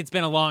feels like it's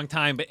been a long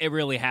time, but it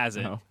really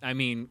hasn't. No. I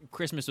mean,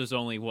 Christmas was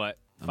only, what,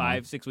 A 5,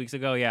 month. 6 weeks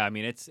ago? Yeah, I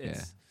mean, it's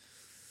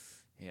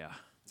yeah.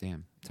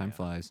 Damn. Time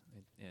flies.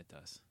 Yeah, it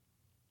does.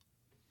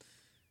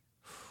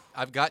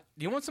 I've got.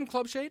 You want some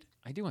Club Shade?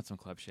 I do want some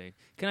Club Shade.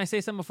 Can I say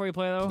something before you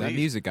play though? That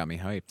music got me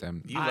hyped.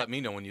 You let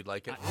me know when you'd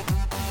like it.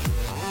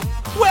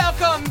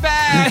 Welcome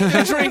back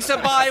to Drinks to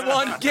Buy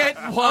One Get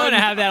One. I'm gonna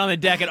have that on the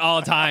deck at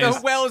all times.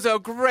 The wells are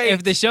great.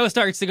 If the show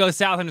starts to go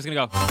south, I'm just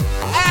gonna go.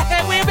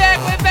 Hey, we're back,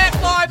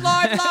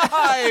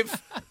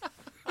 live.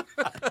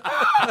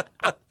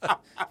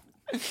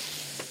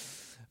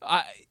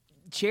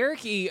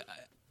 Cherokee,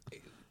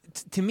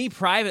 to me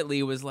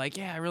privately, was like,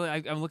 yeah,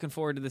 I'm looking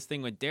forward to this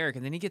thing with Derek,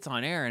 and then he gets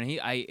on air,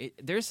 and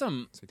there's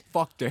some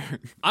fuck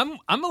Derek. I'm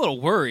a little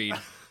worried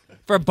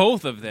for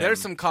both of them. There's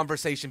some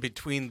conversation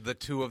between the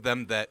two of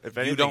them that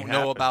you don't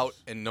know about,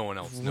 and no one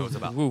else knows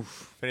about.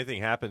 If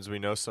anything happens, we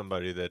know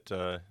somebody that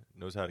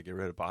knows how to get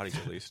rid of bodies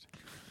at least.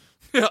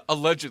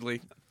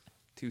 Allegedly.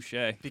 Touche.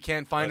 If you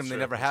can't find them, they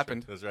never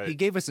happened. That's right. He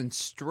gave us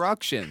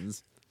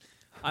instructions.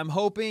 I'm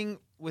hoping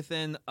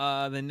within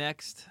the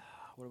next,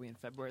 what are we in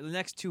February? The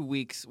next 2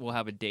 weeks, we'll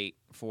have a date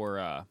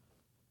for.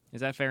 Is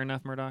that fair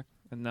enough, Murdoch?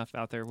 Enough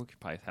out there? We could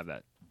probably have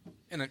that.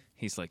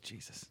 He's like,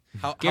 Jesus.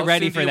 how Get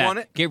ready soon for do you that. want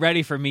it? Get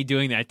ready for me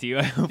doing that to you.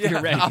 I hope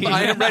you're ready.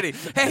 I am ready.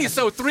 Hey,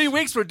 so 3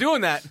 weeks we're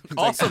doing that.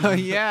 Awesome. Oh,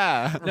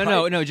 yeah.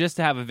 No, just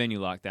to have a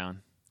venue lockdown.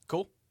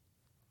 Cool.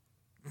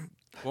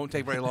 Won't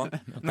take very long.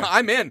 No,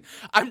 I'm in.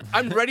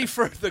 I'm ready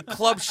for the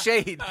Club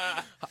Shade.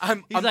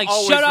 I'm like,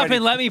 always shut up ready.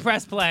 and let me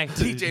press play.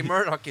 DJ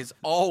Murdoch is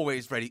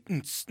always ready.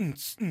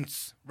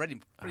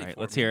 Ready. All right,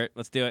 let's hear it.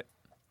 Let's do it.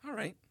 All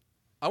right.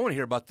 I want to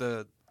hear about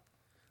the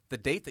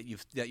date that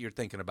you're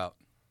thinking about.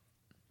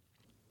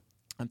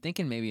 I'm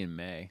thinking maybe in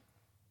May.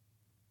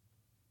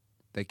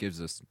 That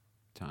gives us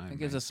time. That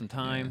gives us some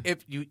time.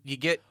 If you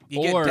get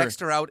Or-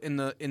 Dexter out in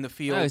the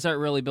field. We start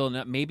really building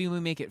up. Maybe we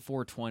make it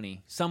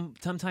 420.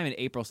 Sometime in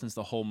April, since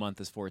the whole month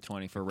is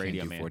 420 for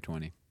Radio Can't do Man.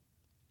 420.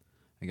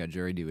 I got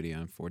jury duty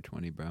on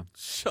 420, bro.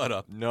 Shut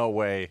up. No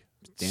way.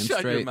 Damn Shut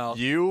straight. your mouth.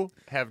 You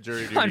have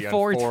jury duty On on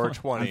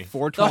 420. 420. On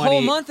 420. The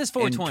whole month is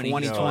 420.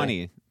 In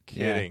 2020.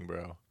 Kidding,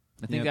 bro.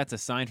 I think that's a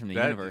sign from the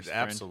That- universe. friend.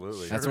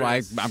 Absolutely. That's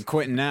why I'm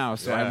quitting now,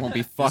 so I won't be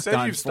You fucked said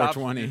on you've stopped-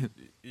 420.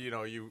 You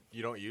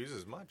don't use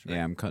as much, right?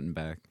 Yeah, I'm cutting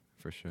back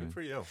for sure. Good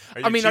for you.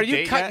 I mean, are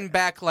you cutting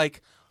back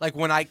like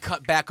when I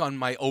cut back on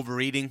my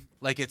overeating?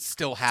 Like it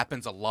still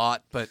happens a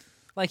lot, but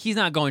Like he's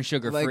not going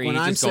sugar Like, free. when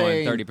He's I'm just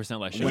saying- going 30%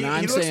 less sugar. when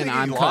I'm he looks saying like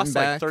he I'm lost cutting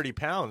like back- 30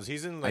 pounds.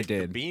 He's in like the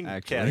did, bean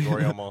actually.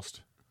 category almost.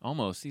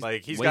 Almost. He's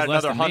Like he's weighs got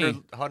less another than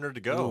me. 100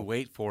 to go. Ooh,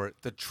 wait for it.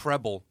 The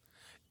treble,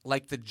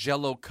 like the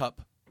Jell-O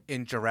cup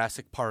in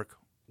Jurassic Park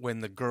when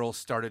the girl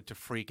started to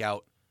freak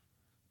out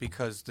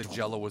because the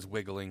Jell-O was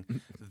wiggling.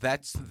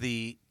 That's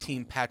the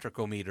Team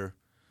Patrick-o-meter.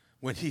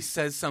 When he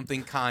says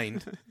something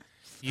kind,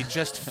 you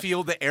just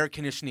feel the air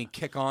conditioning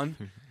kick on.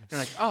 You're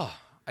like, oh,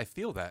 I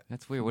feel that.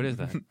 That's weird. What is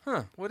that?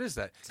 Huh? What is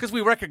that? Because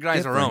we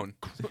recognize our own.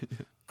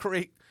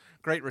 Great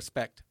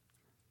respect.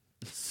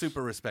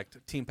 Super respect.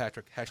 Team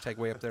Patrick. Hashtag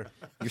way up there.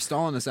 You're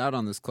stalling us out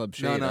on this club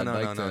shade. No. I'd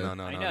like to-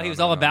 I know he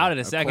was all about it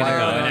a second ago.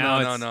 and now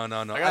it's-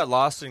 No. I got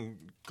lost in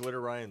Glitter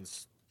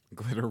Ryan's.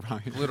 Glitter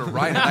Ryan. Glitter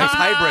Ryan, a nice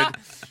hybrid.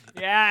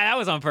 Yeah, that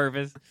was on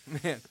purpose.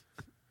 Man,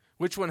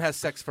 which one has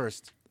sex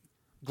first?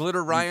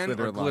 Glitter Ryan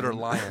Glitter or Glitter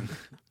Lion.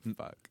 Lion?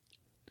 Fuck.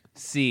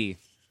 C.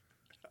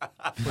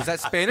 Was that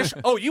Spanish?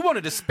 Oh, you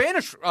wanted a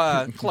Spanish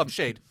Club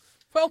Shade.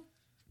 Well.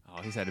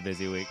 Oh, he's had a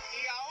busy week.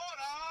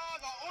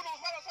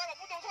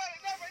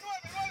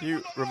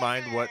 You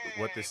remind what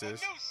this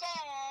is?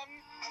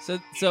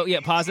 So yeah,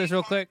 pause this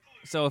real quick.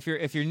 So if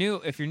you're new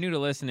to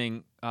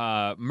listening,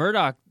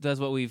 Murdoch does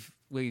what we've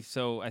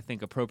so I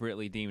think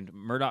appropriately deemed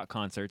Murdoch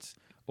concerts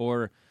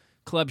or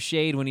Club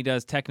Shade when he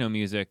does techno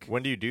music.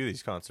 When do you do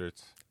these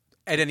concerts?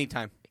 At any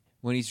time.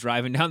 When he's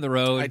driving down the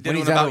road. I did when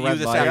one he's about you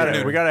this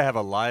afternoon. We gotta have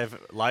a live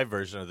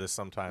version of this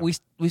sometime.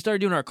 We started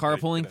doing our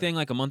carpooling thing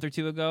like a month or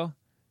two ago.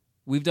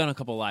 We've done a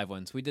couple live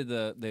ones. We did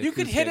the You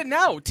could hit it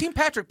now. Team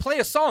Patrick, play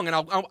a song, and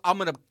I'm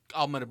gonna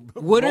mow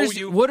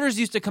you. Wooders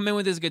used to come in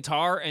with his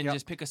guitar and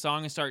just pick a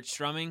song and start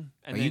strumming.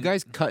 And Are then, you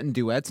guys cutting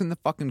duets in the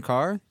fucking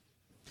car?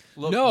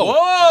 No. Whoa!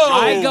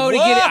 I go to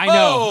get it.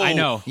 I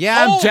know.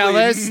 Yeah, I'm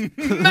jealous.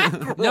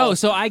 No,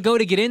 so I go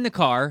to get in the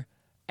car,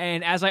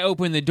 and as I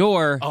open the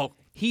door,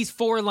 he's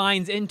 4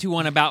 lines into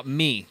one about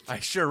me. I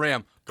sure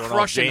am. Going all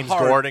Crushing James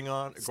hard. Gordon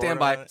on. Stand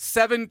by.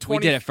 7:20. We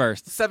did it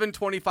first.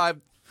 7:25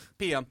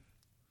 p.m.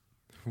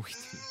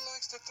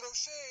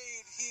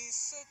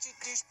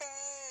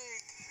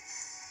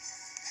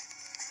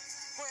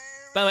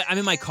 By the way, I'm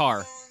in my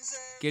car,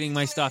 getting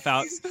my stuff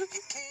out.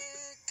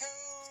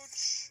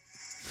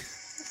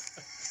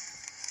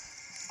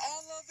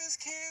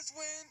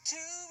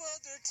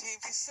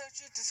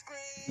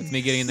 It's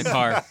me getting in the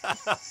car.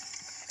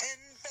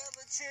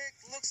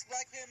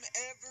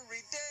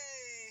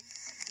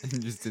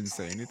 Just didn't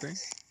say anything.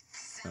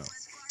 Oh.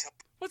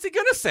 What's he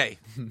gonna say?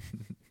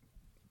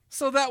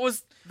 So that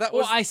was.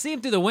 Well, I see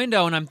him through the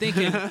window, and I'm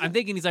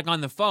thinking he's like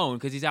on the phone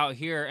because he's out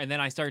here, and then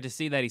I start to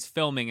see that he's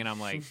filming, and I'm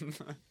like,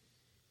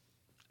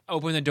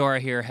 open the door, I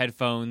hear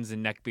headphones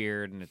and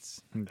neckbeard, and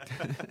it's.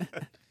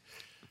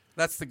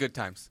 That's the good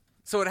times.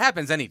 So it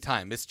happens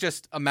anytime. It's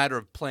just a matter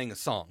of playing a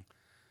song.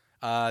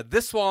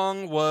 This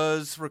song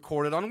was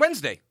recorded on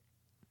Wednesday.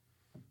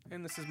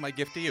 And this is my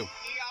gift to you.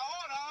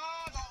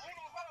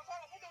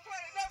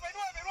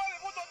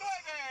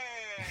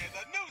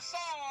 The new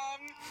song,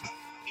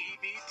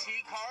 EBT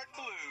Card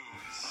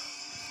Blues.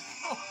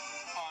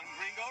 On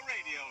Gringo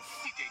Radio.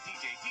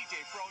 DJ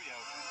Froyo.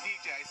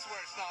 DJ, I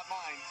swear it's not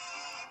mine.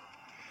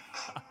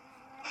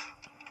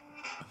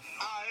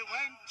 I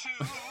went to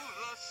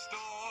the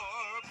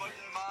store, but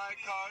my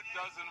card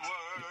doesn't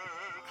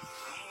work.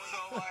 So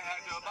I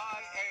had to buy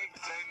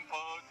eggs and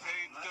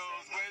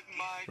potatoes with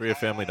my Were you a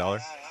Family Dollar?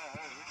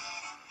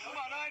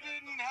 But I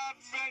didn't have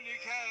any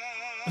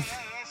cash.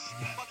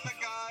 But the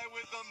guy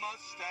with the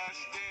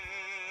mustache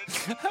did.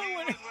 He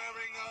was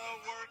wearing a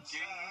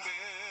working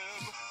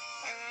bib.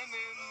 And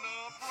in the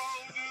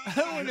produce I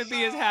want to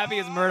be as happy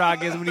as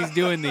Murdoch is when he's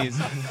doing these.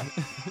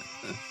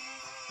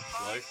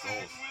 Life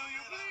goals.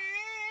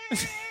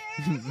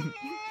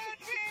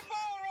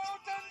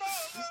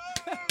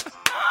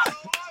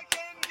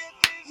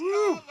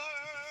 Woo!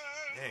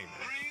 Dang, man.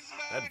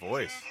 That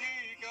voice.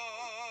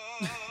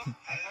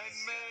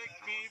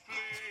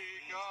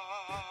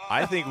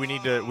 I think we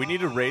need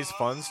to raise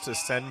funds to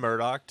send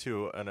Murdoch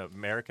to an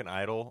American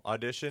Idol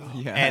audition.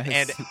 Yes.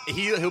 And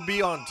he'll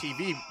be on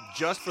TV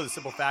just for the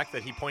simple fact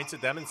that he points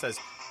at them and says,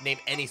 "Name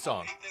any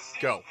song.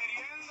 Go."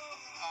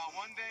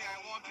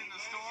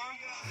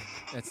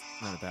 That's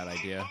not a bad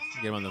idea.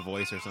 Get him on The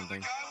Voice or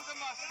something.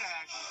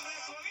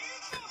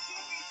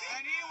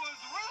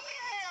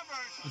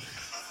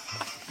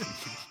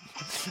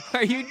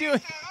 What are you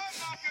doing?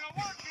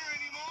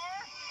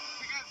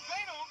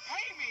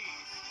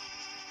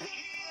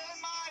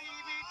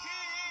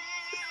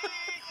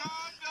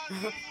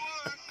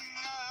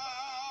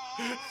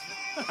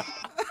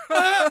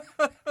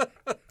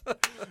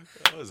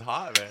 That was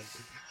hot, man.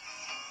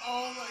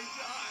 Oh my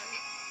God.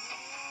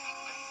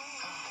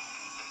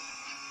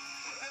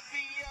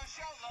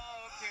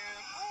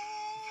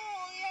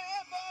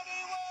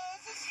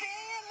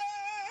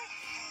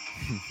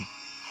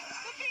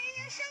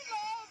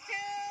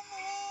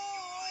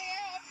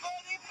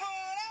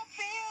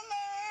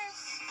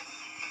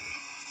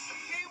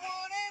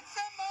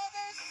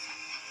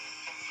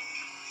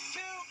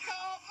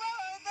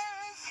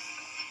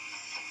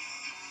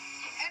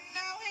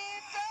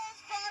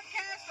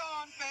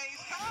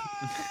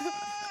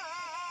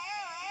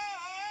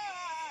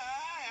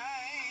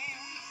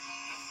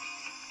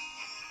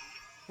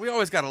 We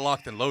always got it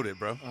locked and loaded,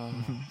 bro.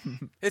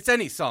 It's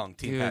any song,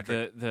 Team Dude,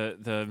 Patrick.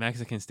 the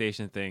Mexican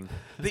station thing.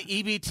 The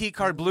EBT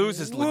Card Blues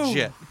is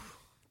legit.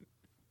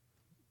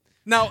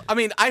 Now, I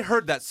mean, I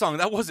heard that song.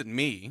 That wasn't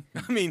me.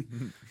 I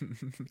mean,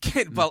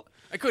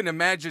 I couldn't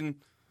imagine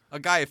a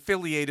guy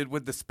affiliated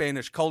with the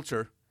Spanish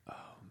culture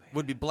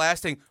would be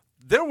blasting.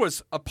 There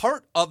was a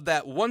part of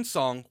that one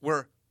song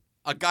where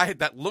a guy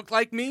that looked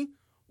like me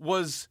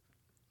was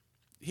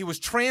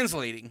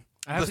translating.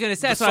 I was going to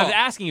say, that's what I was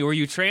asking you. Were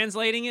you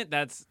translating it?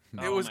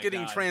 It was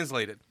getting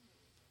translated.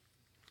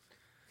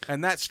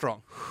 And that's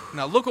strong.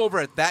 Now look over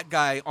at that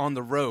guy on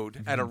the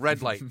road at a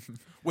red light.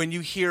 When you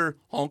hear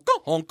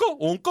honka, honka,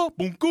 honka,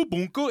 bunka,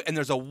 bunka, and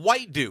there's a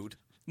white dude,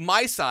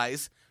 my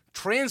size,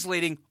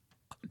 translating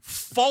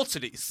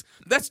falsities.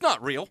 That's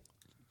not real.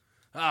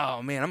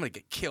 Oh, man, I'm going to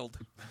get killed.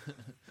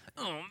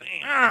 Oh,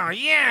 man. Oh,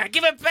 yeah,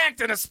 give it back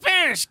to the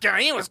Spanish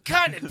guy. He was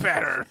cutting it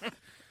better.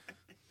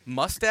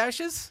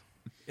 Mustaches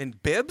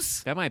and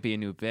bibs? That might be a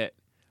new bit.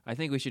 I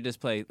think we should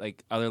just play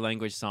like other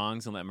language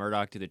songs and let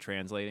Murdoch do the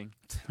translating.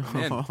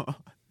 Man.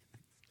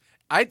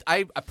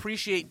 I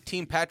appreciate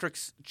Team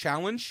Patrick's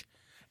challenge,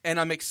 and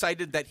I'm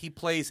excited that he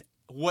plays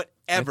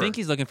whatever. I think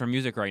he's looking for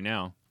music right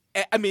now.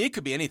 I mean, it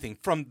could be anything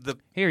from the.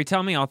 Here,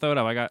 tell me. I'll throw it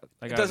up. I got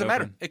It doesn't it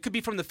matter. open. It could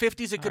be from the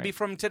 50s. It could be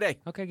from today.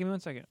 Okay, give me 1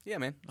 second. Yeah,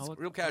 man. It's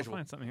real casual. I'll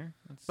find something here.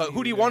 Let's But see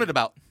who do you here. want it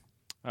about?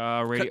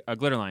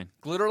 Glitterline.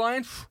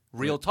 Glitterline?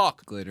 Real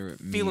talk. Glitter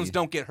at me. Feelings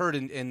don't get hurt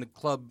in the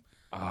club.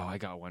 Oh, I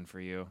got one for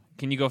you.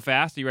 Can you go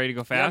fast? Are you ready to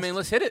go fast? Yeah, man,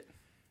 let's hit it.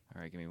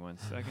 All right, give me 1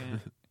 second.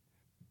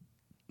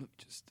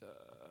 Just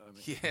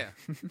yeah.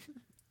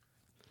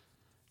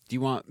 Do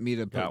you want me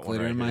to put Got one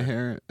glitter right in my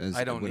here. hair?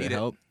 I don't would need it it.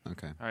 help?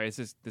 Okay. All right,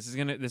 this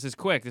is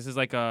quick. This is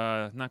like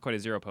not quite a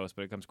zero post,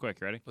 but it comes quick.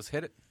 You ready? Let's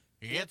hit it.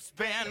 It's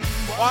been.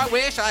 I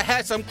wish I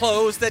had some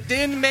clothes that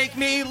didn't make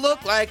me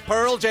look like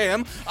Pearl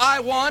Jam.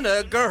 I want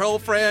a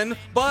girlfriend,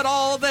 but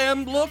all of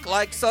them look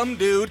like some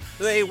dude.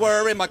 They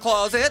were in my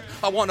closet.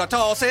 I want to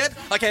toss it.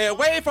 I can't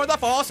wait for the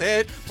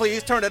faucet.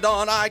 Please turn it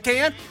on. I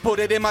can't put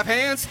it in my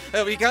pants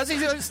because he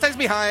stays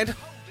behind.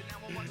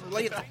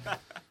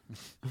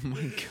 Oh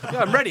my God.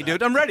 Yeah, I'm ready,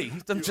 dude. I'm ready.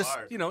 I'm just,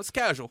 it's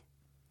casual.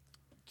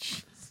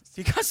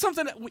 You got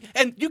something,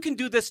 and you can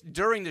do this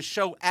during the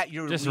show at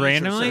your Just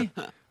leisure, randomly?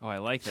 sir. Oh, I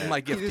like that.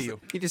 My gift to you.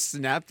 He just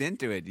snapped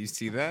into it. Do you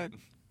see that?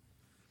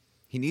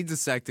 He needs a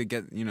sec to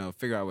get,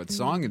 figure out what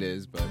song it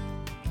is, but.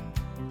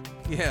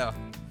 Yeah.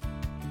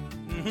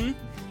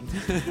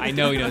 Mm-hmm. I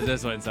know he knows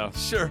this one, so.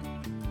 Sure.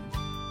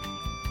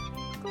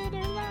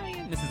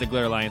 This is the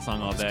Glitter Lion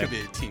song all This day. could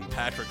be a Team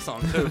Patrick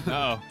song, too.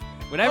 Oh.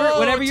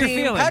 whatever you're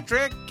Team feeling.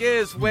 Patrick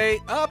is way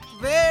up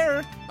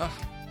there.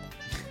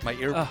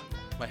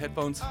 My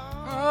headphones.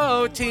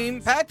 Oh,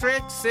 Team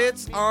Patrick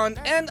sits on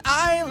an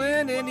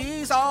island and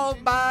he's all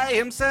by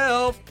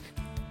himself.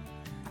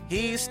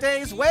 He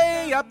stays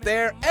way up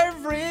there.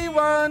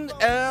 Everyone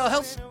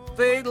else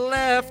they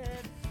left.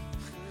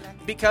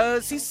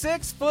 Because he's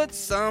 6 foot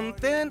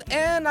something,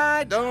 and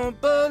I don't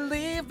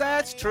believe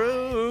that's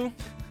true.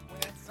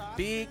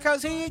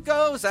 Because he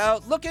goes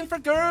out looking for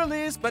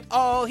girlies, but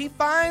all he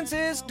finds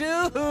is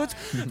dudes.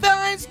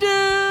 Finds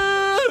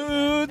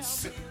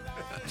dudes.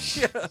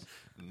 Yeah.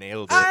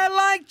 Nailed it. I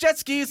like jet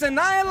skis and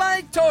I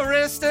like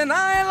tourists and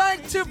I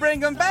like to bring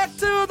them back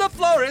to the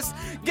florist.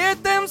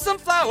 Get them some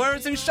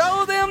flowers and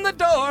show them the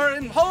door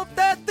and hope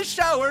that the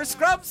shower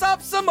scrubs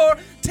off some more.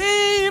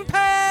 Team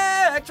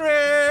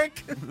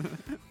Patrick.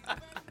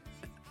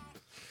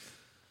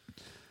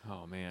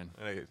 Oh man.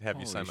 I have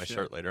you sign my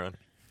shirt later on.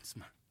 It's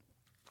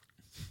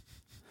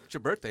your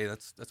birthday.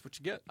 That's what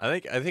you get. I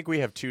think we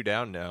have 2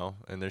 down now,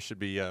 and there should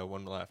be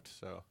 1 left.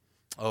 So.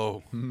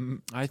 Oh,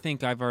 I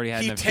think I've already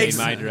had he them takes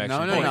shade my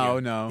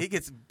direction. No. He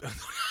gets.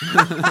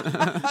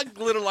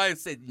 Glitter Lion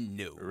said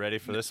no. Ready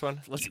for this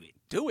one? Let's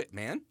do it,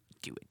 man.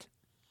 Do it.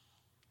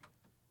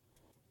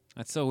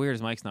 That's so weird.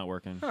 His mic's not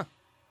working. Huh.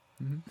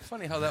 It's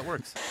funny how that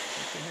works.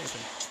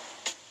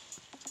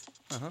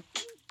 Oh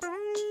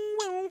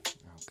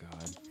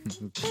God.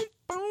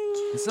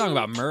 This song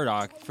about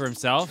Murdoch for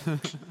himself.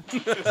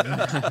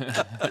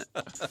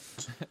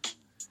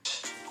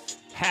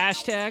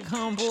 Hashtag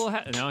humble.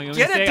 No, you want me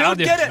Get to say it, I'll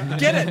dude. do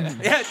Get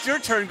it. Yeah, it's your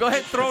turn. Go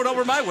ahead, throw it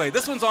over my way.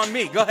 This one's on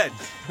me. Go ahead.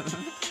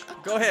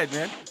 Go ahead,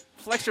 man.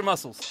 Flex your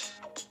muscles.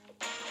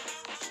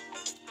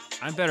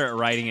 I'm better at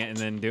writing it and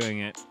then doing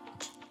it.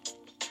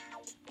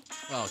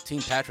 Oh,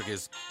 Team Patrick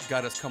has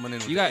got us coming in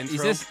with You got? the Is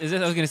intro. this?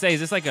 I was gonna say,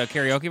 is this like a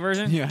karaoke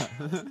version? Yeah.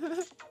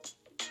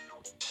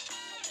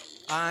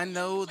 I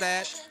know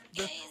that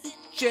the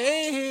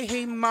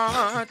J.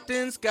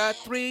 Martin's got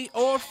 3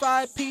 or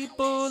 5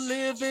 people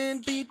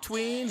living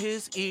between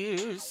his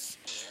ears.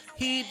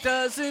 He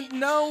doesn't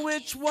know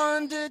which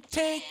one to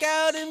take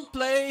out and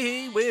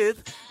play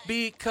with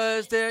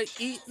because they're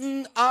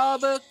eating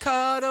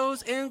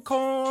avocados and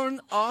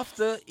corn off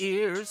the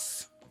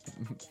ears.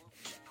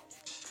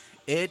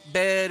 It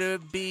better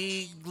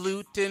be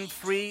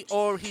gluten-free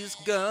or he's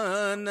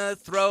gonna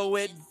throw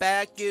it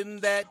back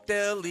in that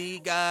deli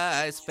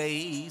guy's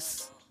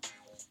face.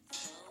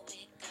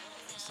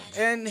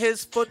 And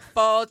his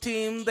football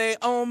team, they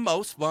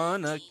almost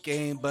won a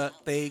game, but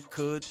they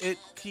couldn't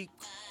keep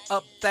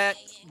up that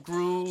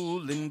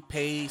grueling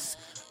pace.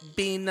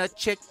 Being a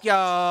chick,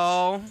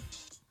 y'all.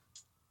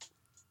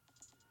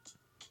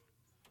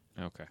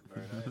 Okay.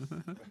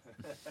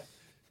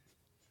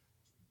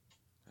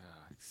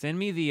 Send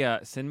me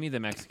the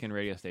Mexican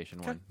radio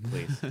station one,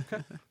 please.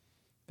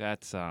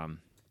 That's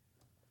I'm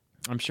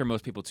sure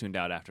most people tuned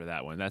out after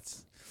that one. That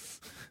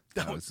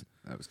was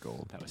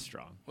gold. That was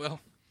strong.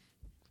 Well,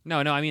 no,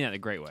 I mean that in a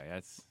great way.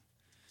 That's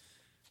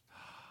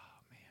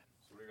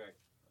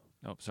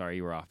oh, sorry,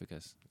 you were off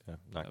because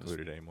not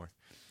glued anymore.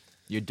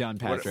 You're done,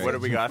 Patrick. What do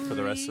we got for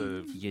the rest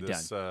of You're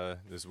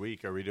this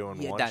week? Are we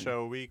doing You're one done.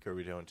 show a week? Or are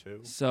we doing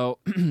 2? So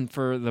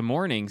for the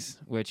mornings,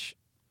 which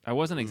I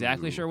wasn't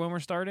exactly sure when we're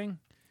starting.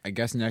 I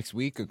guess next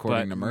week,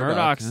 according But to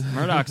Murdoch.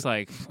 Murdoch's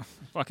like,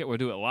 fuck it, we'll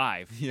do it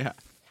live. Yeah.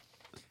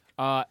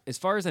 As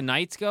far as the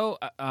nights go,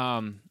 I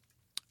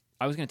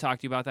was going to talk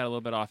to you about that a little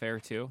bit off air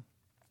too,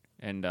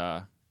 and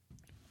me,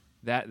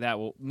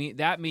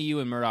 you,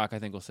 and Murdoch, I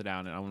think we'll sit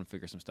down and I want to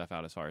figure some stuff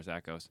out as far as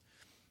that goes.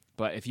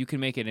 But if you can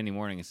make it any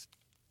mornings,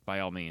 by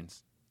all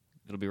means,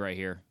 it'll be right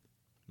here.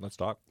 Let's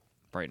talk.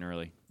 Bright and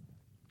early.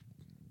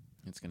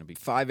 It's going to be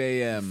 5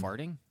 a.m.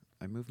 farting.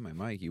 I moved my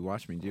mic. You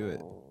watched me do it.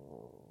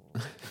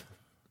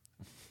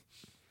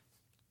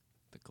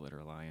 The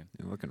glitter lion.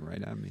 You're looking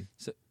right at me.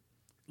 So,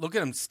 look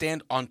at him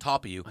stand on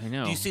top of you. I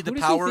know. Do you see the Who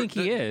does power? he think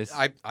he is?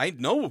 I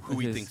know who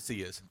With he his thinks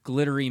he is.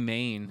 glittery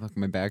mane. Look,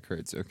 my back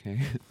hurts.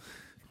 Okay.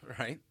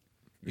 Right?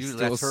 You Usually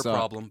still that's her suck.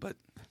 problem, but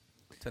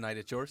tonight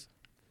it's yours.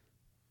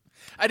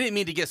 I didn't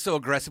mean to get so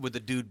aggressive with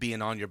the dude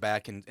being on your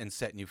back and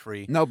setting you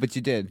free. No, but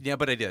you did. Yeah,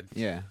 but I did.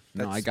 Yeah.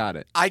 No, That's- I got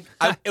it.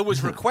 It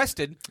was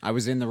requested. I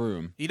was in the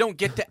room. You don't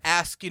get to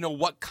ask,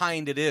 what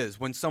kind it is.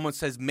 When someone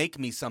says, make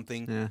me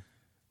something, Yeah.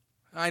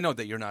 I know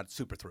that you're not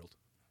super thrilled.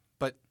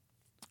 But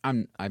I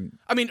mean,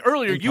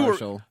 earlier impartial. you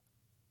were,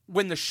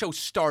 when the show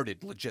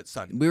started, legit,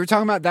 son. We were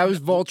talking about that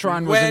was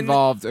Voltron was When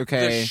involved.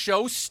 Okay. the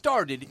show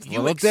started, a you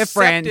little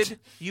different.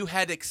 You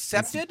had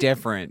accepted. It's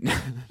different.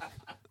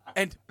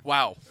 And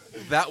wow,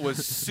 that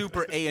was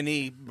super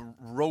A&E.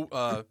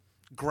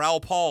 Growl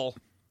Paul.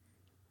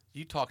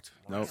 You talked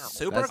Nope,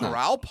 super that's not-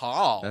 Growl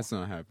Paul. That's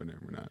not happening.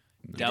 We're not.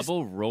 No.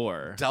 Double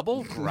roar.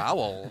 Double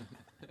growl.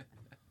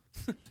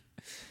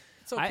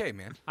 It's okay,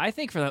 man. I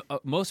think for the,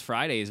 most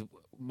Fridays,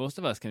 most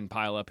of us can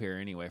pile up here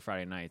anyway.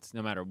 Friday nights,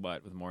 no matter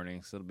what, with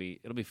mornings, it'll be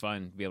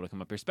fun to be able to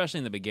come up here, especially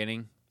in the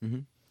beginning. Mm-hmm.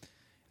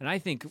 And I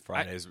think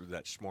Fridays with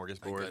that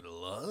smorgasbord.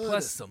 Plus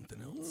Plus-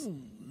 something else.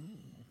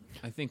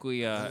 I think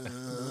we. Well,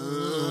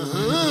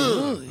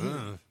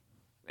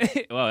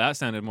 that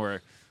sounded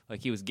more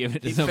like he was giving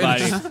it to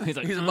somebody. He's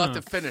like, he's about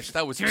to finish.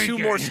 That was two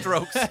more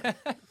strokes.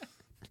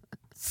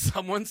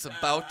 Someone's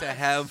about to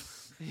have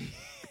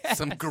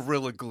some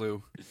Gorilla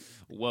Glue.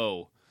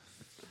 Whoa.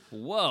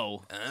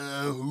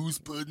 Who's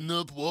putting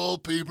up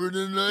wallpaper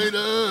tonight?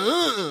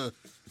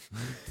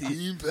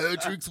 Team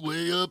Patrick's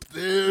way up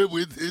there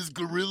with his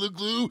Gorilla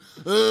Glue.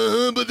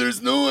 But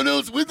there's no one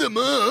else with him.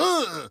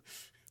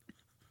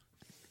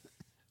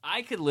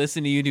 I could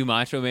listen to you do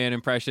Macho Man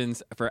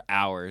impressions for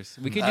hours.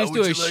 We could How just would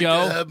do a you like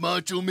show. to have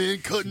Macho Man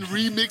cutting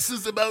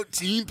remixes about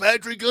Team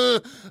Patrick?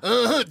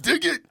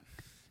 Dig it.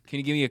 Can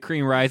you give me a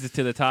cream rises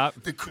to the top?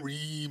 The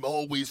cream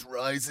always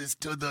rises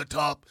to the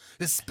top,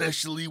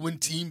 especially when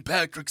Team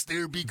Patrick's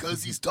there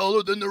because he's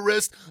taller than the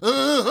rest.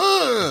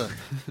 The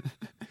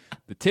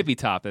tippy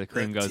top of the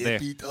cream goes there.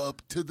 Tippy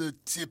top to the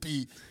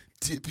tippy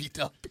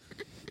top.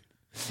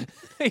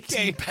 Okay.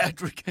 Team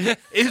Patrick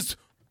is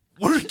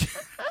working.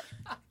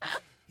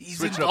 He's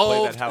Switching up, play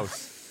involved that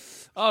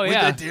house. Oh, with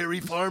yeah. the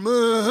dairy farm.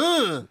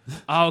 Uh-huh.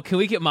 Oh, can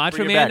we get Macho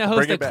Bring it Man back, to host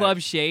bring it a back, Club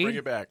Shade? Bring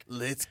it back.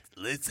 Let's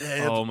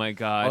have. Oh, my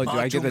God. Oh, do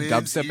I get the Macho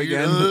Man's dubstep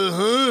here. again?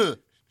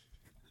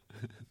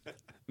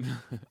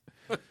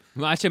 Uh-huh.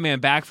 Macho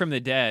Man back from the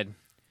dead.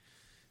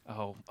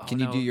 Oh, Can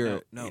you do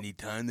your? No.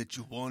 Anytime that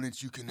you want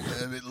it, you can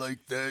have it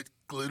like that.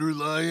 Glitter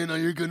Lion, or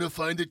you're gonna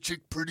find a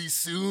chick pretty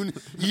soon,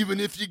 even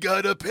if you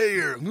gotta pay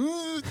her.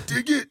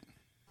 Dig it.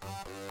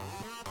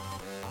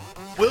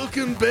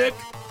 Welcome back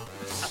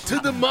to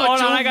the Macho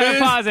Hold on, I gotta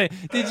Man. pause it.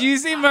 Did you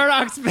see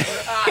Murdoch's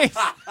face?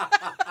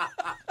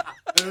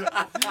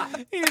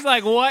 He's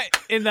like, what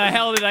in the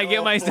hell did I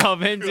get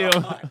myself into?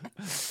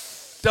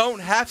 Don't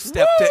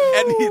half-step to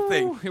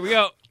anything. Here we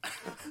go.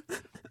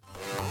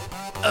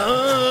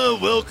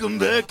 Welcome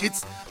back.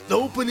 It's the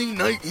opening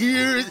night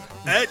here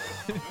at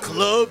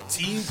Club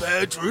Team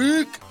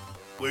Patrick,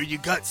 where you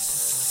got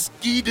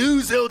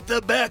ski-doos out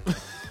the back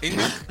and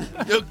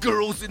the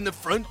girls in the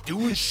front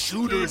doing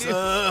shooters.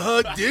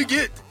 Dig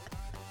it.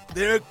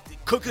 They're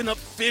cooking up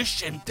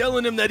fish and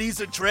telling him that he's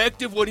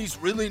attractive when he's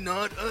really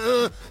not.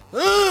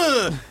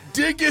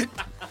 Dig it.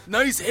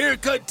 Nice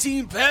haircut,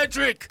 Team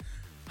Patrick.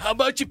 How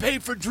about you pay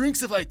for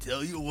drinks if I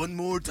tell you one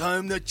more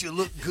time that you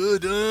look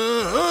good?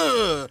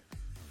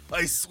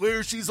 I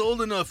swear she's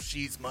old enough.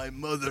 She's my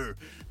mother.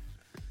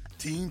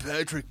 Team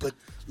Patrick, but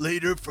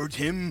later for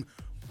him,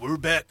 we're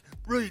back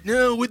right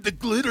now with the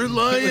Glitter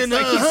Lion.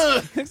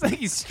 Looks like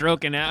he's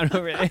stroking out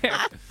over there.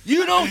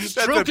 You don't That's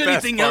stroke the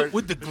best anything part. out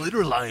with the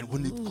Glitter Lion.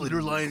 When the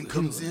Glitter Lion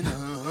comes in,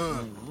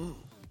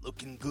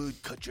 looking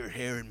good, cut your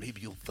hair and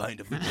maybe you'll find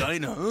a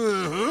vagina.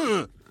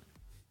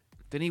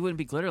 Then he wouldn't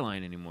be Glitter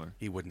Line anymore.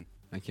 He wouldn't.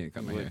 I can't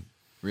cut my hair.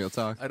 Real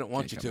talk. I don't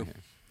want Can't you cut my to.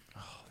 hair.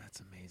 Oh, that's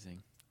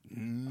amazing.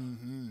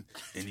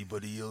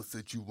 Anybody else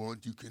that you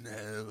want, you can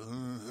have.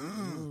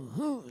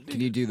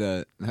 Can you do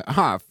the?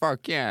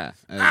 Fuck yeah!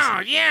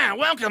 Oh, yeah,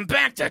 welcome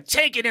back to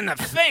Take It in the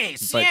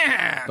Face, but,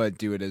 yeah! But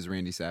do it as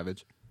Randy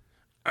Savage.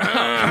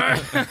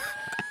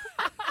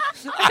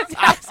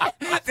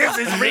 This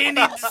is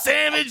Randy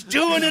Savage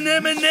doing an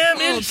Eminem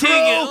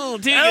intro.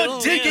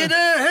 Take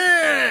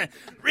it.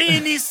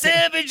 Randy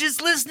Savage is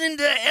listening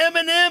to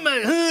Eminem.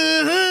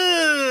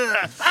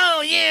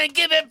 Oh yeah,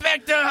 give it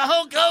back to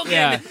Hulk Hogan.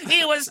 Yeah.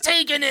 He was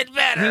taking it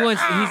better. He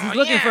wants. He's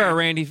looking yeah. for a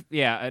Randy.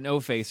 Yeah, an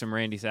O-face from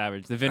Randy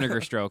Savage. The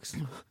Vinegar Strokes.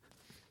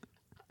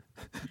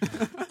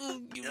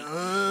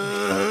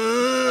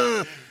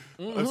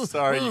 I'm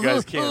sorry, you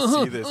guys can't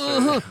see this.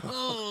 Right?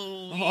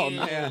 Oh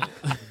man!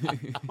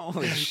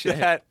 Holy shit!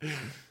 That,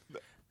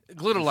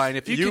 Glitter Line,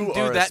 if you can You do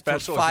are a that for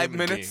special 5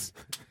 human minutes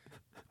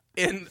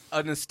in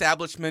an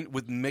establishment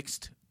with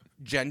mixed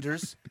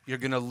genders, you're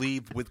going to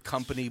leave with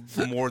company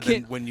more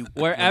than when you...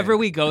 Wherever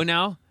we go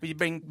now, You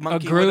bring a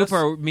Monkey group with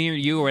us? or me or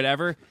you or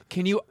whatever,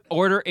 can you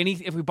order any?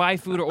 If we buy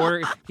food or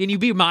order, can you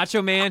be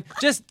Macho Man?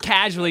 Just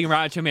casually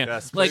Macho Man.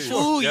 Yes, Like, please.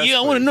 oh Yes, yeah,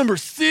 I want a please. number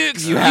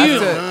 6. You have Yeah.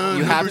 to.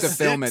 You have Number to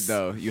film 6. it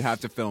though. You have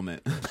to film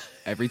it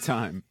every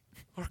time.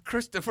 Or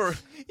Christopher.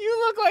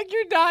 You look like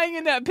you're dying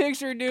in that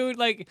picture, dude.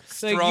 Like you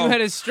Stroke.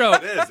 had a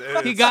stroke. It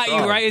is He got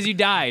strong. you right as you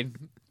died.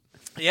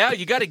 Yeah,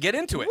 you got to get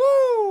into it.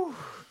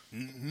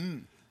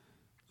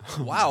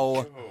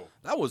 Wow.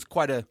 That was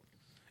quite a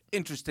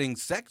interesting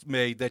sex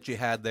maid that you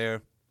had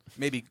there.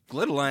 Maybe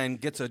Glitter Line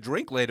gets a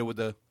drink later with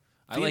the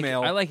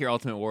female. I like your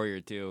Ultimate Warrior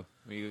too.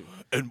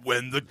 And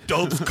when the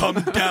doves come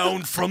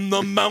down from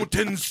the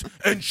mountains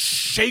and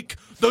shake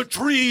the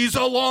trees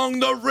along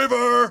the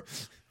river.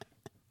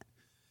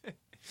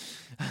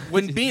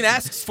 When Bean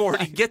asks for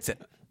it, he gets it.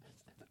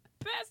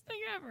 Best thing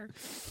ever.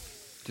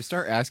 Just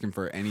start asking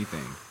for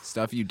anything,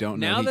 stuff you don't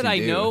know. Now he that can I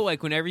do. know,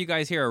 like whenever you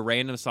guys hear a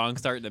random song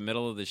start in the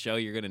middle of the show,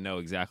 you're gonna know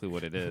exactly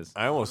what it is.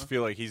 I almost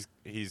feel like he's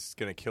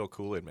gonna kill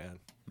Kool-Aid Man.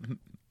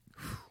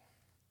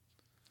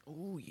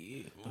 Oh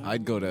yeah.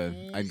 I'd go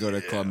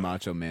to Club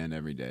Macho Man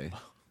every day.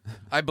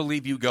 I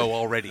believe you go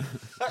already.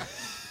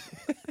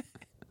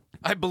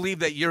 I believe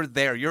that you're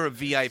there. You're a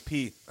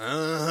VIP.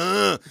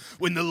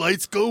 When the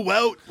lights go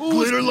out,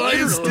 Glitter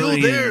Lion's still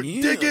there.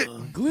 Dig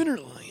it. Glitter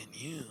Lion,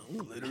 yeah.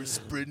 Better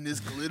spreading his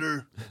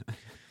glitter.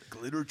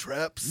 Glitter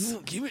traps.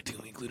 Give it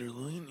to me, Glitter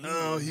Lion.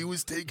 Oh, he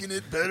was taking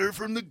it better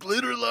from the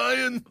Glitter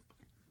Lion.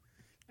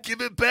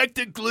 Give it back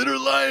to Glitter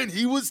Lion.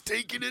 He was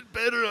taking it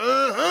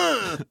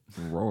better.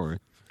 Roar.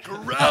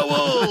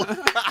 Growl.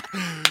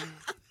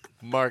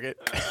 Mark it.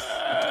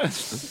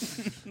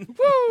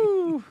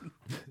 Woo!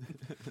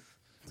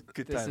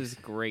 Good This times. is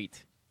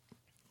great.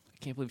 I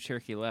can't believe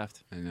Cherokee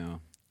left. I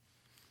know.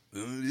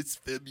 It's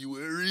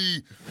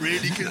February.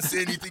 Randy can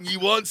say anything he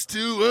wants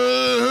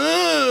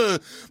to.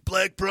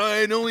 Black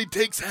Brian only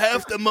takes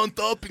half the month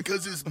off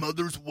because his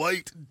mother's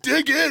white.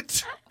 Dig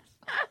it!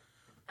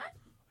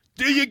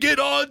 Do you get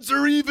odds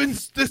or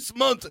evens this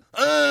month?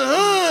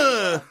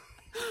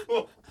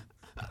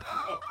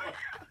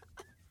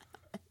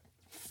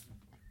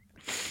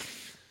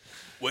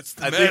 What's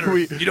the matter?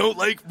 You don't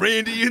like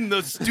Randy in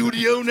the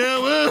studio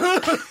now?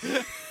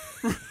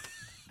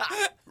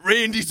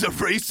 Randy's a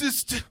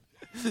racist?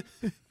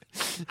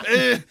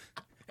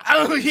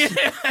 Oh,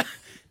 yeah.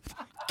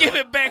 Give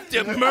it back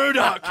to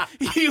Murdoch.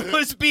 He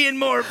was being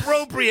more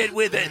appropriate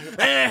with it.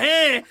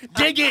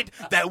 Dig it.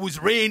 That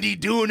was Randy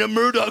doing a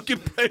Murdoch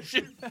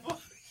impression.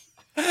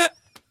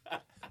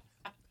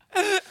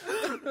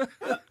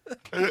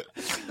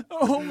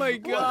 Oh, my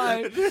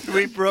God.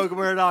 We broke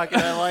Murdoch,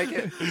 and I like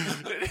it.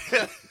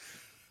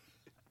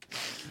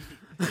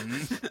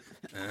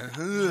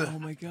 Oh,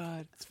 my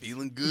God. It's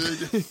feeling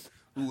good.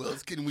 Who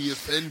else can we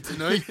offend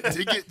tonight?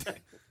 Dig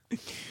it.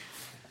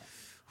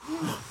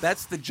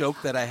 That's the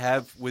joke that I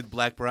have with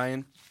Black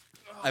Brian.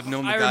 I've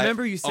known the I guy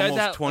remember you said almost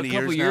that 20 a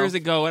couple years years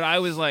ago, and I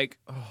was like,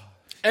 oh.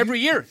 Every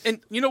year. And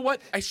you know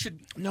what? I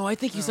should... No, I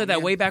think you said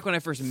that way back when I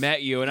first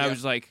met you, and I Yeah.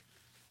 was like...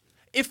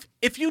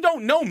 If you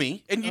don't know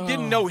me and you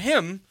didn't know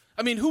him,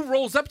 I mean, who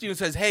rolls up to you and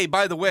says, hey,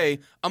 by the way,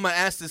 I'm going to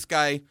ask this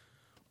guy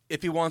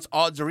if he wants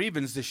odds or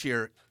evens this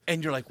year.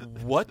 And you're like,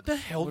 what the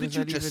hell What did does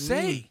you that just even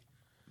say? mean?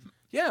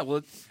 Yeah,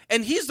 well,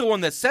 and he's the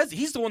one that says,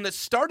 he's the one that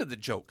started the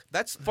joke.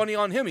 That's funny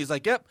on him. He's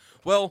like, yep,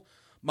 well,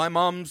 my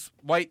mom's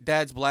white,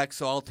 dad's black,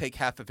 so I'll take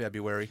half of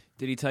February.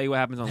 Did he tell you what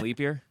happens on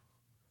leap year?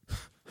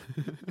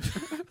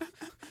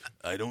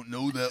 I don't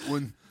know that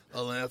one.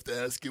 I'll have to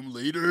ask him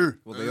later.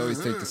 Well, they always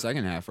take the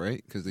second half,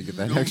 right? Because they get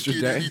that Don't extra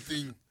get day.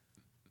 anything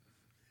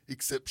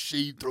except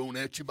shade thrown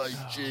at you by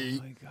Jay.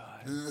 Oh, my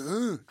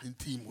God. And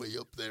Team Way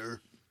up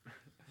there.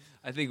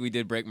 I think we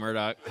did break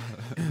Murdoch.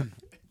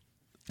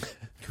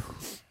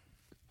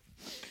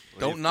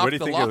 Don't knock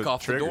the lock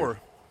off the door.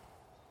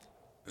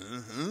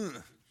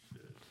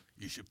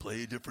 You should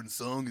play a different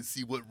song and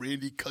see what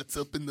Randy cuts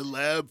up in the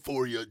lab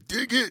for you.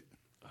 Dig it.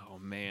 Oh,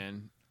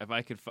 man. If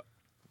I could...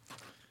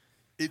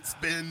 It's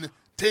been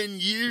 10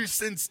 years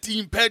since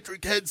Team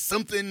Patrick had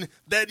something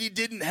that he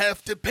didn't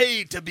have to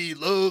pay to be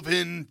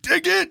loving.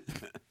 Dig it.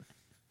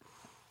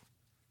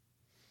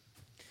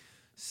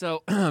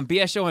 So,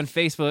 BS Show on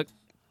Facebook.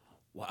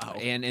 Wow.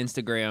 And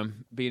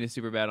Instagram. Being a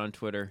super bad on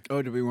Twitter.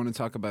 Oh, do we want to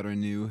talk about our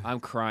new... I'm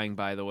crying,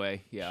 by the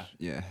way. Yeah.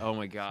 Yeah. Oh,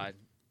 my God.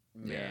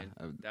 Man,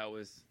 Yeah. that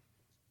was...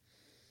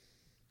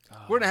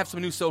 We're going to have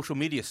some new social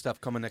media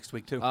stuff coming next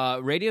week, too.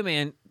 Radio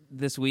Man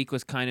this week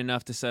was kind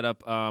enough to set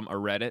up a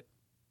Reddit.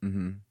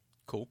 Mm-hmm.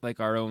 Cool. Like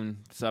our own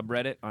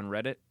subreddit on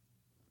Reddit.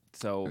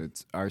 So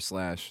It's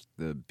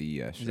r/the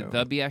BS show. Is it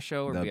the BS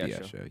show or the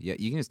BS show? Yeah,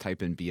 you can just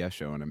type in BS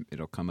show and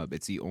it'll come up.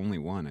 It's the only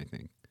one, I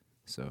think.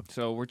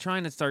 So we're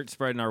trying to start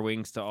spreading our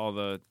wings to all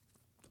the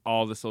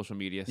social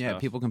media yeah,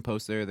 stuff. people can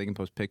post there. They can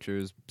post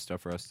pictures, stuff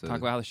for us to Talk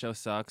about how the show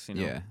sucks. You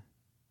know, Yeah.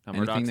 how Anything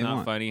Murdoch's they not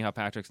want. funny, how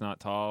Patrick's not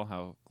tall,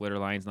 how Glitter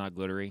Lion's not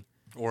glittery.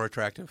 Or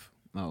attractive.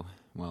 Oh,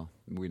 well,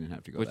 we didn't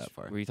have to go Which- that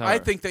far. were you talking I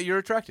about? think that you're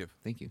attractive.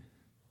 Thank you.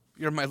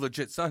 You're my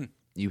legit son.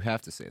 You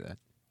have to say that.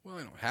 Well,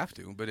 I don't have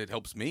to, but it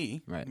helps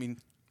me. Right. I mean,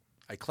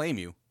 I claim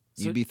you.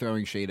 You'd be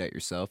throwing shade at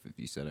yourself if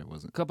you said I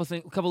wasn't. Couple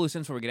loose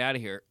ends before we get out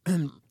of here.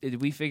 Did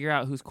we figure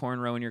out who's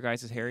cornrow in your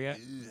guys' hair yet?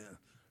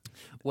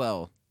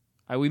 Well,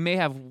 we may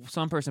have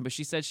some person, but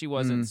she said she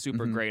wasn't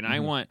super mhm, great, and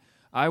mhm.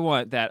 I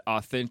want that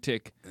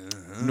authentic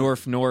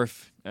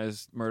North,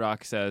 as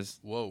Murdoch says.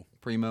 Whoa,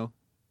 primo.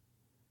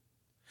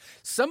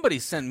 Somebody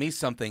sent me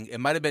something. It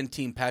might have been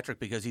Team Patrick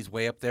because he's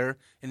way up there,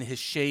 and his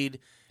shade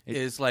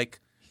is like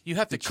you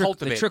have to the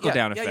cultivate.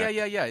 trickle-down yeah,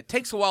 effect. Yeah. It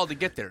takes a while to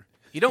get there.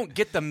 You don't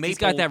get the maple. He's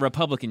got that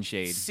Republican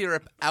shade.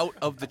 Syrup out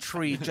of the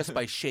tree just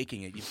by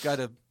shaking it. You've got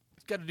to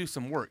do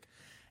some work.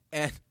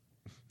 And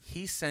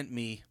he sent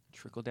me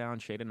trickle down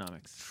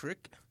shadeonomics.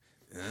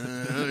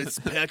 It's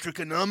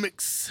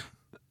Patrickonomics.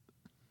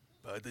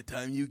 By the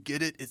time you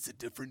get it, it's a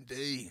different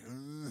day.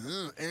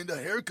 And a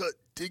haircut.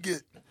 Dig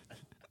it.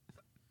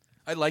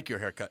 I like your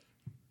haircut.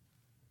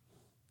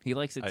 He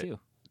likes it too.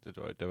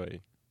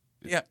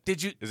 Yeah.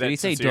 Did you? Did he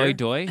say doy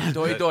doy?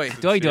 Doy doy.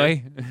 Doy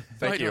doy.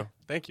 Thank you.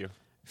 Thank you.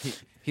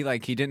 He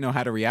didn't know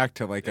how to react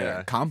to like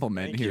a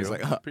compliment. Thank He was you.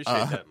 like, Appreciate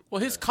that.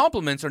 Well, his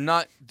compliments are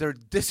not. They're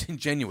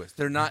disingenuous.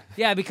 They're not.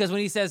 Yeah, because when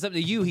he says something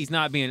to you, he's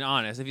not being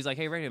honest. If he's like,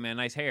 "Hey, Radio Man,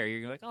 nice hair,"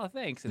 you're like, "Oh,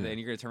 thanks," and then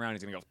you're gonna turn around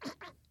and he's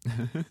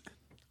gonna go.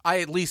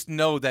 I at least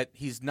know that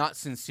he's not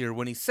sincere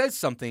when he says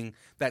something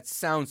that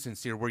sounds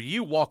sincere. Where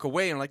you walk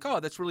away and like, "Oh,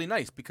 that's really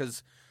nice,"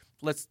 because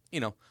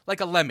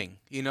like a lemming,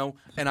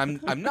 and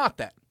I'm not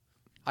that.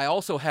 I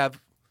also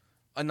have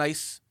a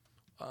nice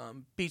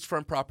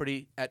beachfront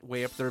property at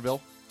way up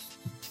Thurville.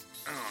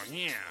 Oh,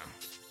 yeah.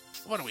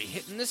 What are we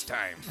hitting this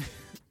time?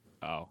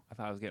 Oh, I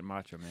thought I was getting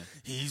Macho Man.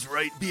 He's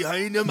right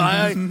behind him.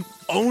 I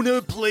own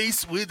a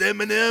place with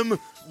Eminem.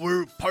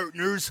 We're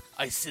partners.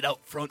 I sit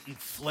out front and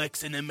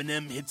flex, and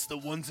Eminem hits the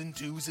ones and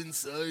twos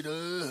inside.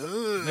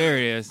 There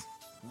he is.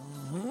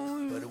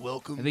 But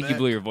welcome I think back. you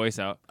blew your voice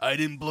out. I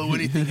didn't blow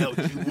anything out.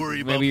 You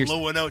worry about Maybe you're-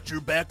 blowing out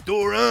your back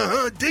door.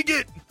 Dig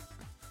it.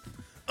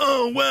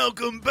 Oh,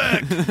 welcome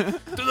back to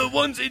the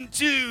ones and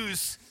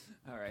twos.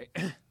 All right.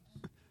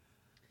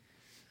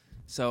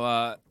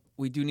 So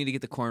we do need to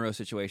get the cornrow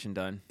situation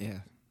done.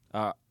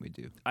 Yeah, we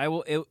do. I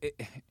will.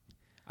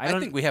 I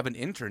think we have an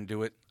intern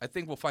do it. I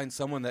think we'll find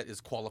someone that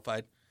is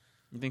qualified.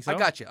 You think so? I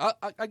got you.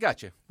 I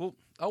got you.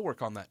 I'll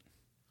work on that.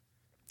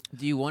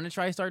 Do you want to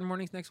try starting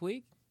mornings next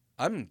week?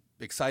 I'm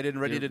excited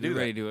and ready to do You're that.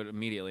 ready to do it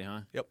immediately,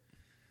 huh? Yep.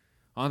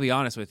 I'll be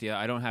honest with you.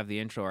 I don't have the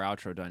intro or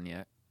outro done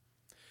yet.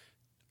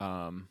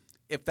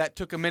 If that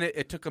took a minute,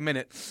 it took a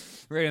minute.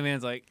 Radio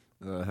Man's like,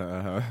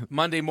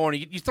 Monday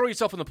morning, you throw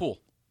yourself in the pool.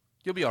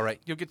 You'll be all right.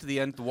 You'll get to the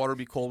end. The water will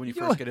be cold when you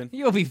first get in.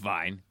 You'll be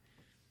fine.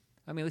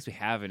 I mean, at least we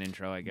have an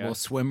intro, I guess. We'll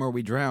swim or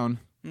we drown.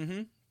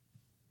 Mm-hmm.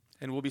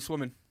 And we'll be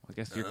swimming. I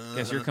guess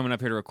you're coming up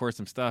here to record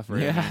some stuff,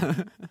 right? Yeah.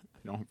 You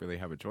don't really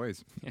have a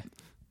choice. Yeah.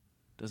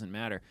 Doesn't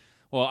matter.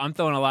 Well, I'm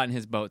throwing a lot in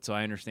his boat, so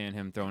I understand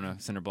him throwing a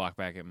center block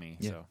back at me.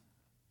 Yeah. So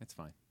it's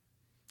fine.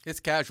 It's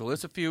casual.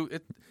 It's a few.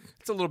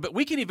 It's a little bit.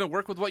 We can even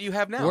work with what you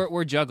have now.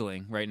 We're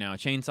juggling right now.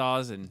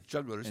 Chainsaws and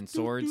jugglers and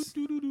swords.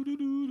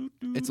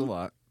 It's a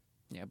lot.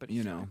 Yeah, but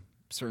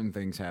certain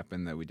things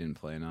happen that we didn't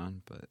plan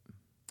on, but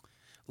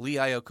Lee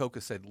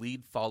Iacocca said,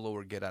 "Lead, follow,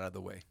 or get out of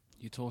the way."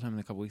 You told him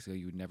a couple weeks ago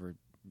you would never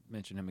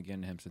mention him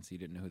again to him since he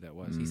didn't know who that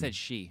was. He said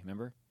she,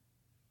 remember?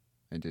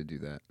 I did do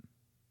that.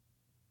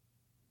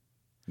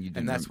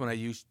 And that's when I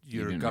used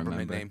your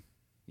government remember. name.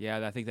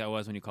 Yeah, I think that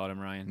was when you called him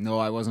Ryan. No,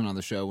 I wasn't on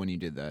the show when you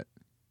did that.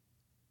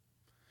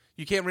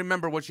 You can't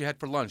remember what you had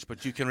for lunch,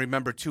 but you can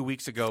remember 2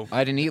 weeks ago.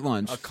 I didn't eat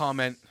lunch. A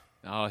comment.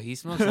 Oh, he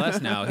smokes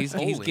less now. He's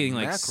Holy getting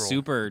like mackerel.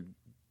 super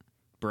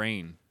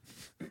brain.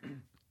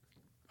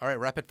 All right,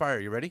 rapid fire.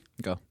 You ready?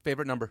 Go.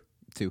 Favorite number?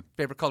 2.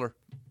 Favorite color?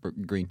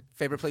 Green.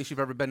 Favorite place you've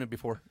ever been to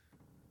before?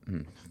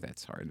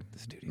 That's hard.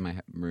 My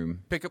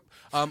room. Pick up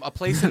a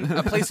place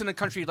in a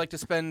country you'd like to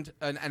spend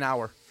an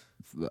hour.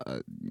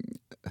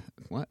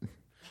 What?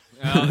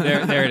 Oh,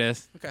 there it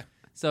is. Okay.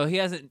 So he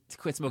hasn't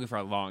quit smoking for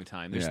a long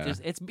time. There's Yeah.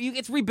 just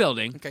it's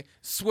rebuilding. Okay.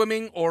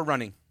 Swimming or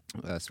running?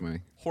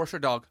 Swimming. Horse or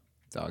dog?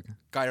 Dog.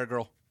 Guy or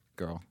girl?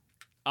 Girl.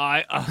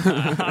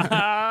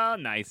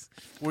 Nice.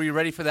 Were you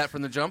ready for that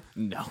from the jump?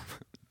 No.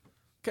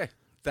 Okay.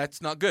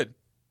 That's not good.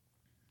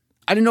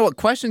 I didn't know what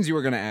questions you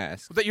were going to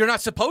ask. That you're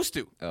not supposed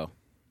to. Oh.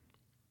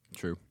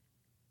 True.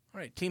 All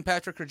right. Team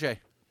Patrick or Jay?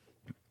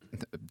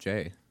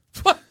 Jay.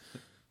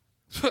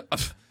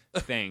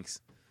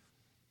 Thanks.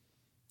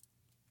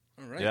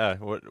 All right. Yeah.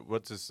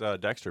 What's this?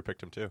 Dexter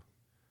picked him too.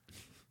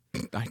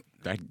 I'd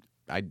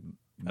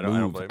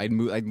don't blame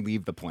you. I'd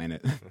leave the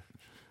planet.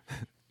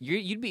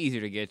 You'd be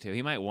easier to get to.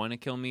 He might want to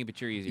kill me, but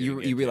you're easier.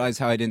 to get You to. realize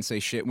how I didn't say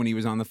shit when he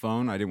was on the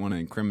phone? I didn't want to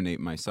incriminate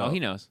myself. Oh, he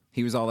knows.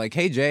 He was all like,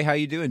 "Hey Jay, how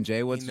you doing,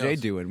 Jay? What's He Jay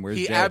knows. doing? Where's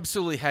He Jay?"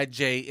 absolutely had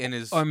Jay in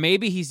his. Or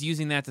maybe he's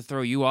using that to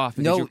throw you off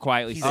because No, you're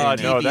quietly he's saying a it.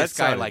 devious that's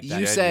guy not like that.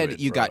 You genuine, said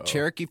you got bro.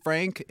 Cherokee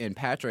Frank and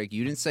Patrick.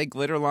 You didn't say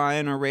Glitter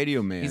Lion or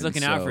Radio Man. He's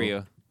looking out so for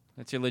you.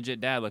 That's your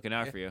legit dad looking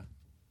out for you.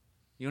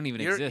 You don't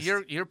even exist.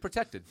 You're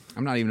protected.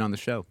 I'm not even on the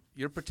show.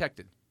 You're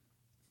protected.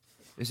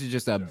 This is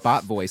just a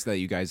bot voice that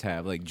you guys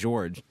have, like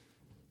George.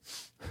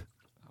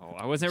 Oh,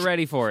 I wasn't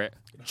ready for it.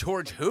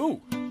 George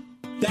who?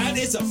 That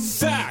is a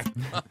fact.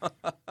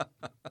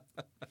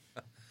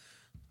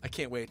 I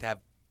can't wait to have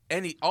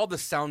all the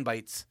sound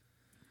bites.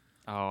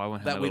 Oh, I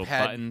want to That have we've little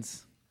had.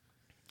 buttons.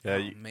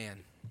 Yeah. Oh,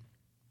 man.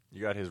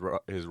 You got his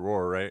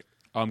roar, right?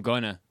 Oh, I'm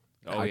gonna.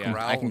 Oh I yeah. can,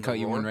 Growl I can and cut the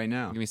you roar? one right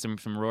now. Give me some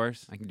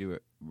roars. I can do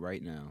it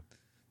right now.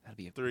 That'd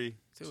be a 3,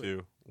 Do it.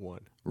 2, 1.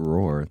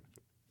 Roar.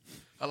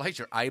 I liked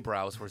your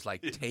eyebrows. Was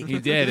like taking. He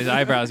did. His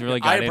eyebrows really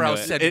got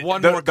Eyebrows into it. said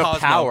one the, more the Cosmo.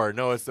 power.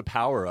 No, it's the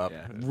power up.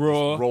 Yeah. Just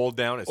Roar rolled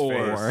down his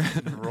or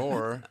face.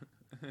 Roar.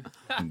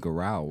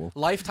 growl.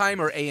 Lifetime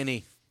or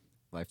A&E?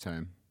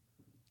 Lifetime.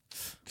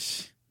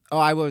 Oh,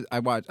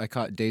 I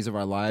caught Days of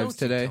Our Lives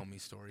Don't you today, tell me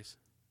stories.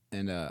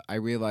 and I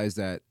realized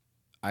that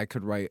I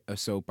could write a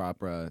soap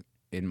opera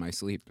in my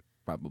sleep.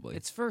 Probably.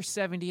 It's for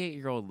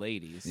 78-year-old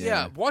ladies.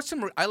 Yeah, watch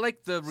some. I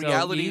like the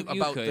reality you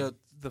about could.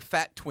 the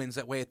fat twins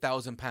that weigh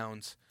 1,000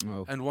 pounds,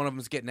 Oh. and one of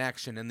them's getting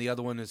action, and the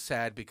other one is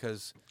sad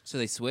because. So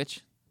they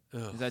switch.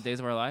 Ugh. Is that Days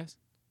of Our Lives?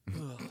 Is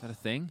that a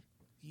thing?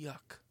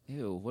 Yuck.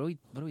 Ew. What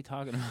are we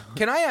talking about?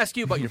 Can I ask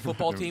you about your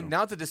football team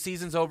now that the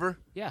season's over?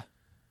 Yeah.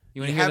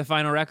 You want You to hear have- the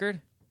final record?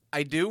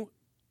 I do.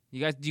 You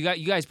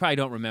guys probably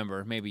don't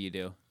remember. Maybe you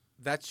do.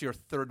 That's your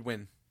third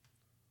win.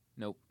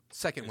 Nope.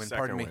 Second Your win. second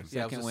Pardon me. win.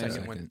 Yeah, it was the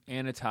second win.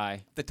 And a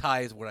tie. The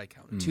tie is what I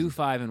counted.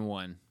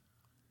 2-5-1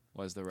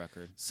 was the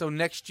record. So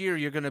next year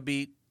you're going to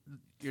beat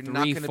you're 3,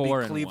 not going to 4,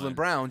 be and Cleveland 1.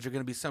 Browns. You're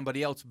going to be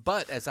somebody else.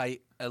 But as I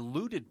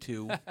alluded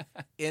to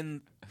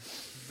in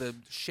the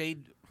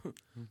Shade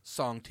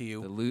song to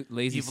you,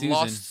 Lazy you've Susan.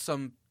 lost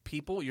some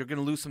people. You're going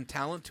to lose some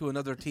talent to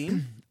another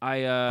team. Are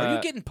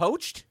you getting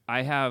poached?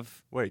 I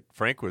have. Wait,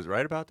 Frank was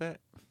right about that?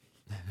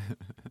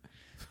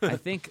 I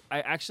think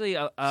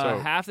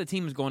half the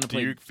team is going to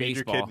play do you feed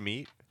baseball. your kid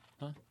meat?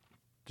 Huh?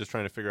 Just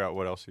trying to figure out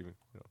what else you.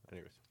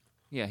 Anyways.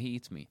 Yeah, he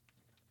eats meat.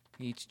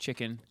 He eats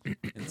chicken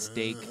and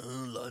steak.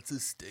 Lots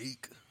of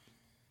steak.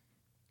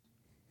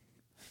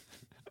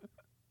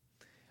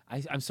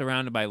 I'm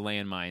surrounded by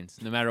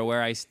landmines. No matter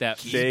where I step.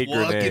 Keep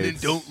walking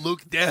and don't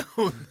look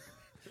down.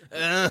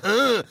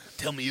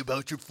 Tell me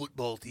about your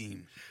football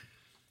team.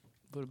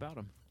 What about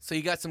them? So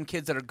you got some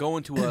kids that are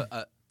going to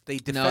a they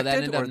defected No, that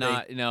ended or up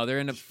not. No,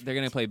 they're going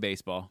to play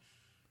baseball.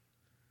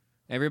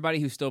 Everybody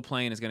who's still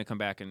playing is going to come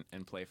back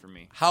and play for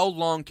me. How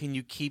long can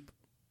you keep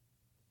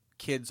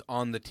kids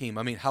on the team?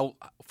 I mean, how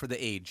for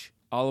the age?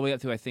 All the way up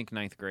to I think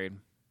 9th grade.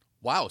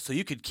 Wow, so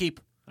you could keep.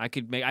 I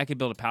could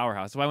build a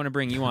powerhouse. So I want to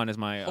bring you on as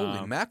my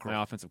Holy mackerel.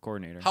 my offensive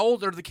coordinator. How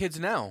old are the kids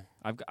now?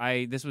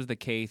 This was the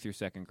K through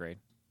 2nd grade.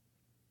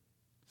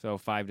 So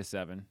 5 to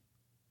 7.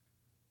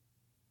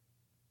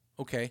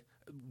 Okay.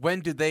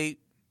 When did they?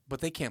 But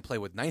they can't play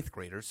with 9th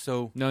graders.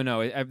 So No,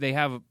 they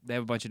have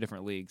a bunch of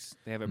different leagues.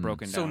 They have it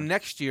broken down. So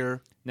next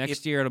year,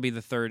 it'll be the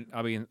 3rd.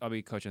 I'll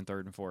be coaching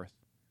 3rd and 4th.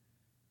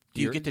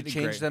 Do you get to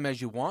change them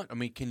as you want? I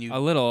mean, can you? A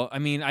little. I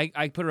mean,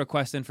 I put a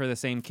request in for the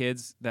same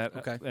kids that.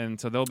 Okay.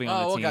 And so they'll be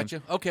on the team. Oh,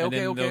 gotcha.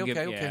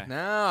 Okay.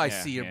 Now I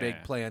see your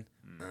big plan.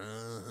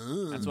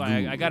 That's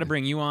why I got to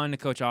bring you on to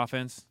coach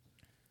offense.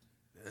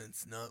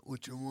 That's not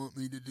what you want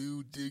me to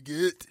do. Dig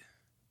it.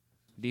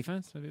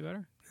 Defense would be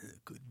better.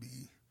 It could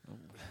be.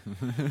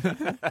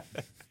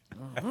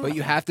 But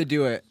you have to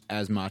do it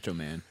as Macho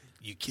Man.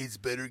 You kids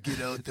better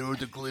get out there or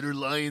the glitter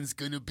lion's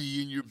gonna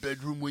be in your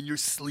bedroom when you're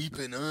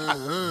sleeping.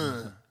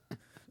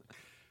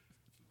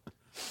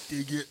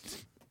 Dig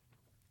it.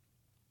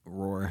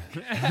 Roar.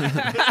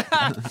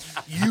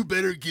 You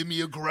better give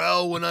me a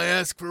growl when I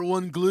ask for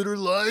one glitter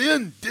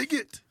lion. Dig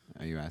it.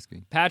 Are you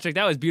asking? Patrick,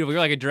 that was beautiful.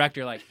 You're like a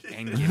director, like,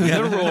 and give me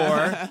the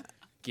roar.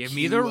 Give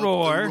me the Cue up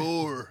roar. the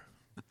roar.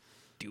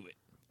 Do it.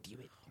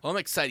 Well, I'm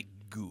excited.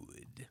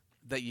 Good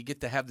that you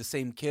get to have the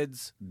same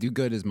kids. Do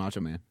good as Macho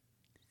Man.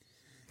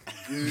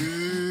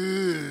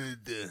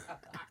 Good.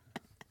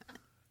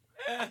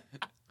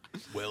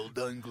 Well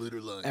done,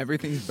 glitter lion.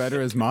 Everything's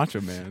better as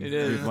Macho Man. It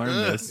is. We've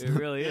learned this. It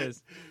really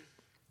is.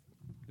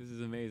 This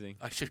is amazing.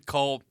 I should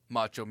call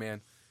Macho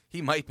Man.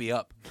 He might be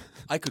up.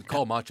 I could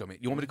call Macho Man.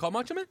 You want me to call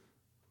Macho Man?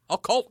 I'll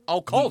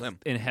call him.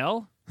 In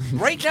hell?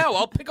 Right now,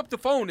 I'll pick up the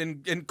phone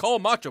and call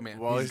Macho Man.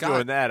 While he's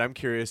doing that, I'm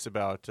curious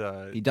about.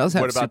 He does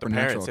have what about the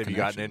supernatural parents? Have you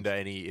gotten connections. into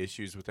any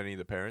issues with any of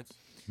the parents?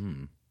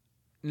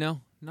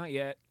 No, not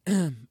yet.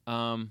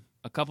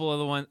 A couple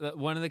of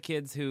one of the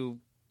kids who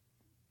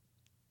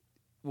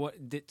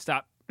did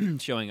stop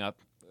showing up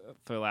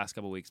for the last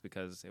couple of weeks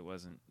because it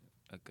wasn't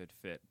a good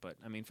fit. But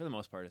I mean, for the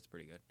most part, it's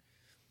pretty good.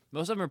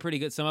 Most of them are pretty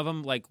good. Some of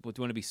them want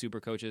to be super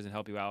coaches and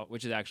help you out,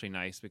 which is actually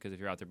nice because if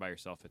you're out there by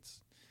yourself,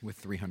 it's with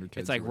 300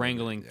 kids. It's like or whatever.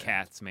 wrangling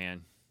cats,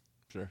 man.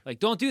 Sure. Like,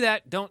 don't do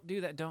that. Don't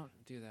do that. Don't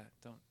do that.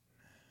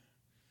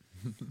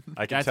 Don't.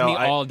 I can That's tell me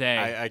all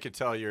day. I could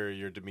tell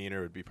your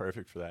demeanor would be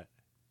perfect for that.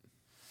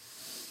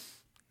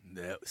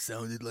 That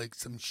sounded like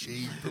some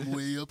shade from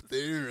way up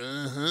there.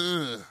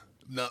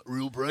 Not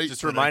real bright.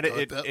 Just but I reminded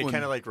caught it. that It one.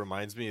 kind of like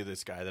reminds me of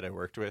this guy that I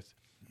worked with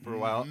for a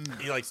while.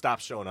 He like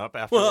stopped showing up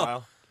after a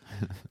while.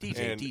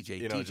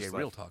 DJ,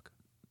 real talk.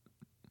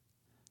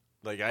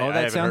 Like Oh, I that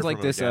haven't heard sounds like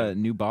from him this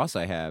again. new boss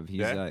I have. He's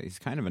Yeah? he's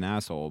kind of an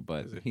asshole,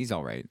 but he's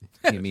all right.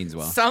 He means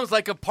well. Sounds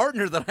like a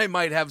partner that I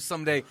might have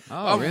someday.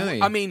 Oh,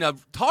 really? I mean,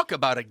 talk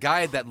about a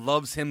guy that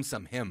loves him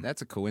some him.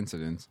 That's a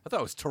coincidence. I thought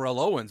it was Terrell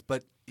Owens,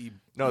 but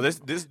No, this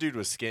dude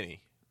was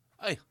skinny.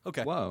 Hey,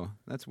 okay. Whoa,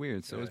 that's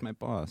weird. So is my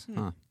boss.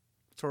 Huh.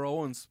 Terrell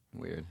Owens.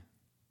 Weird.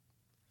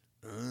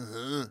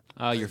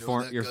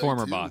 Your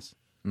former boss.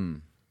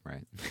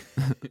 Right.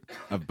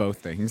 Of both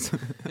things.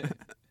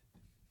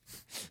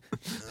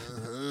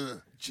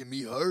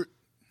 Jimmy Hart.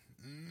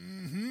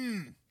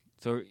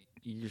 So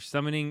you're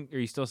summoning? Are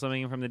you still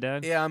summoning him from the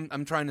dead? Yeah,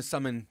 I'm trying to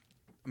summon.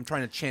 I'm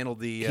trying to channel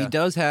the. He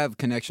does have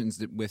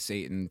connections with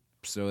Satan,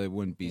 so it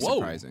wouldn't be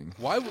surprising.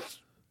 Why?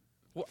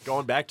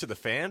 Going back to the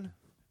fan?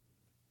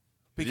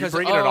 Because you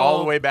bringing it all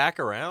the way back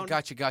around?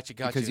 Gotcha.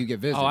 Because you get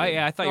visited. Oh,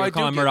 I thought you No, were I do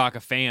calling get- Murdoch a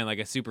fan, like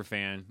a super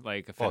fan,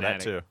 like a Well, fanatic.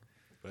 that too.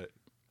 But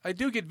I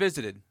do get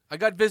visited. I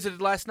got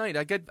visited last night.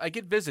 I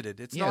get visited.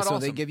 It's Yeah, not so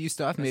awesome. they give you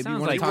stuff. Maybe you sounds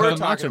want like to you talk were to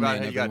Macho talking about Man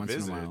how you every got once in a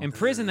visited. while. In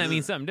prison, that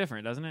means something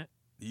different, doesn't it?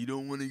 You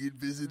don't want to get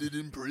visited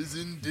in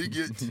prison, dig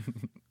it.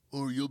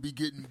 Or you'll be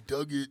getting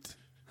dug it.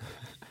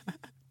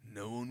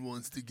 No one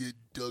wants to get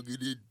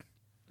duggeted.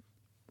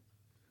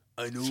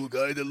 I know a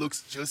guy that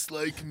looks just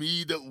like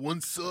me that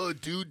once saw a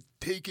dude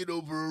take it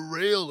over a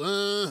rail.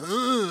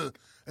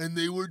 And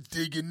they were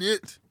digging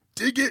it.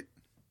 Dig it.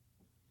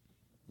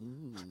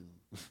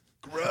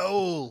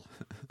 Growl.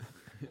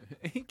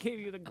 He gave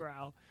you the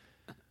growl.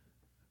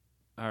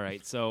 All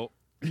right, so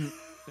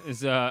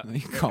is Are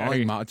you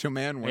calling Macho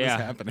Man? What is yeah,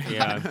 happening?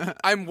 Yeah,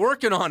 I'm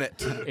working on it.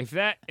 If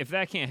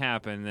that can't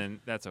happen, then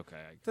that's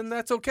okay. Then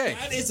that's okay.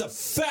 That is a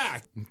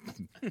fact.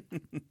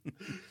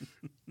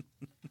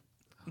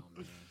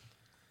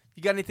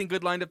 You got anything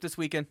good lined up this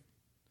weekend?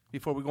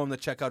 Before we go on the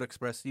Checkout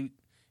Express,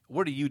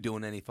 what are you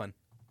doing? Any fun?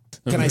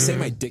 Can I say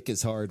my dick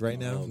is hard right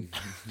now?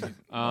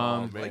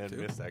 Oh man, like to.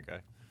 miss that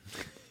guy.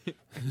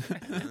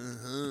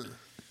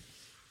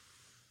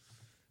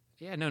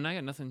 Yeah, no, I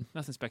got nothing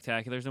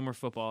spectacular. There's no more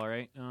football,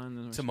 right?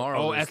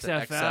 Tomorrow Oh, is the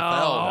XFL.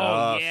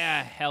 XFL. Oh,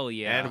 yeah, hell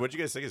yeah. And what'd you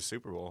guys think of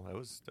Super Bowl? That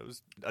was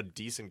a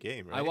decent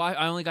game, right?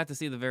 I only got to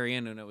see the very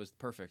end, and it was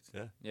perfect.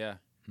 Yeah. Yeah.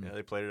 Yeah,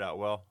 they played it out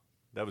well.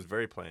 That was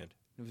very planned.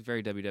 It was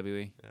very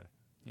WWE.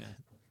 Yeah.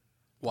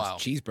 Wow.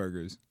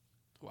 Cheeseburgers.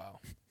 Wow.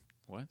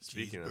 What?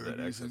 Speaking of that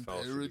XFL,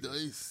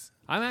 paradise.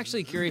 I'm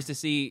actually curious to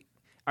see,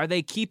 are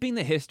they keeping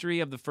the history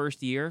of the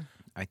first year?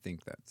 I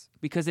think that's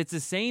Because it's the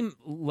same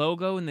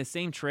logo and the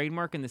same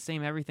trademark and the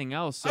same everything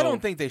else. So I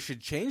don't think they should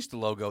change the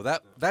logo.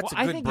 That's Well, a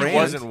I good think brand. it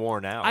wasn't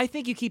worn out. I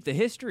think you keep the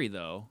history,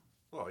 though.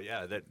 Well,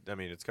 yeah. It's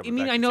I coming.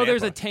 mean, back I to know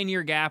there's a Tampa,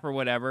 10-year gap or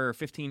whatever, or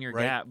 15-year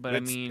right? gap, but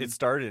it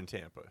started in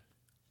Tampa.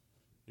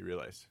 You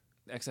realize?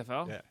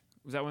 XFL? Yeah.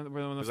 Was that one of the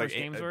It was first like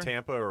games were?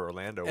 Tampa or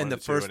Orlando. And the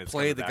first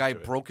play, the guy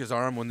broke his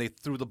arm when they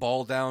threw the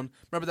ball down.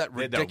 Remember that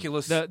They had the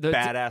ridiculous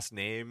badass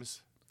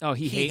names. Oh,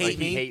 he hate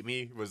me. He hate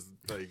me was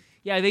like.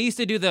 Yeah, they used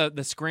to do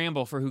the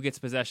scramble for who gets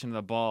possession of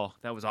the ball.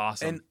 That was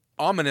awesome. And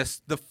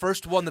ominous, the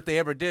first one that they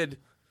ever did,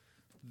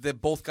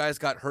 that both guys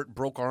got hurt,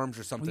 broke arms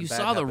or something. Well, you bad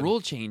saw the happened.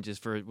 rule changes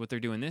for what they're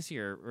doing this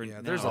year.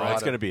 Yeah, there's now. a lot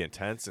It's going to be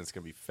intense and it's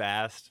going to be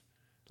fast.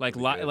 Like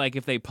like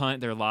if they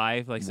punt, they're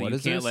live. Like so What you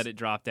is can't this? let it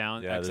drop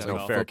down. Yeah, there's XFL.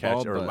 no fair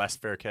catch or but- less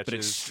fair catches. But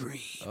extreme.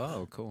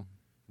 Oh, cool.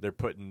 They're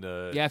putting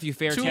the Yeah, if you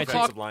fair 2 catch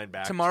o'clock defensive line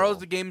back. tomorrow's so-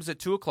 the game's at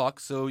 2:00,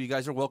 so you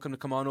guys are welcome to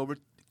come on over.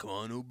 Come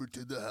on over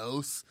to the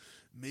house.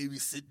 Maybe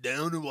sit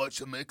down and watch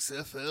some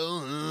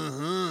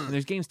XFL. And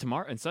there's games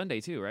tomorrow and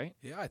Sunday too, right?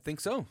 Yeah, I think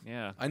so.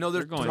 Yeah, I know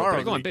they're going. tomorrow.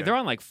 They're going big. They're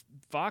on like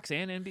Fox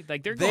and NBC.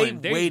 Like they're They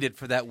going. They're, waited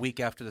for that week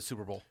after the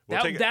Super Bowl.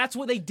 That's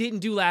what they didn't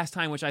do last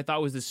time, which I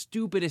thought was the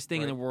stupidest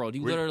thing in the world.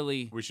 You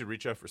literally. We should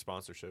reach out for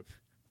sponsorship.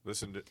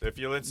 Listen, if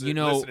you listen, You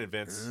know- listen,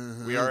 Vince.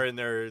 We are in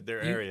their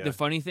area. The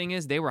funny thing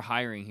is, they were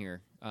hiring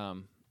here,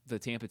 the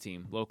Tampa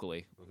team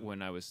locally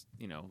when I was,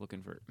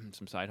 looking for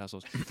some side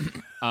hustles.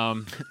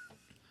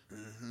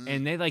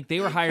 And they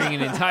were hiring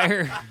an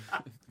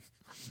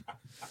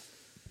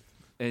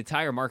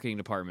entire marketing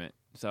department.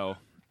 So,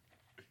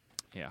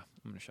 yeah,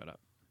 I'm gonna shut up.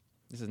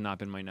 This has not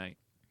been my night.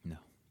 No,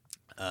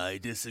 I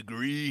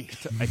disagree.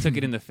 I took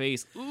it in the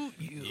face. Ooh,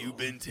 You've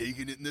been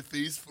taking it in the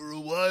face for a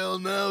while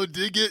now.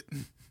 Dig it.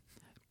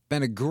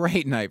 been a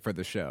great night for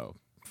the show.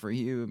 For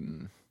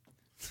you,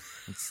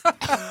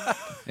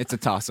 it's a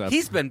toss-up.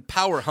 He's been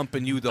power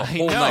humping you the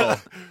whole know. night.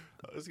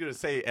 I was going to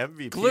say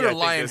MVP. Glitter I think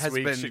Lion this has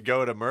week been- should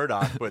go to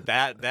Murdoch, but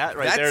that right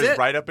That's there is it.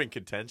 right up in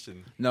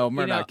contention. No,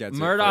 Murdoch gets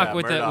Murdoch it.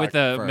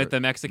 with the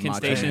Mexican Macho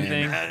station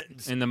Man. thing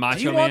and the Macho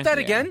Do you want Man. that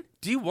again?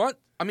 Do you want?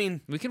 I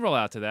mean, We can roll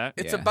out to that.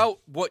 it's Yeah. about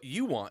what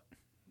you want.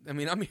 I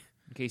mean, In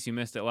case you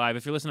missed it live,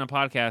 if you're listening to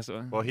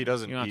podcasts, Well, he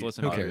doesn't You don't have eat, to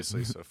listen to it.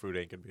 obviously, so food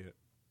ain't going to be it.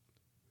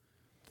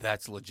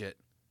 that's legit.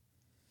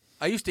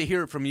 I used to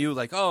hear it from you,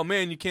 like, "Oh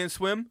man, you can't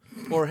swim,"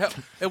 or hell,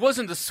 it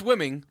wasn't the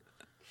swimming,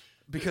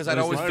 because I'd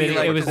it was, always the be fitting,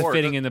 like, it was the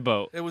fitting in the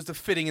boat. It was the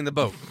fitting in the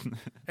boat,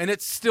 and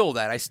it's still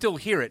that. I still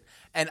hear it,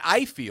 and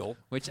I feel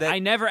Which that I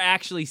never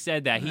actually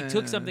said that. He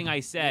took something I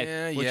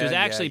said, which was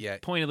actually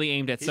pointedly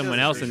aimed at someone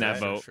doesn't else in do that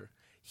that. boat. Sure.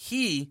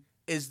 He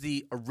is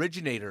the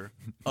originator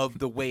of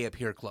the Way Up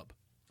Here Club.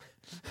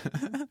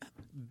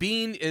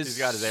 Bean is He's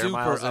got his air super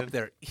miles up in.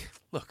 there.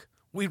 Look,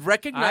 we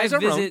recognize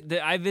our own.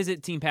 I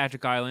visit Team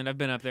Patrick Island. I've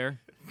been up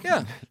there.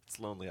 Yeah, It's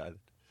Lonely Island.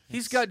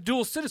 he's got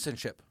dual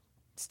citizenship.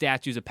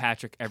 Statues of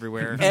Patrick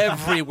everywhere.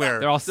 Everywhere.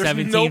 They're all There's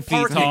 17 no feet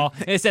parking. tall.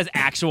 And it says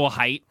actual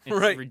height. It's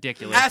Right.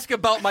 ridiculous. Ask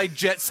about my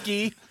jet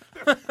ski.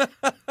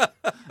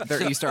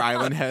 They're Easter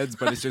Island heads,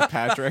 but it's just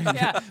Patrick.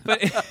 Yeah,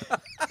 but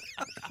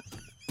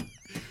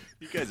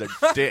You guys are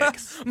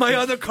dicks. My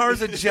other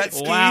car's a jet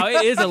ski. wow,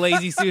 it is a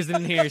lazy Susan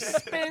in here.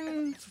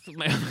 Spin.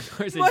 My other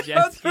car's a My jet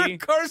other ski.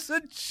 car's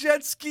a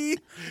jet ski.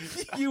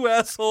 You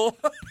asshole.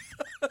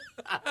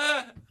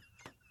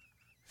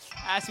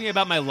 Ask me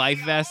about my life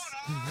vest.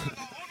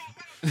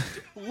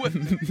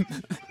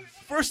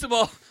 First of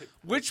all,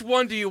 which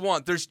one do you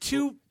want? There's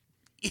two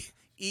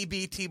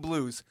EBT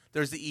blues.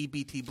 There's the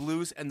EBT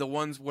blues and the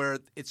ones where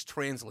it's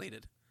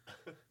translated.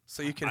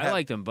 So you can I have,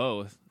 like them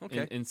both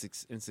Okay. in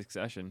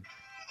succession.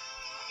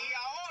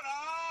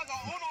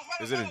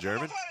 Is it in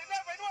German?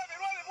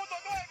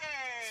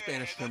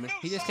 Spanish German.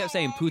 He just kept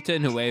saying puta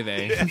nueve. On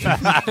Gringo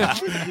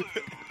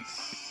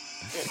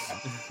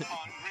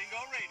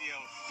Radio,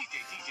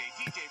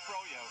 DJ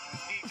Froyo,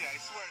 DJ, I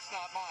swear it's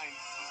not mine.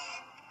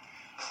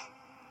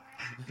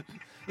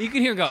 You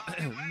can hear him go.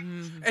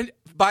 And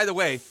by the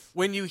way,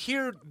 when you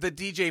hear the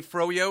DJ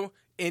Froyo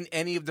in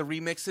any of the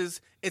remixes,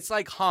 it's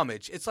like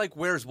homage. It's like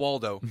Where's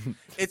Waldo?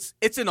 It's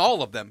in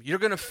all of them. You're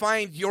gonna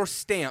find your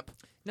stamp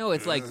No,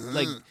 it's like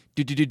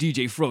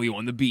DJ Froyo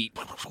on the beat.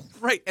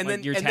 Right, and Like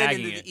then you're and then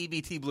tagging into it.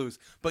 the EBT blues.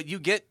 But you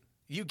get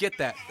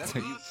that. That's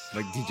what you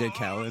Like DJ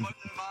Khaled. My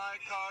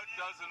card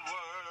doesn't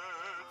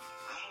work,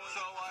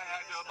 so I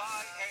had to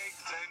buy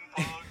eggs and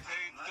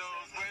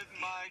potatoes with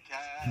my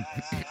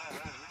cash.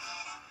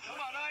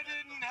 But I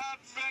didn't have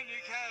many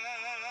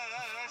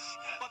cash.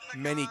 But the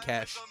Many guy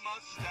cash. with the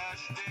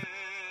mustache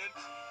did.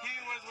 He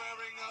was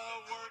wearing a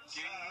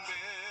working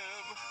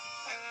bib,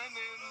 and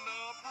in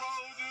the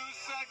produce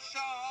section,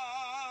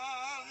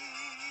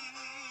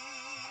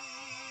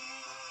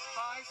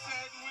 I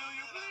said, "Will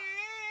you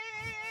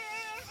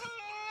please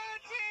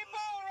let me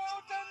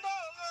borrow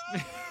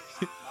 $10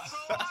 so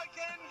I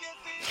can get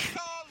these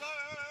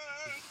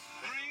dollars?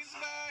 Greens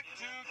back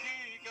to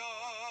Kika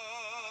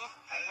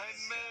and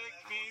make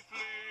me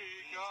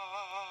fleeka."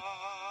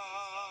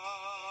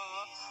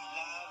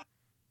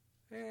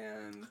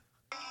 And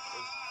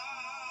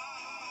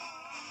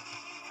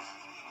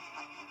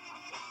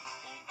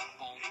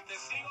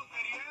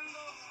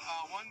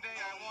One day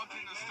I walked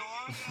in the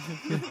store,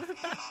 and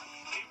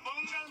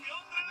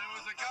there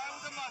was a guy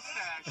with a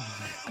mustache,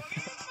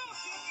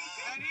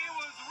 and he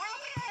was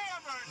really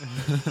hammered.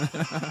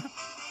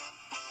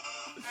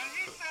 And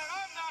he said,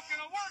 "I'm not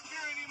going to work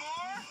here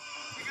anymore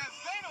because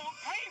they don't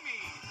pay me.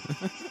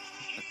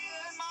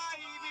 And my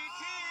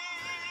EBT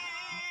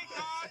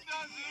card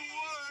doesn't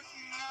work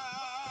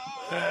now."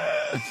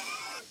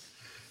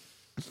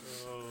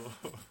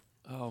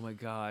 Oh my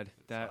God,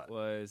 that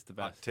was the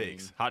best.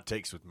 Hot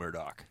takes with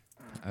Murdoch.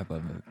 I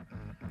love it.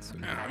 So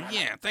good. Oh,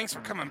 yeah, thanks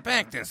for coming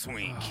back this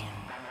week.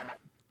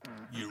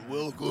 You're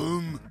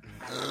welcome.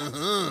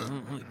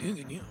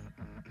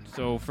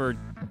 So for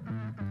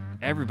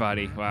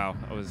everybody, wow,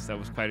 that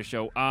was quite a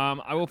show.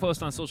 I will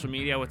post on social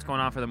media what's going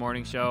on for the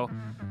morning show,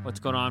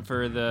 what's going on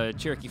for the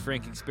Cherokee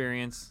Frank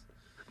experience,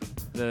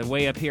 the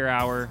Way Up Here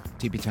hour.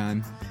 TP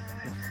time.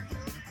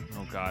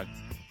 Oh God.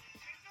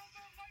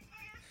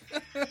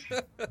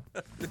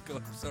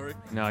 Sorry.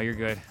 No, you're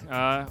good.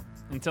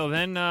 Until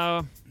then,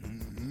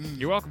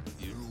 you're welcome.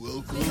 You're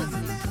welcome.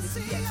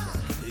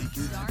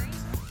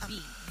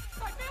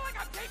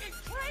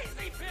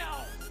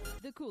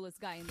 The coolest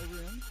guy in the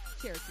room,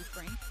 Cherokee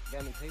Frank.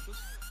 Got any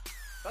papers?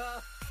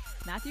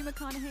 Matthew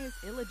McConaughey's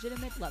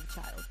illegitimate love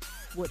child,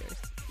 Wooders.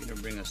 You're going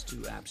to bring us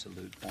two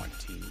absolute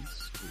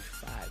pointees with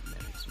 5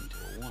 minutes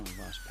until one of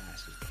us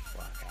passes the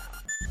fuck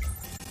out.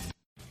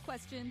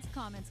 Questions,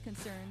 comments,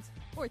 concerns,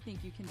 or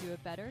think you can do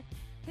it better?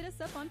 Hit us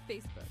up on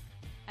Facebook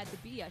at The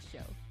BS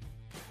Show.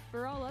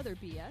 For all other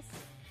BS,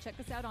 check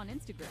us out on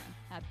Instagram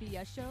at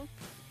BS Show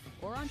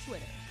or on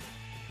Twitter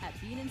at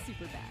Bean and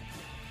Superbad.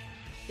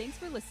 Thanks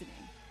for listening,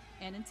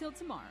 and until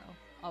tomorrow,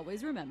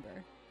 always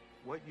remember,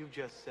 What you've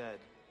just said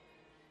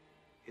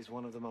is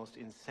one of the most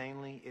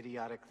insanely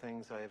idiotic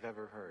things I have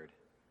ever heard.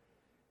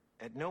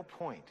 At no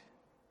point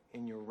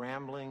in your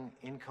rambling,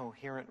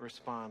 incoherent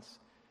response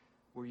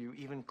were you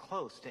even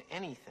close to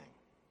anything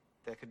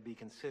that could be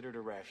considered a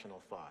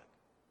rational thought.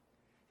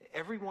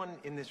 Everyone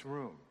in this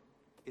room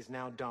is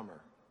now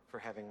dumber for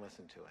having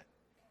listened to it.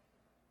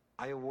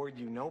 I award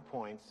you no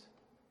points,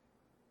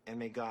 and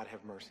may God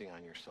have mercy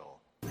on your soul.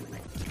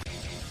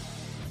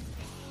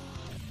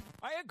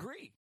 I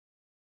agree.